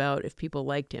much about if people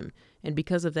liked him, and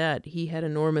because of that, he had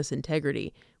enormous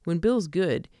integrity. When Bill's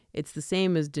good, it's the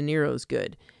same as De Niro's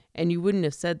good, and you wouldn't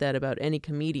have said that about any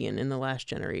comedian in the last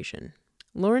generation.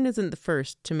 Lauren isn't the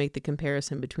first to make the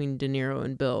comparison between De Niro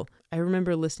and Bill. I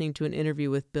remember listening to an interview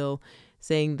with Bill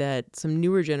saying that some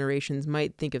newer generations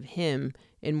might think of him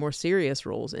in more serious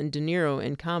roles and De Niro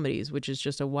in comedies, which is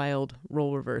just a wild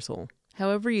role reversal.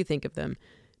 However you think of them,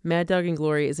 Mad Dog and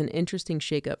Glory is an interesting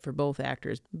shakeup for both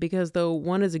actors because though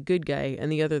one is a good guy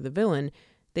and the other the villain,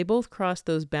 they both cross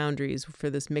those boundaries for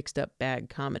this mixed-up bag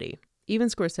comedy. Even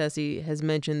Scorsese has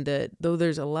mentioned that though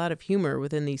there's a lot of humor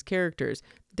within these characters,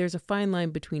 there's a fine line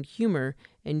between humor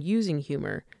and using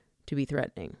humor to be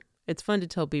threatening. It's fun to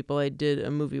tell people I did a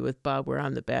movie with Bob where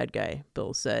I'm the bad guy,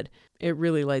 Bill said. It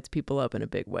really lights people up in a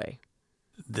big way.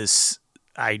 This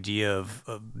idea of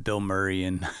Bill Murray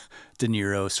and De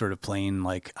Niro sort of playing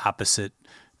like opposite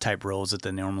type roles that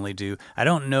they normally do. I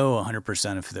don't know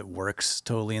 100% if that works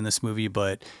totally in this movie,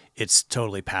 but it's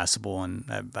totally passable, and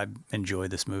I enjoy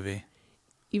this movie.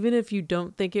 Even if you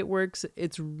don't think it works,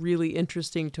 it's really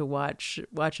interesting to watch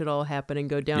it all happen and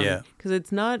go down. Yeah. Because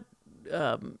it's not,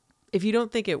 if you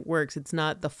don't think it works, it's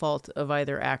not the fault of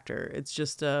either actor. It's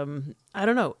just, I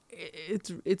don't know.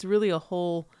 It's really a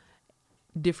whole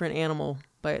different animal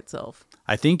by itself.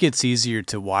 I think it's easier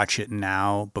to watch it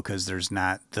now because there's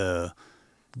not the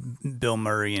Bill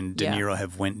Murray and De Niro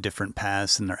have went different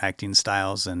paths in their acting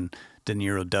styles, and De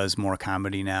Niro does more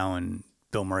comedy now and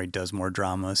Bill Murray does more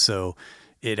drama. So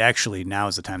it actually, now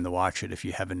is the time to watch it if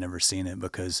you haven't never seen it,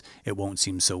 because it won't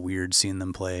seem so weird seeing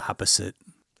them play opposite.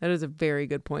 That is a very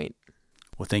good point.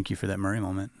 Well, thank you for that Murray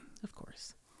moment. Of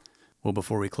course. Well,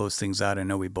 before we close things out, I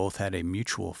know we both had a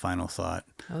mutual final thought.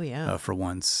 Oh, yeah. For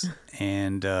once.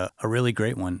 And a really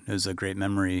great one. It was a great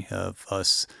memory of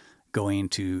us going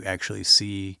to actually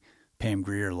see Pam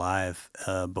Grier live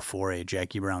before a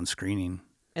Jackie Brown screening.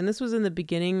 And this was in the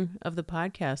beginning of the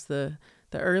podcast, the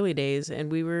early days,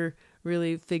 and we were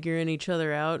really figuring each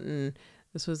other out, and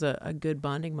this was a good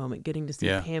bonding moment, getting to see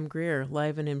Pam Grier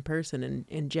live and in person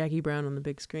and Jackie Brown on the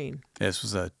big screen. This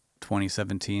was a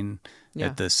 2017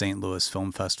 at the St. Louis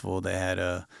Film Festival. They had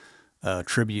a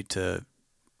tribute to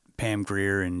Pam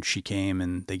Grier, and she came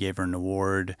and they gave her an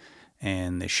award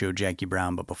and they showed Jackie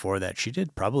Brown. But before that, she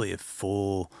did probably a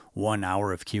full 1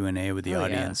 hour of Q&A with the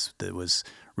audience that was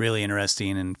really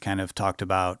interesting, and kind of talked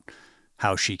about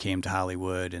how she came to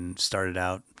Hollywood and started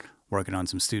out working on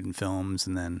some student films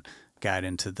and then got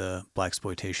into the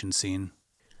blaxploitation scene.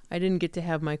 I didn't get to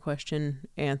have my question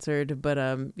answered, but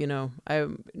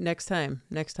next time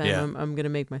I'm going to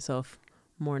make myself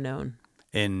more known.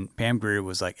 And Pam Grier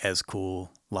was like as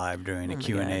cool live during a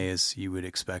Q&A as you would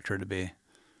expect her to be.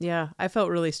 Yeah, I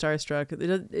felt really starstruck.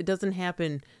 It doesn't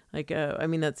happen,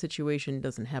 that situation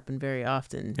doesn't happen very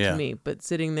often to me, but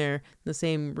sitting there in the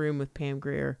same room with Pam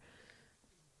Grier,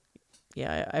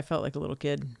 I felt like a little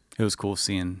kid. It was cool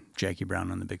seeing Jackie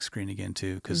Brown on the big screen again,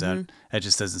 too, because that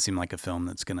just doesn't seem like a film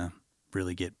that's going to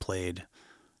really get played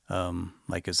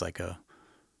as a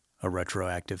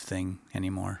retroactive thing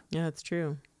anymore. Yeah, it's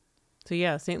true.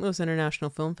 So, St. Louis International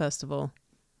Film Festival,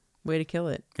 way to kill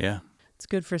it. Yeah. It's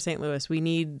good for St. Louis. We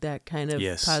need that kind of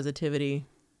positivity.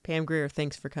 Pam Grier,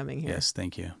 thanks for coming here. Yes,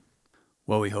 thank you.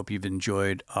 Well, we hope you've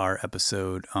enjoyed our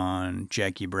episode on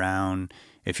Jackie Brown.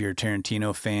 If you're a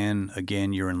Tarantino fan,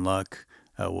 again, you're in luck.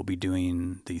 We'll be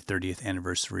doing the 30th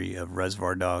anniversary of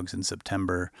Reservoir Dogs in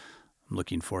September. I'm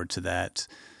looking forward to that.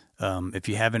 If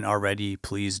you haven't already,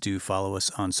 please do follow us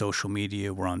on social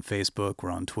media. We're on Facebook. We're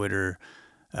on Twitter.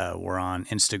 We're on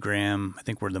Instagram. I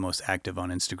think we're the most active on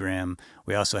Instagram.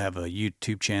 We also have a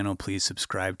YouTube channel. Please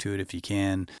subscribe to it if you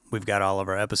can. We've got all of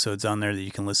our episodes on there that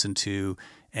you can listen to,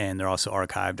 and they're also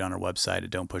archived on our website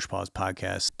at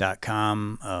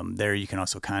don'tpushpausepodcast.com. There you can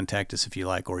also contact us if you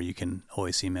like, or you can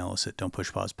always email us at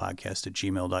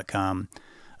don'tpushpausepodcast@gmail.com.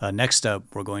 Next up,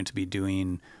 we're going to be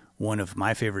doing one of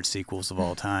my favorite sequels of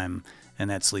all time, and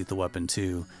that's Lethal Weapon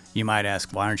 2. You might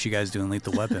ask, why aren't you guys doing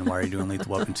Lethal Weapon? Why are you doing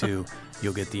Lethal Weapon 2?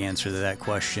 You'll get the answer to that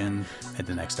question at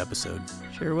the next episode.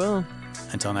 Sure will.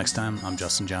 Until next time, I'm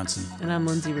Justin Johnson. And I'm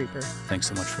Lindsay Reaper. Thanks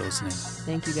so much for listening.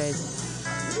 Thank you, guys.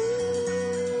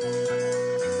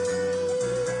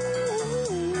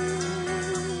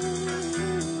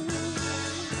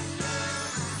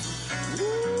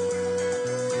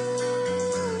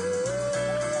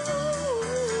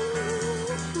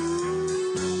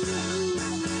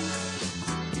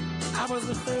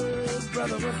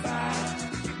 Brother of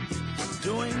five,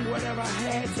 doing whatever I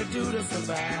had to do to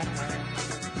survive.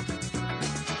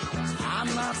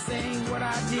 I'm not saying what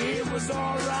I did was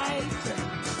all right.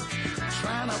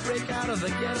 Trying to break out of the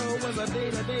ghetto was a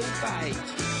day-to-day fight.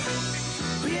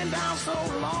 Being down so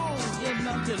long, yet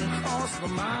nothing crossed my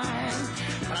mind.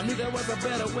 But I knew there was a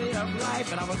better way of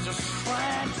life, and I was just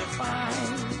trying to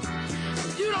find.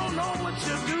 You don't know what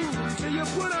you do till you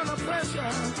put under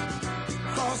pressure.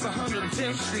 Across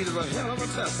 110th Street is a hell of a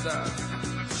tester.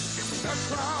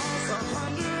 Across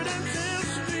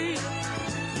 110th Street,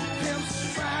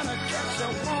 pimps trying to catch a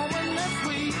woman that's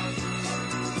weak.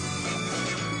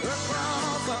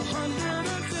 Across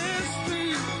 110th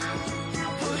Street,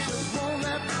 pushers won't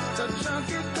let the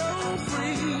junkie go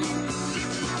free.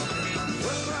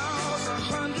 Across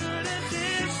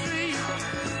 110th Street,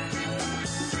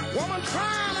 woman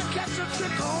trying to catch a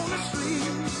trick on the street.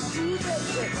 You bet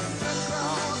it.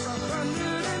 Across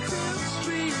 100